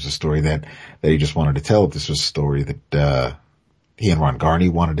 If this was a story that he just wanted to tell, if this was a story that, he and Ron Garney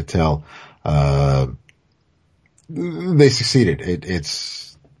wanted to tell, they succeeded.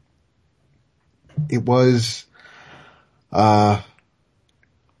 It was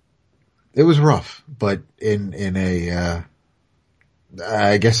rough, but in a,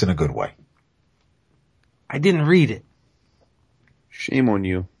 I guess in a good way. I didn't read it. Shame on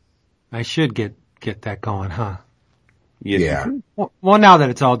you. I should get that going, huh? Yeah. Well, now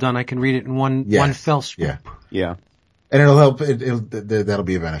that it's all done, I can read it in one fell swoop. Yeah. And it'll help. That'll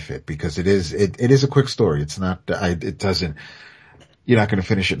be a benefit because it is a quick story. It's not, you're not going to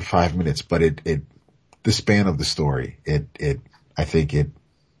finish it in 5 minutes, but the span of the story, I think it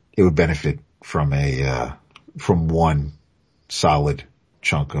would benefit from from one solid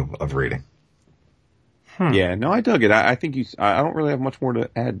chunk of reading. Yeah, no, I dug it. I think I don't really have much more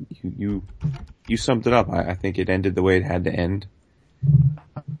to add. You summed it up. I think it ended the way it had to end.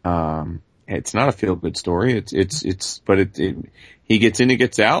 It's not a feel-good story. But he gets in, he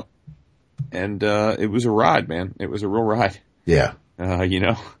gets out, and it was a ride, man. It was a real ride. Yeah.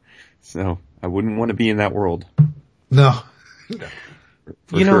 So I wouldn't want to be in that world. No.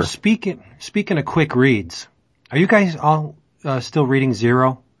 For sure. Speaking of quick reads, are you guys all still reading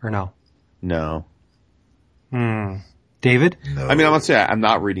Zero or no? No. David? No. I must say I'm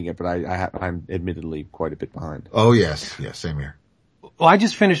not reading it, but I'm admittedly quite a bit behind. Oh yes. Yeah, same here. Well, I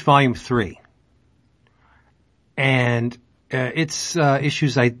just finished volume 3. And it's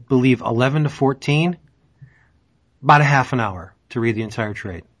issues, I believe, 11 to 14. About a half an hour to read the entire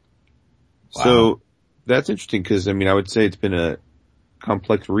trade. Wow. So that's interesting because, I would say it's been a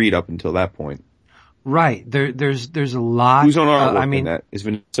complex read up until that point. Right. There's a lot. Who's on artwork in that? Is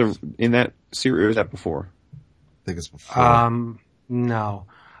Vanessa in that series or is that before? I think it's before. No.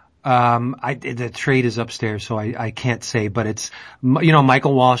 The trade is upstairs, so I can't say, but it's,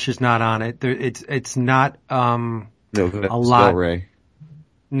 Michael Walsh is not on it. It's not, no, a lot. Ray.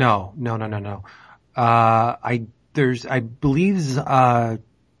 No. I believe,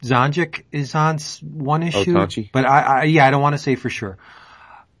 Zonjic is on one issue, but I don't want to say for sure.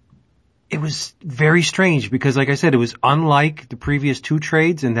 It was very strange because, like I said, it was unlike the previous 2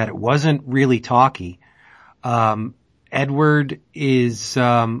 trades in that it wasn't really talky. Edward is,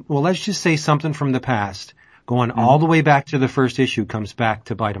 let's just say something from the past, going all the way back to the first issue, comes back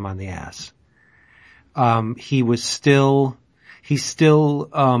to bite him on the ass. He's still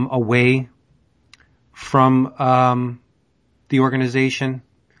away from, the organization.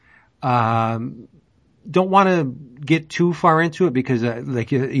 Don't want to get too far into it because,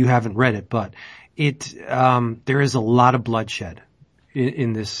 you haven't read it, but there is a lot of bloodshed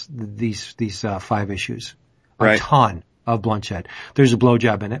in these 5 issues. Right. A ton of bloodshed. There's a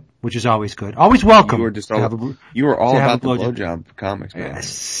blowjob in it, which is always good. Always welcome. You were all about the blowjob comics, man. Yeah,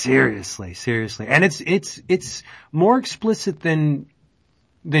 seriously. And it's more explicit than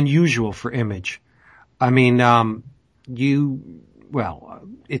usual for Image. It's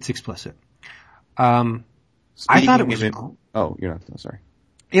explicit. I thought it was. Oh, you're not. Sorry.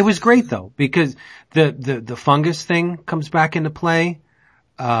 It was great though because the fungus thing comes back into play.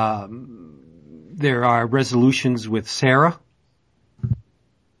 There are resolutions with Sarah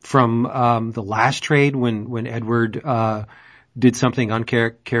from the last trade when Edward did something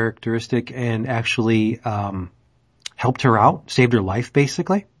uncharacteristic and actually helped her out, saved her life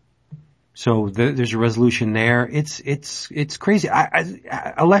basically. So there's a resolution there. It's crazy.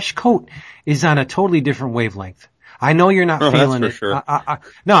 Alesh Cote is on a totally different wavelength. I know you're not Oh, feeling that's it. for sure.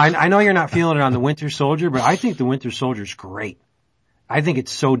 I know you're not feeling it on the Winter Soldier, but I think the Winter Soldier's great. I think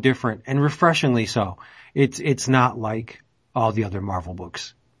it's so different and refreshingly so. It's not like all the other Marvel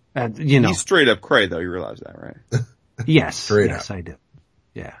books. He's straight up cray, though. You realize that, right? Yes, Straight yes, up. I do.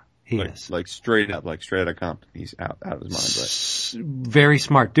 Yeah, he like, is. like straight up Compton. He's out of his mind, Very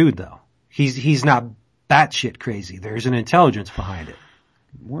smart dude, though. He's not batshit crazy. There's an intelligence behind it.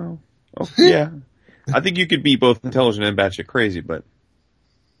 but well, yeah. I think you could be both intelligent and batshit crazy, but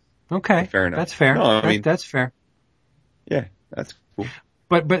Okay, fair enough. That's fair. No, I mean- That's fair. yeah, that's cool.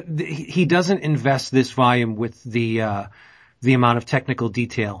 But he doesn't invest this volume with the amount of technical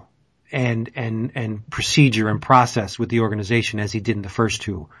detail and procedure and process with the organization as he did in the first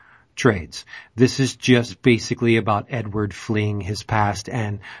two trades. This is just basically about Edward fleeing his past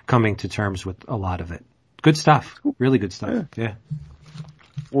and coming to terms with a lot of it. Good stuff. Really good stuff. Yeah.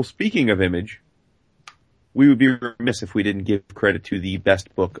 Well, speaking of Image, we would be remiss if we didn't give credit to the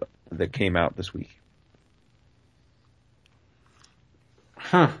best book that came out this week.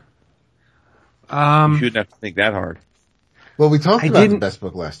 Huh. You shouldn't have to think that hard. Well, we talked I about the didn't- best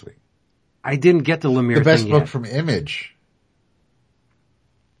book last week. I didn't get the Lemire The best thing book yet. from Image.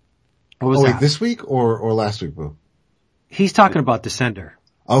 What was Oh, wait, that? this week or last week, Boo? He's talking about Descender.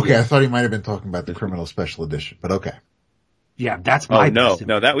 Okay, I thought he might have been talking about the Criminal Special Edition, but okay. Yeah, that's my no,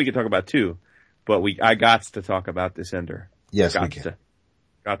 best. that we could talk about too, but I got to talk about Descender. Yes, we Got can.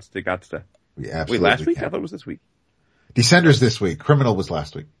 to. We Wait, absolutely last week? can. I thought it was this week. Descender's this week. Criminal was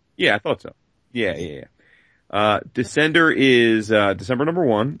last week. Yeah, I thought so. Yeah. Descender is, December number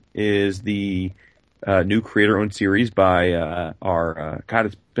 1 is the, new creator-owned series by, our, God,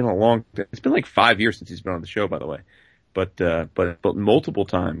 it's been like 5 years since he's been on the show, by the way. But multiple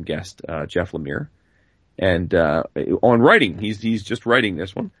time guest, Jeff Lemire. And, on writing, he's just writing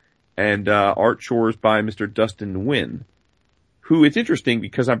this one. And, art chores by Mr. Dustin Nguyen, who it's interesting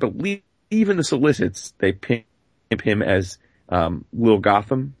because I believe even the solicits, they pimp him as, Lil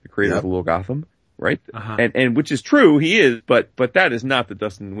Gotham, the creator of Lil Gotham. Right? Uh-huh. And which is true, he is, but that is not the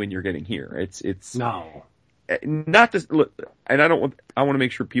Dustin Nguyen you're getting here. It's No. not this, look, and I want to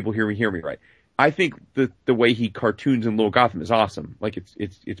make sure people hear me right. I think the way he cartoons in Lil Gotham is awesome. Like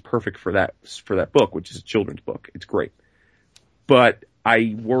it's perfect for that book, which is a children's book. It's great. But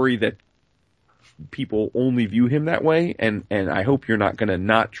I worry that people only view him that way, and I hope you're not gonna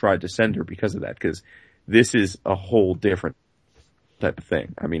not try Descender because of that, because this is a whole different type of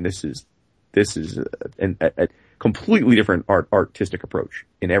thing. I mean, this is a completely different artistic approach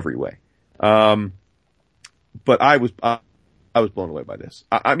in every way. But I was blown away by this.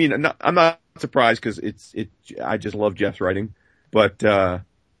 I mean, I'm not surprised because I just love Jeff's writing, but I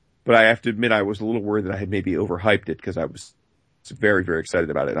have to admit I was a little worried that I had maybe overhyped it because I was very, very excited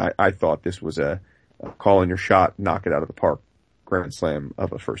about it. I thought this was a call in your shot, knock it out of the park, grand slam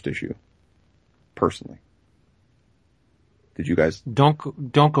of a first issue. Personally. Did you guys? Don't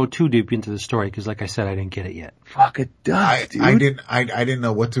go too deep into the story because, like I said, I didn't get it yet. Fuck, it does, dude. I didn't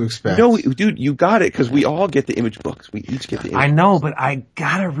know what to expect. No, dude, you got it because we all get the Image books. We each get the Image. I know, but I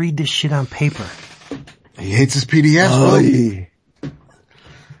gotta read this shit on paper. He hates his PDFs. Bro.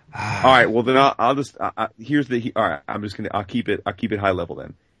 All right, well then I'll just here's the all right. I'll keep it high level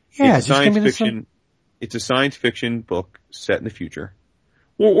then. Yeah, it's a just science give me fiction. It's a science fiction book set in the future,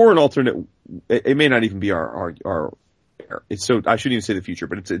 or an alternate. It may not even be our. It's so I shouldn't even say the future,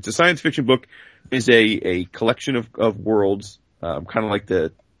 but it's a science fiction book. Is a collection of worlds, kind of like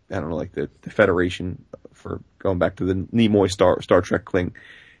the Federation, for going back to the Nimoy Star Trek thing.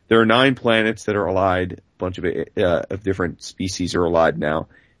 There are 9 planets that are allied. A bunch of different species are allied now.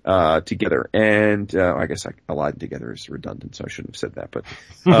 Together. And, I guess allied together is redundant, so I shouldn't have said that, but,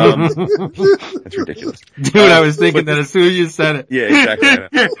 that's ridiculous. Dude, I was thinking that as soon as you said it. Yeah, exactly.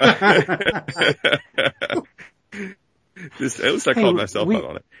 At least I called myself out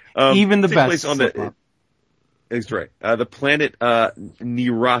on it. Even the takes best. place on that's right. The planet,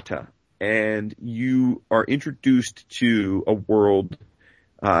 Nirata. And you are introduced to a world,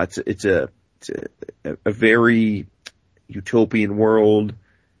 it's a very utopian world.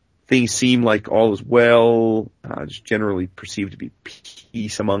 Things seem like all is well, just generally perceived to be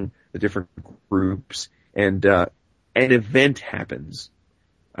peace among the different groups, and an event happens,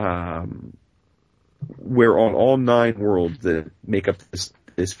 where on all 9 worlds that make up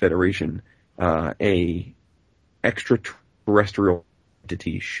this federation, a extraterrestrial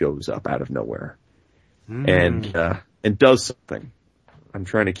entity shows up out of nowhere, and does something. I'm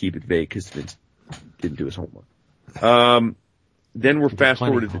trying to keep it vague because Vince didn't do his homework. Then we're fast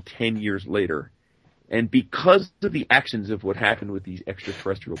forwarded to 10 years later, and because of the actions of what happened with these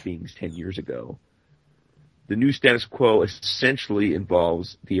extraterrestrial beings 10 years ago, the new status quo essentially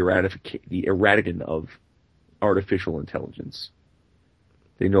involves the eradication of artificial intelligence.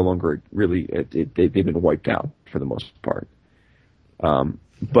 They no longer really, they've been wiped out for the most part.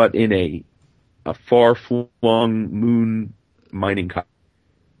 But in a far-flung moon mining colony,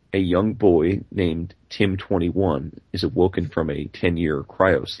 a young boy named Tim 21 is awoken from a 10-year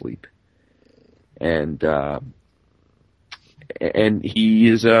cryosleep. And he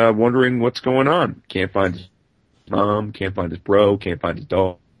is wondering what's going on. Can't find his mom, can't find his bro, can't find his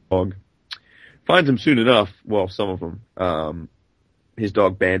dog. Finds him soon enough. Well, some of them. His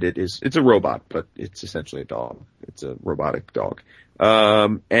dog Bandit it's a robot, but it's essentially a dog. It's a robotic dog.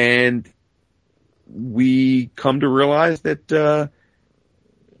 And we come to realize that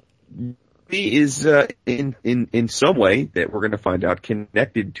he is in some way that we're going to find out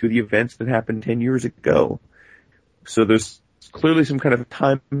connected to the events that happened 10 years ago. So there's clearly some kind of a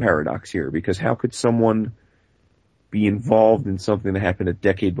time paradox here, because how could someone be involved in something that happened a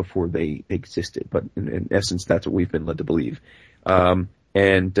decade before they existed? But in essence, that's what we've been led to believe.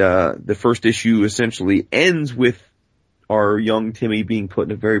 The first issue essentially ends with our young Timmy being put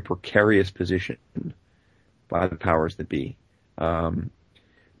in a very precarious position by the powers that be.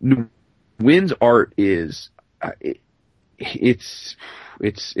 Wynn's art is, it's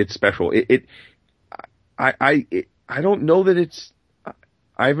special. I don't know that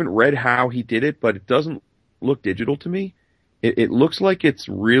I haven't read how he did it, but it doesn't look digital to me. It looks like it's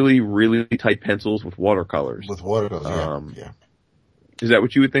really, really tight pencils with watercolors. With watercolors, yeah. Is that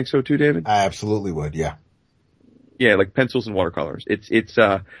what you would think so too, David? I absolutely would, yeah. Yeah, like pencils and watercolors. So it's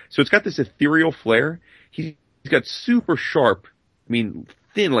got this ethereal flair. He's got super sharp,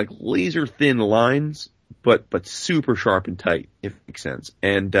 thin, like laser thin lines, but super sharp and tight, if it makes sense.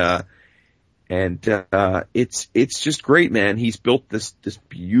 And it's just great, man. He's built this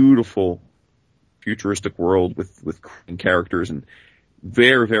beautiful futuristic world with characters and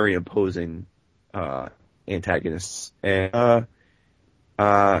very, very imposing, antagonists. And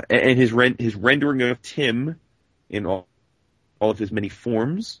his rendering of Tim in all of his many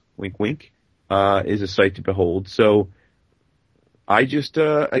forms, wink wink, is a sight to behold. So I just,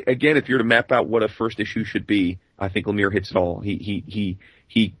 again, if you're to map out what a first issue should be, I think Lemire hits it all. He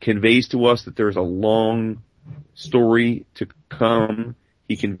conveys to us that there's a long story to come.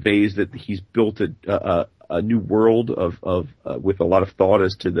 He conveys that he's built a new world of with a lot of thought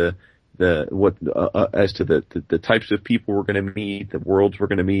as to the types of people we're going to meet, the worlds we're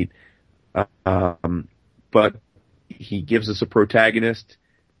going to meet. But he gives us a protagonist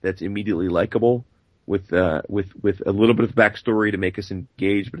that's immediately likable, with a little bit of backstory to make us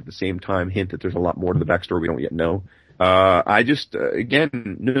engaged, but at the same time hint that there's a lot more to the backstory we don't yet know.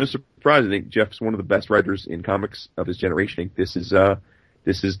 Again, no surprise. I think Jeff's one of the best writers in comics of his generation. I think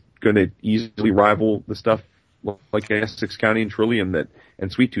this is going to easily rival the stuff like Essex County and Trillium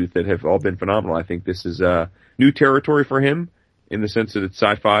and Sweet Tooth that have all been phenomenal. I think this is new territory for him in the sense that it's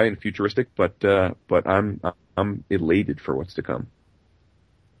sci-fi and futuristic, but I'm elated for what's to come.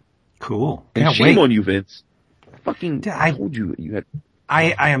 Cool. And shame on you, Vince. I told you that you had.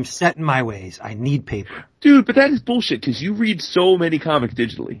 I am set in my ways. I need paper. Dude, but that is bullshit because you read so many comics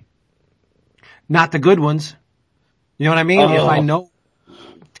digitally. Not the good ones. You know what I mean? Oh. If I know,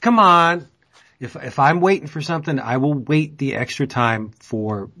 come on. If I'm waiting for something, I will wait the extra time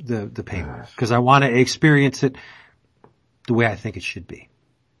for the paper because I want to experience it the way I think it should be.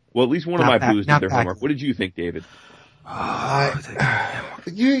 Well, at least one of my blues did their homework. What did you think, David?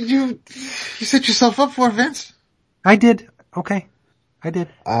 You set yourself up for it, Vince. I did. Okay. I did.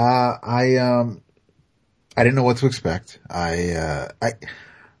 I didn't know what to expect. Other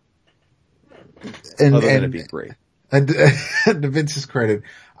than it being great. And to Vince's credit,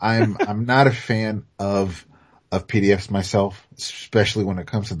 I'm not a fan of PDFs myself, especially when it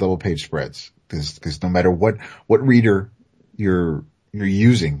comes to double page spreads. Cause no matter what reader you're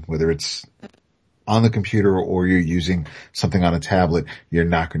using, whether it's on the computer or you're using something on a tablet, you're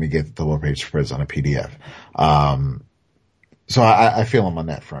not going to get the double page spreads on a PDF. So I feel him on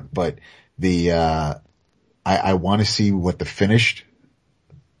that front, but I want to see what the finished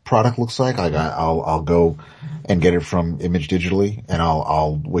product looks like. I'll go and get it from Image digitally and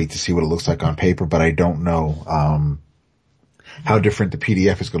I'll wait to see what it looks like on paper, but I don't know, how different the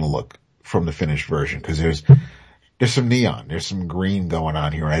PDF is going to look from the finished version. Cause there's some neon, there's some green going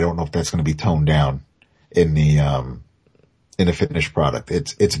on here. And I don't know if that's going to be toned down in the finished product.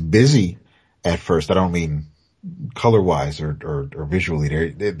 It's busy at first. I don't mean color wise or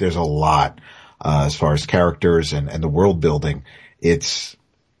visually. There's a lot, as far as characters and the world building.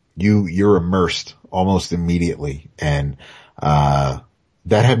 You're immersed almost immediately. And,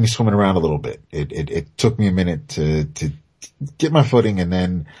 that had me swimming around a little bit. It took me a minute to get my footing, and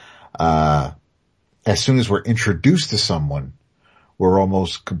then, as soon as we're introduced to someone, we're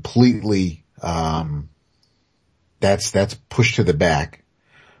almost completely, that's pushed to the back.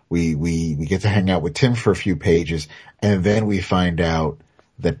 We get to hang out with Tim for a few pages, and then we find out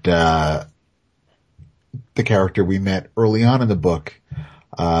that, the character we met early on in the book,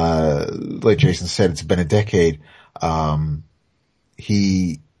 like Jason said, it's been a decade.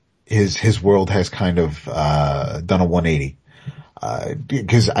 His world has kind of, done a 180.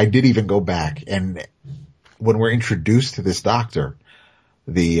 Because I did even go back, and when we're introduced to this doctor,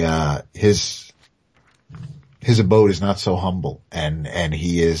 his abode is not so humble, and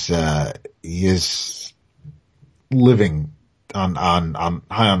he is living on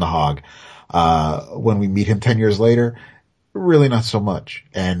high on the hog. When we meet him 10 years later, really not so much.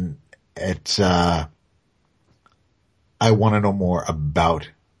 And it's, I want to know more about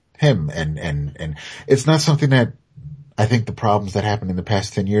him, and it's not something that I think the problems that happened in the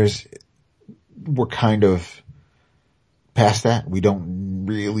past 10 years were kind of past that. We don't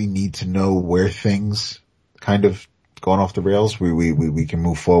really need to know where things kind of gone off the rails. We can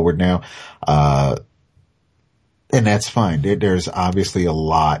move forward now. And that's fine. There's obviously a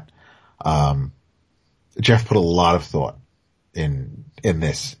lot, Jeff put a lot of thought in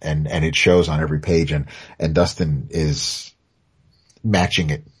this, and it shows on every page, and Dustin is matching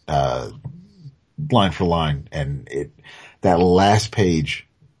it, line for line, and that last page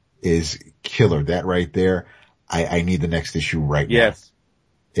is killer. That right there, I need the next issue right now. Yes.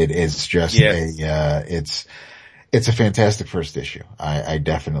 It is just it's a fantastic first issue. I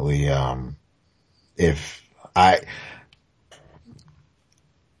definitely,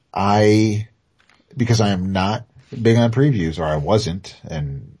 because I am not big on previews, or I wasn't,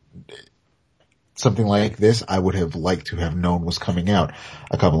 and something like this I would have liked to have known was coming out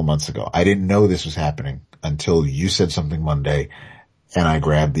a couple of months ago. I didn't know this was happening until you said something Monday, and I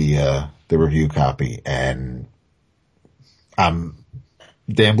grabbed the review copy, and I'm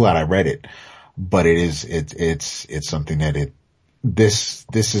damn glad I read it. But it's something that this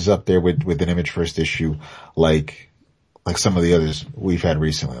is up there with an Image first issue, like some of the others we've had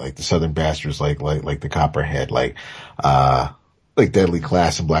recently, like the Southern Bastards, like the Copperhead, like Deadly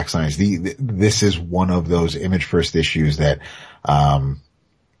Class and Black Science. This is one of those Image first issues that,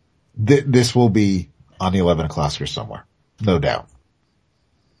 this will be on the 11 o'clock or somewhere. No doubt.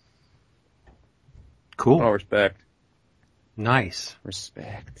 Cool. Oh, respect. Nice.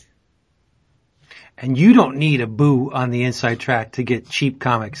 Respect. And you don't need a boo on the inside track to get cheap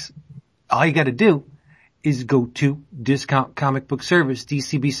comics. All you got to do is go to Discount Comic Book Service,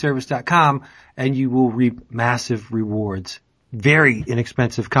 dcbservice.com, and you will reap massive rewards. Very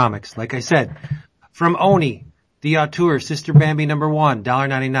inexpensive comics. Like I said, from Oni, The Auteur, Sister Bambi #1,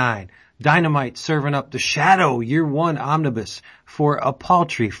 $1.99. Dynamite serving up the Shadow Year 1 Omnibus for a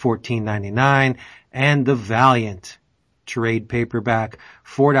paltry $14.99. And The Valiant trade paperback,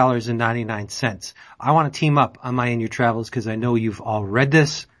 $4.99. I want to team up on my In Your Travels because I know you've all read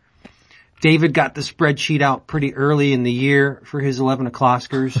this. David got the spreadsheet out pretty early in the year for his 11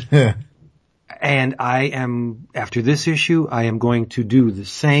 o'clockers. And after this issue, I am going to do the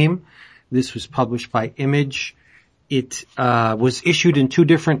same. This was published by Image. It was issued in 2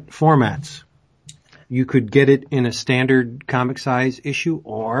 different formats. You could get it in a standard comic size issue,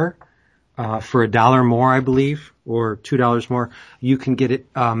 or for $1 more, I believe, or $2 more, you can get it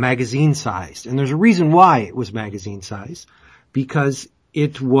magazine sized. And there's a reason why it was magazine sized, because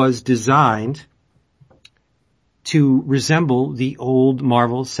it was designed to resemble the old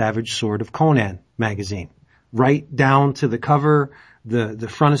Marvel Savage Sword of Conan magazine, right down to the cover, the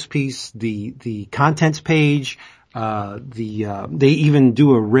frontispiece, the contents page, they even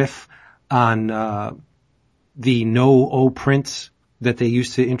do a riff on the no-O prints that they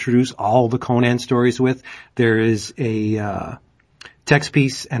used to introduce all the Conan stories with. There is a text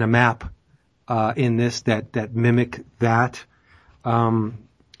piece and a map in this that mimic that.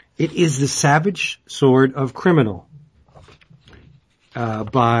 It is the Savage Sword of Criminal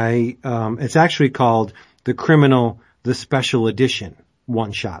it's actually called The Criminal, the Special Edition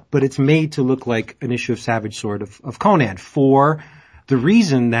one-shot, but it's made to look like an issue of Savage Sword of Conan, for the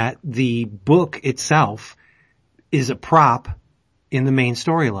reason that the book itself is a prop in the main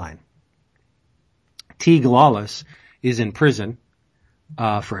storyline. Teague Lawless is in prison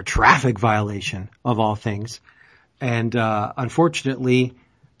for a traffic violation, of all things, and unfortunately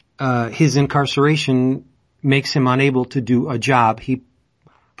his incarceration makes him unable to do a job he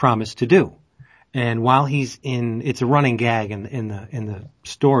promised to do. And while he's it's a running gag in the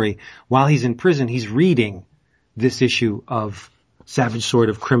story, while he's in prison, he's reading this issue of Savage Sword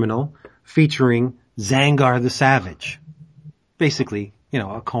of Criminal, featuring Zangar the Savage. Basically,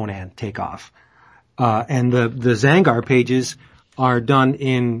 a Conan takeoff. And the Zangar pages are done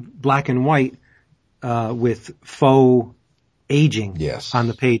in black and white, with faux aging Yes. on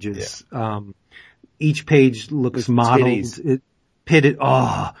the pages. Each page looks modeled,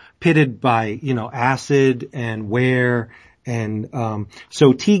 pitted by, acid and wear. And,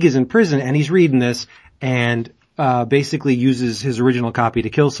 so Teague is in prison and he's reading this and, basically uses his original copy to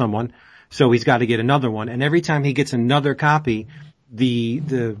kill someone. So he's got to get another one. And every time he gets another copy, the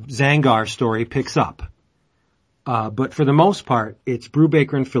Zangar story picks up. But for the most part, it's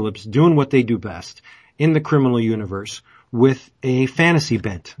Brubaker and Phillips doing what they do best in the criminal universe with a fantasy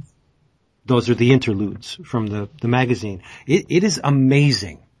bent. Those are the interludes from the magazine. It is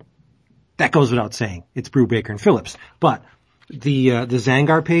amazing. That goes without saying. It's Brubaker and Phillips. But the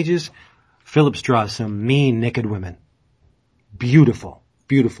Zangar pages, Phillips draws some mean naked women. Beautiful.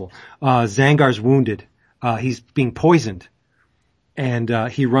 Beautiful. Zangar's wounded. He's being poisoned. And,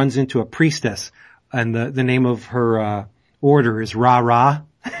 he runs into a priestess and the name of her, order is Ra-Ra.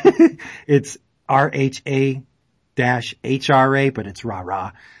 It's RHA-HRA, but it's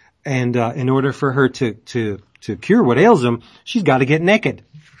Ra-Ra. And, in order for her to cure what ails him, she's got to get naked.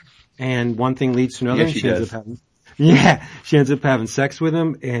 And one thing leads to another. Yeah, she does. She ends up having sex with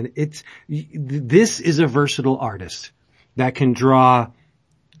him. And this is a versatile artist that can draw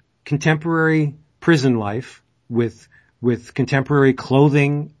contemporary prison life with contemporary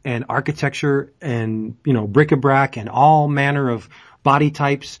clothing and architecture and, bric-a-brac and all manner of body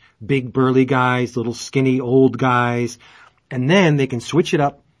types, big burly guys, little skinny old guys. And then they can switch it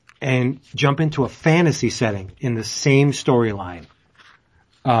up and jump into a fantasy setting in the same storyline,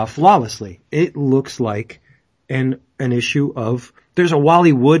 flawlessly. It looks like an issue of, there's a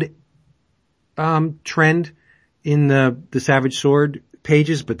Wally Wood, trend in the Savage Sword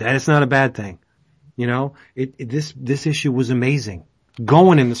pages, but that is not a bad thing. This issue was amazing.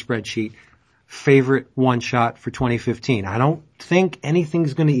 Going in the spreadsheet, favorite one shot for 2015. I don't think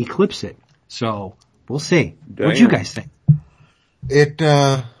anything's going to eclipse it. So we'll see. What do you guys think? It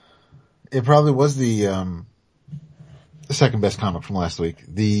probably was the second best comic from last week.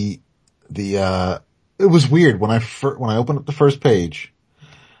 It was weird when I opened up the first page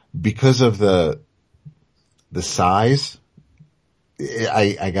because of the size.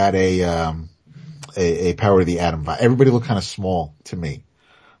 I got a Power of the Atom vibe. Everybody looked kind of small to me.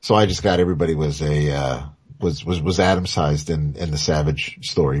 So I just got everybody was atom sized in the Savage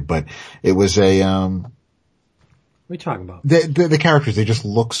story, but it was What are you talking about? the characters, they just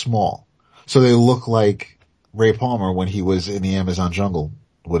look small. So they look like Ray Palmer when he was in the Amazon jungle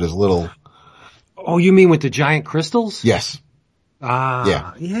with his little. Oh, you mean with the giant crystals? Yes.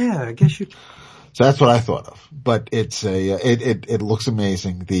 Yeah, I guess you. So that's what I thought of, but it's it looks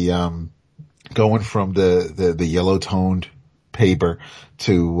amazing. The, going from the yellow toned paper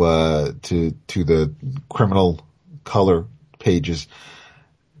to the criminal color pages.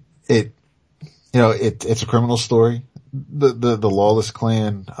 It's a criminal story. The Lawless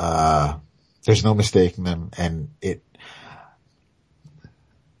Clan, there's no mistaking them. And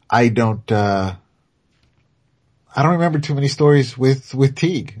I don't remember too many stories with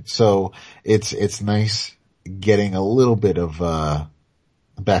Teague. So it's nice getting a little bit of,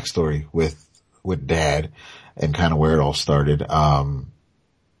 backstory with Dad and kind of where it all started.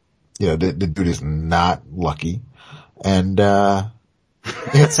 The dude is not lucky. And, it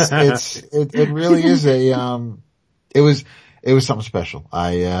really is it was something special.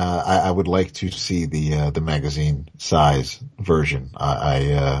 I would like to see the magazine size version.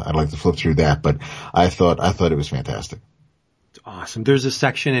 I'd like to flip through that, but I thought it was fantastic. It's awesome. There's a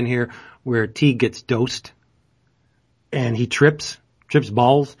section in here where Teague gets dosed and he trips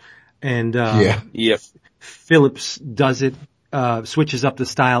balls. And, Phillips does it, switches up the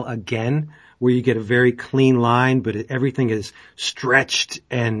style again, where you get a very clean line, but everything is stretched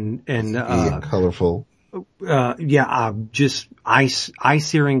and colorful. Just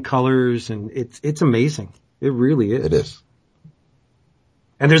eye-searing colors, and it's amazing. It really is. It is.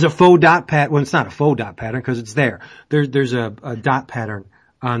 And there's a faux dot pattern. Well, it's not a faux dot pattern because it's there. There's a dot pattern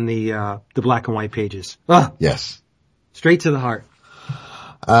on the black and white pages. Yes. Straight to the heart.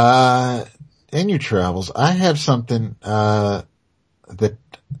 In your travels, I have something,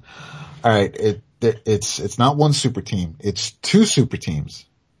 it's not one super team, it's two super teams.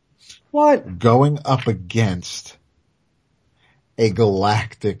 What? Going up against a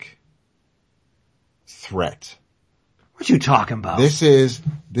galactic threat. What you talking about? This is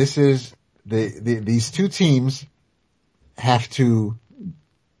these two teams have to,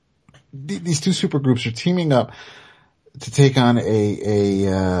 these two super groups are teaming up to take on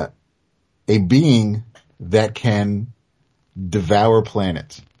a being that can devour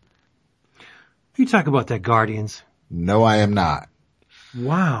planets. You talk about that, Guardians. No, I am not.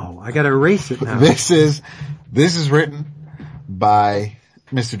 Wow, I gotta erase it now. This is written by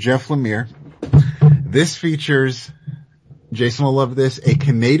Mr. Jeff Lemire. This features, Jason will love this, a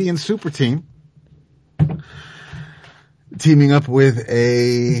Canadian super team teaming up with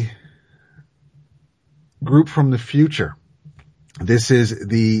a group from the future. This is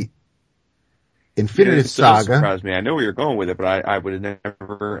the Infinitive Saga. Surprised me. I know where you're going with it, but I would have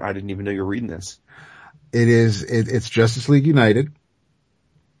never. I didn't even know you were reading this. It's Justice League United.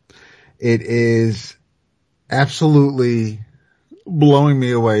 It is absolutely blowing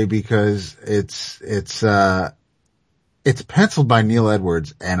me away because it's penciled by Neil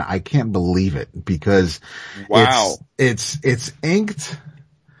Edwards, and I can't believe it because wow, it's inked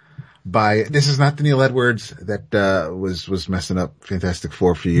by, this is not the Neil Edwards that was messing up Fantastic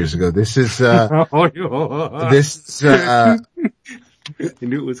Four a few years ago. This is I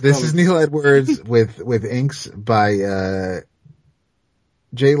knew it was this coming. is Neil Edwards with inks by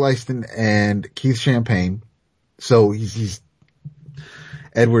Jay Leiston and Keith Champagne. So he's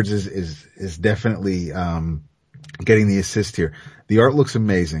Edwards is definitely getting the assist here. The art looks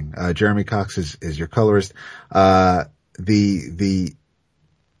amazing. Jeremy Cox is your colorist. The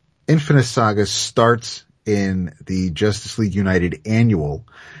Infinite Saga starts in the Justice League United annual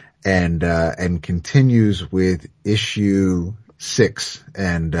and continues with issue 6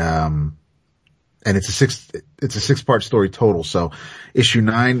 and it's a 6-part story total. So issue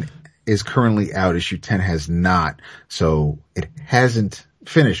 9 is currently out. Issue 10 has not. So it hasn't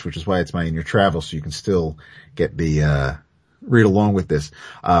finished, which is why it's in your travel. So you can still get the, read along with this.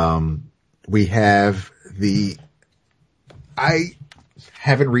 We have I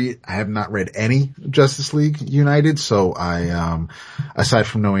have not read any Justice League United. So I, aside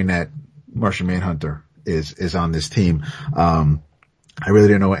from knowing that Martian Manhunter is on this team, I really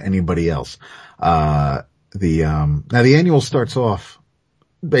didn't know anybody else. Now the annual starts off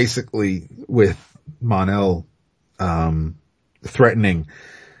basically with Mon-El, threatening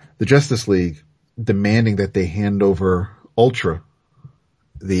the Justice League, demanding that they hand over Ultra,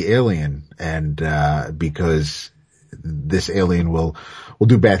 the alien, and, because this alien will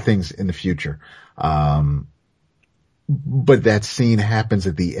do bad things in the future. But that scene happens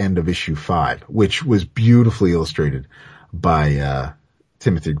at the end of issue 5, which was beautifully illustrated by,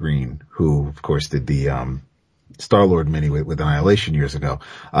 Timothy Green, who of course did the, Star-Lord mini with Annihilation years ago,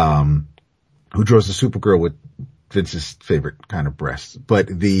 who draws the Supergirl with Vince's favorite kind of breasts. But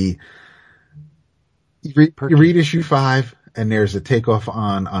you read issue 5 and there's a takeoff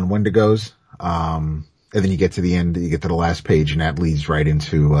on Wendigos. And then you get to the end, you get to the last page and that leads right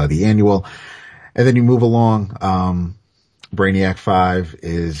into, the annual. And then you move along. Brainiac 5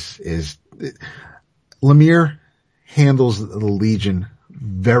 is Lemire handles the Legion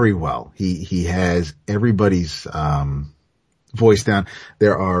very well. He has everybody's, voice down.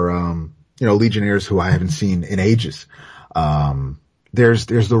 There are, Legionnaires who I haven't seen in ages. There's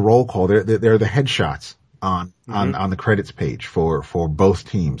the roll call. There are the headshots on the credits page for both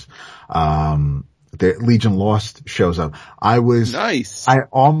teams. The Legion Lost shows up. Nice. I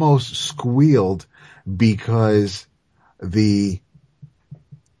almost squealed because the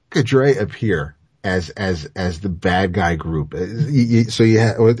Cadre appear as the bad guy group. So you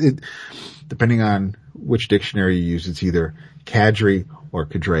have, depending on which dictionary you use, it's either Cadre or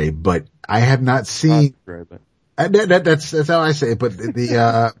Cadre, but I have not seen, that's how I say it, but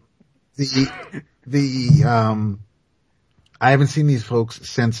I haven't seen these folks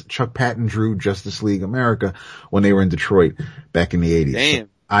since Chuck Patton drew Justice League America when they were in Detroit back in the 80s.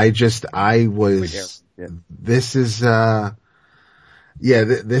 Damn. This is,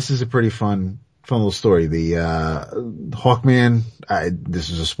 this is a pretty fun little story. The, Hawkman, this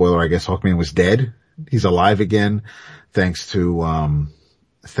is a spoiler, I guess. Hawkman was dead. He's alive again, thanks to,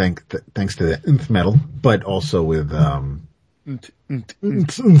 thanks to the nth metal, but also with,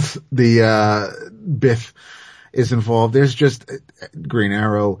 the, Biff is involved. There's just, Green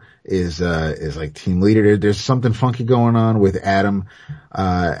Arrow is like team leader. There's something funky going on with Adam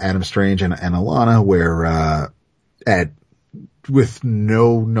Strange and Alana where, with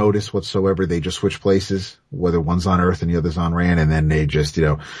no notice whatsoever, they just switch places, whether one's on Earth and the other's on Rand, and then they just,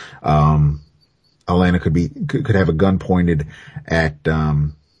 Alana could have a gun pointed at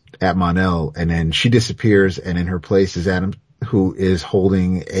Mon-El, and then she disappears, and in her place is Adam, who is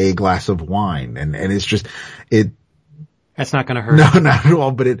holding a glass of wine, and it's just, that's not gonna hurt. No, not at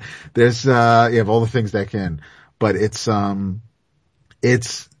all, but there's, you have all the things that can, but it's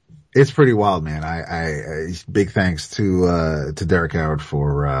It's pretty wild, man. I big thanks to Derek Howard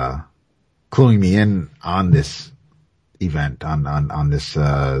for, cluing me in on this event, on this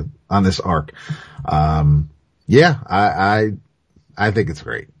arc. Yeah, I think it's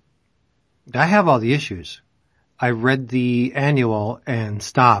great. I have all the issues. I read the annual and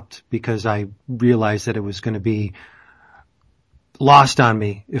stopped because I realized that it was going to be lost on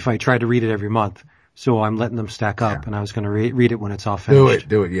me if I tried to read it every month. So I'm letting them stack up, and I was going to read it when it's all finished.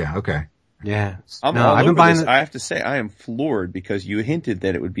 Do it. Yeah. Okay. Yeah. I've been buying. I have to say, I am floored because you hinted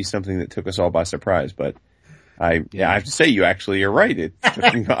that it would be something that took us all by surprise, but I have to say you actually are right.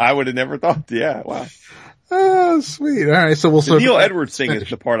 I would have never thought. Yeah. Wow. Oh, sweet. All right. So we'll the Neil Edwards thing is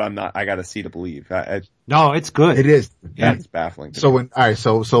the part I got to see to believe. No, it's good. It is. Yeah, it's baffling. So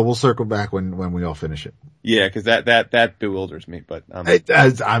so we'll circle back when we all finish it. Yeah, cause that bewilders me, but,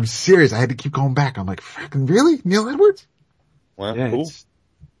 I'm serious. I had to keep going back. I'm like, fucking really? Neil Edwards? Well, yeah, cool.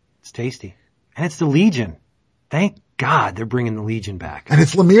 It's tasty. And it's the Legion. Thank God they're bringing the Legion back. And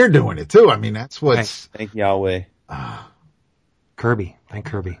it's Lemire doing it too. I mean, that's what's... Thank Yahweh. Kirby. Thank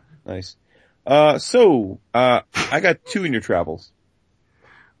Kirby. Nice. I got 2 in your travels.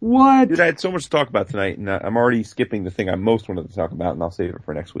 What? Dude, I had so much to talk about tonight, and I'm already skipping the thing I most wanted to talk about, and I'll save it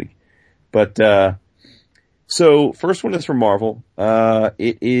for next week. But, so first one is from Marvel.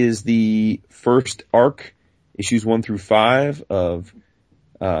 It is the first arc, issues 1 through 5 of,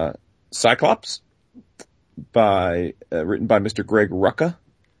 Cyclops written by Mr. Greg Rucka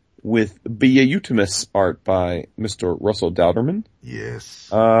with Beautimus art by Mr. Russell Dauterman.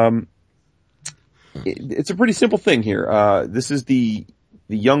 Yes. It's a pretty simple thing here. This is the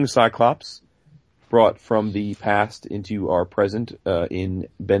young Cyclops brought from the past into our present, in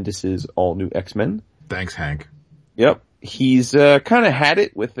Bendis's all new X-Men. Thanks, Hank. Yep. He's, kind of had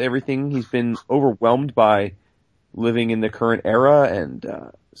it with everything. He's been overwhelmed by living in the current era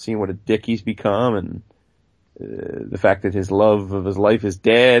and, seeing what a dick he's become and, the fact that his love of his life is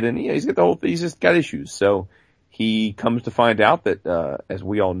dead and he's just got issues. So he comes to find out that, as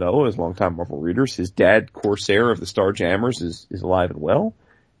we all know, as longtime Marvel readers, his dad, Corsair of the Starjammers, is alive and well.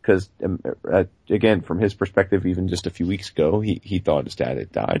 Cause, again, from his perspective, even just a few weeks ago, he thought his dad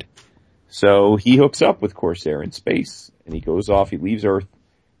had died. So he hooks up with Corsair in space and he goes off, he leaves Earth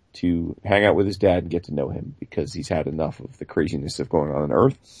to hang out with his dad and get to know him because he's had enough of the craziness of going on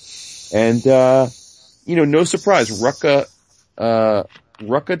Earth. And, no surprise, Rucka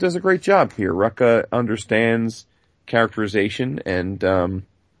does a great job here. Rucka understands characterization and,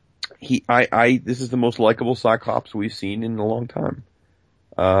 this is the most likable Cyclops we've seen in a long time.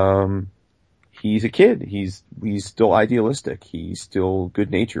 He's a kid. He's still idealistic. He's still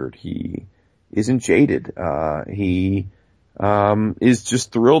good-natured. He isn't jaded. He is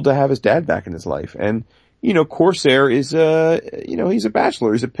just thrilled to have his dad back in his life. And, Corsair is, he's a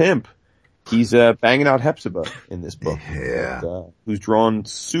bachelor. He's a pimp. He's, banging out Hepzibah in this book. Yeah. And, who's drawn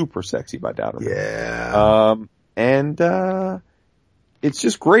super sexy by Dauterman. Yeah. It's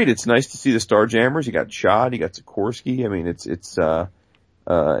just great. It's nice to see the Starjammers. You got Chod, you got Sikorsky. I mean,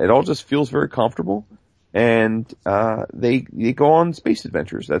 it all just feels very comfortable. And, they go on space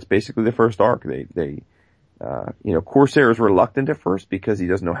adventures. That's basically the first arc. Corsair is reluctant at first because he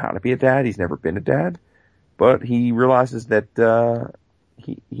doesn't know how to be a dad. He's never been a dad. But he realizes that,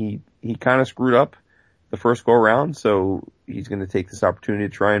 he kind of screwed up the first go around, so he's going to take this opportunity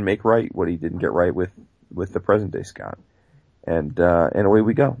to try and make right what he didn't get right with the present day Scott. And away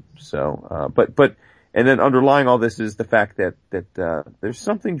we go. So, and then underlying all this is the fact that there's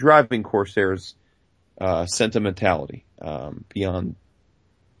something driving Corsair's, sentimentality, beyond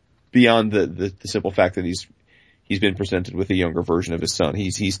the simple fact that he's been presented with a younger version of his son.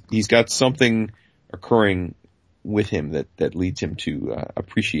 He's got something occurring with him that leads him to,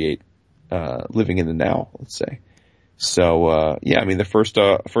 appreciate, living in the now, let's say. So, the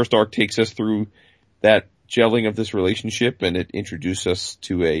first arc takes us through that gelling of this relationship and it introduces us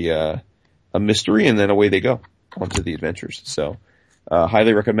to a mystery and then away they go onto the adventures. So,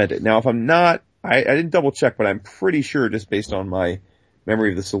 highly recommend it. Now, if I'm not, I didn't double check, but I'm pretty sure just based on my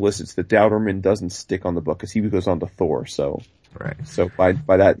memory of the solicits that Dauterman doesn't stick on the book because he goes on to Thor. So, right. So by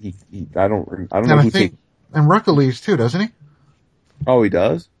that, I don't know who takes. And Rucka leaves too, doesn't he? Oh, he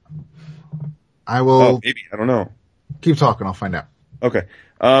does? I will. Oh, maybe. I don't know. Keep talking. I'll find out. Okay.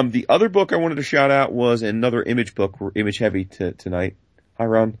 The other book I wanted to shout out was another Image book. We're Image heavy tonight. Hi,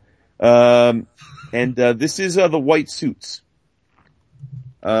 Ron. This is, The White Suits.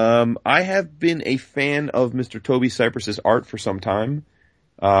 I have been a fan of Mr. Toby Cypress's art for some time.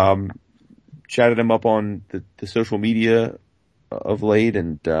 Chatted him up on the social media of late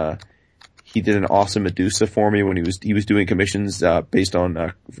and, He did an awesome Medusa for me when he was doing commissions, based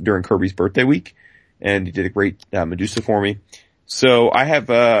on, during Kirby's birthday week. And he did a great, Medusa for me. So I have,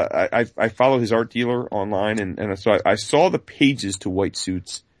 I follow his art dealer online and so I saw the pages to White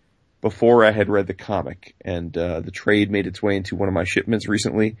Suits before I had read the comic, and the trade made its way into one of my shipments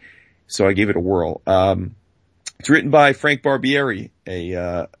recently, so I gave it a whirl. It's written by Frank Barbieri,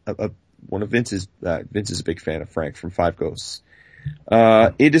 one of Vince's. Vince is a big fan of Frank from Five Ghosts.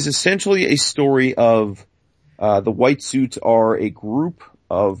 It is essentially a story of the White Suits are a group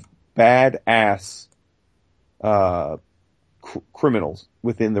of badass criminals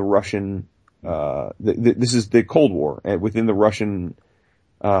within the Russian. This is the Cold War, and within the Russian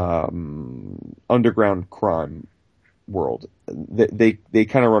underground crime world. They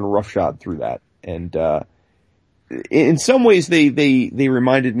kind of run roughshod through that. And, in some ways they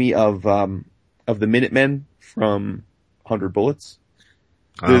reminded me of the Minutemen from 100 Bullets.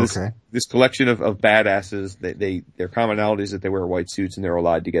 This collection of badasses, their commonality is that they wear white suits and they're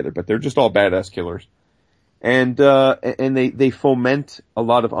allied together, but they're just all badass killers. And they foment a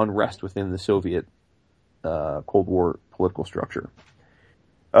lot of unrest within the Soviet, Cold War political structure.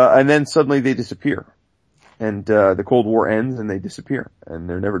 And then suddenly they disappear. And, the Cold War ends and they disappear. And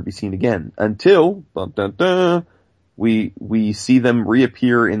they're never to be seen again. Until, dun, dun, dun, we see them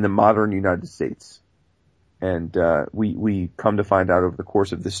reappear in the modern United States. And, we come to find out over the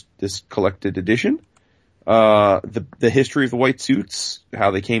course of this collected edition, the history of the White Suits,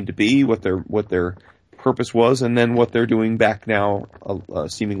 how they came to be, what their purpose was, and then what they're doing back now,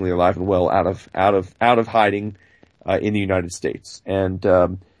 seemingly alive and well out of hiding, in the United States.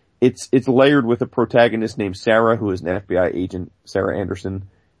 And, it's layered with a protagonist named Sarah, who is an FBI agent, Sarah Anderson,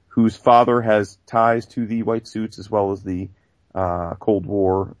 whose father has ties to the White Suits as well as the, Cold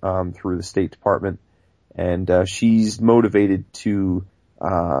War, through the State Department. And, she's motivated to,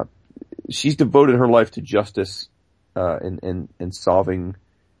 she's devoted her life to justice, and solving,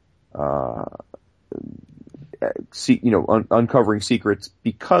 uncovering secrets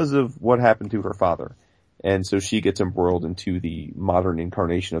because of what happened to her father. And so she gets embroiled into the modern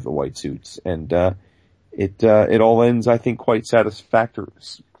incarnation of the White Suits. And, it all ends, I think, quite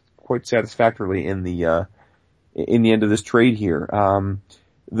satisfactorily in the end of this trade here.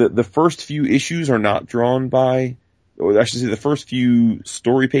 The first few issues are not drawn by, or I should say the first few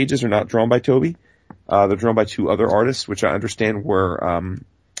story pages are not drawn by Toby. They're drawn by two other artists, which I understand were,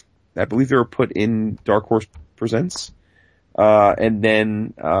 I believe they were put in Dark Horse Presents. And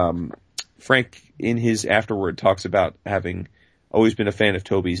then, Frank, in his afterword, talks about having always been a fan of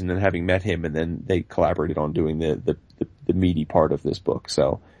Toby's and then having met him, and then they collaborated on doing the meaty part of this book.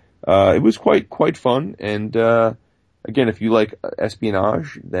 So, it was quite fun. And, again, if you like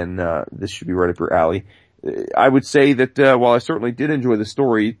espionage, then, this should be right up your alley. I would say that, while I certainly did enjoy the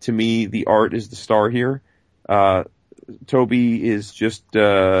story, to me, the art is the star here. Toby is just,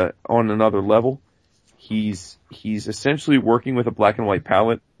 on another level. He's essentially working with a black and white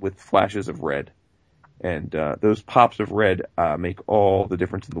palette with flashes of red. And, those pops of red, make all the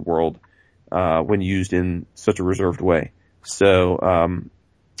difference in the world, when used in such a reserved way. So,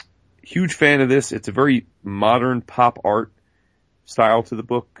 huge fan of this. It's a very modern pop art style to the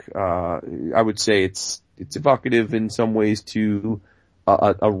book. I would say it's evocative in some ways to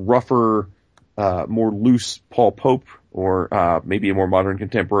a rougher, more loose Paul Pope, or maybe a more modern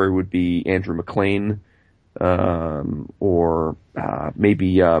contemporary would be Andrew MacLean, or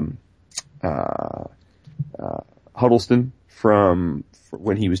maybe Huddleston from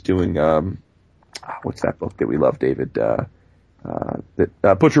when he was doing what's that book that we love, David?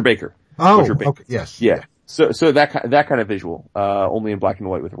 Butcher Baker. Oh, Butcher Baker. Okay, yes. Yeah. So that kind of visual, only in black and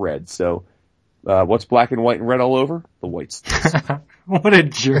white with red. So, what's black and white and red all over? The White Suits. What a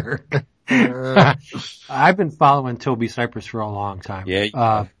jerk. I've been following Toby Cypress for a long time.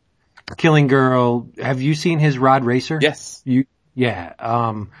 Yeah. Killing Girl. Have you seen his Rod Racer? Yes. Blue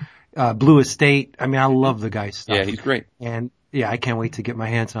Estate. I mean, I love the guy's stuff. Yeah, he's great. And yeah, I can't wait to get my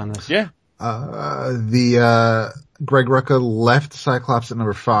hands on this. Yeah. Greg Rucka left Cyclops at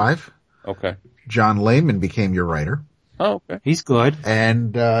number 5. Okay. John Layman became your writer. Oh, okay. He's good.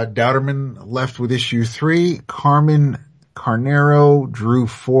 And, Dowderman left with issue 3. Carmen Carnero drew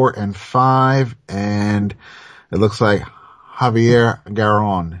 4 and 5. And it looks like Javier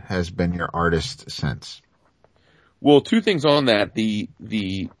Garon has been your artist since. Well, two things on that. The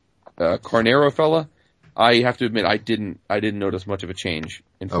Carnero fella, I have to admit, I didn't notice much of a change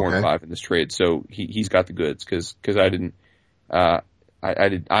in 4 and 5 in this trade. So he's got the goods, cause I didn't, I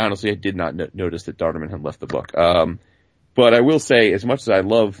honestly did not notice that Dowderman had left the book. But I will say, as much as I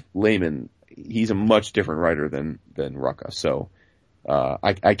love Layman, he's a much different writer than Rucka. So,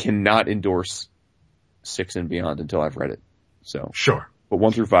 I cannot endorse 6 and beyond until I've read it. So Sure. but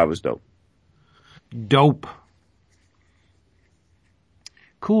 1 through 5 was dope. Dope.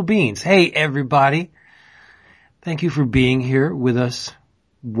 Cool beans. Hey, everybody. Thank you for being here with us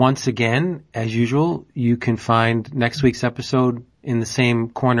once again. As usual, you can find next week's episode in the same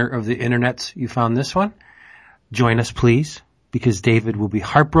corner of the internet you found this one. Join us, please, because David will be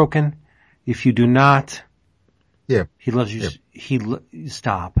heartbroken if you do not. Yeah. He loves you.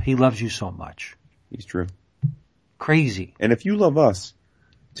 Stop. He loves you so much. He's true. Crazy. And if you love us,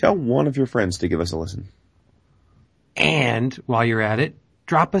 tell one of your friends to give us a listen. And while you're at it,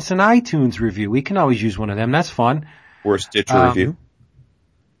 drop us an iTunes review. We can always use one of them. That's fun. Or a Stitcher review.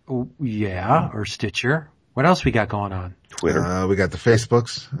 Yeah, or Stitcher. What else we got going on? Twitter. We got the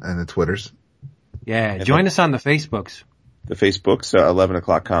Facebooks and the Twitters. Yeah, join us on the Facebooks. The Facebook's 11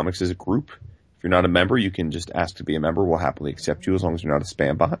 O'Clock Comics is a group. If you're not a member, you can just ask to be a member. We'll happily accept you as long as you're not a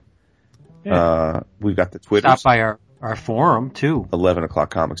spam bot. Yeah. We've got the Twitter. Stop by our forum, too.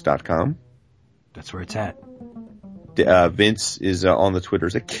 11o'clockcomics.com. That's where it's at. Vince is on the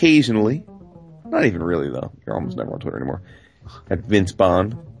Twitters occasionally. Not even really, though. You're almost never on Twitter anymore. At Vince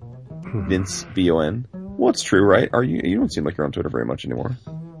Bond. Vince B-O-N. Well, it's true, right? You don't seem like you're on Twitter very much anymore.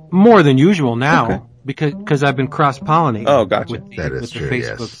 More than usual now, Okay. because I've been cross-pollinating. Oh, gotcha. With That is with true, the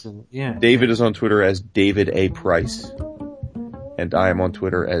yes. Facebooks and, yeah. David is on Twitter as David A. Price. And I am on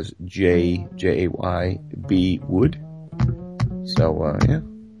Twitter as J-A-Y-B Wood. So, yeah,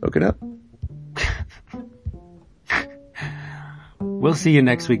 hook it up. We'll see you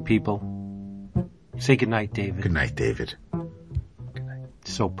next week, people. Say goodnight, David. Good night, David.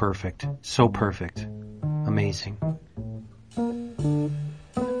 So perfect. So perfect. Amazing.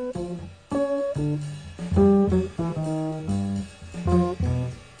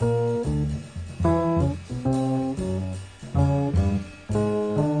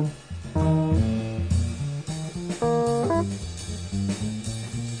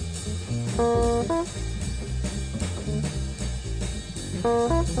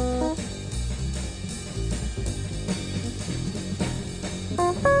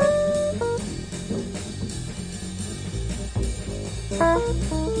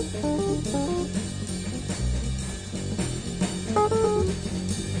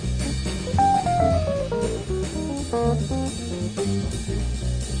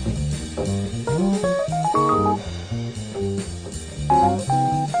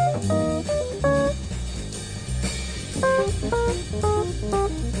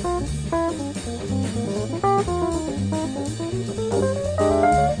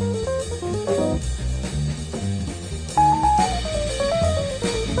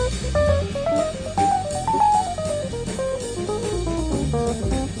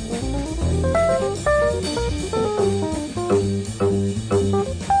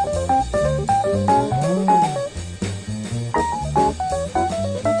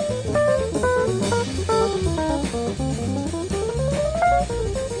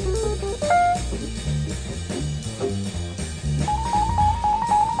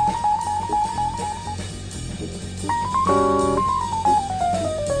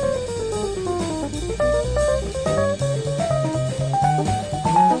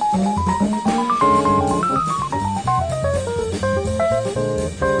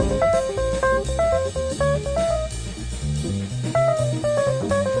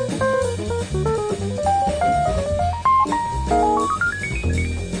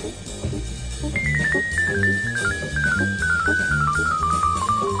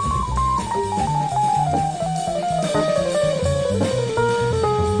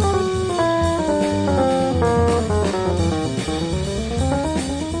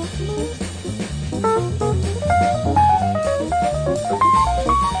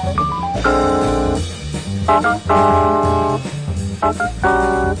 Thank you.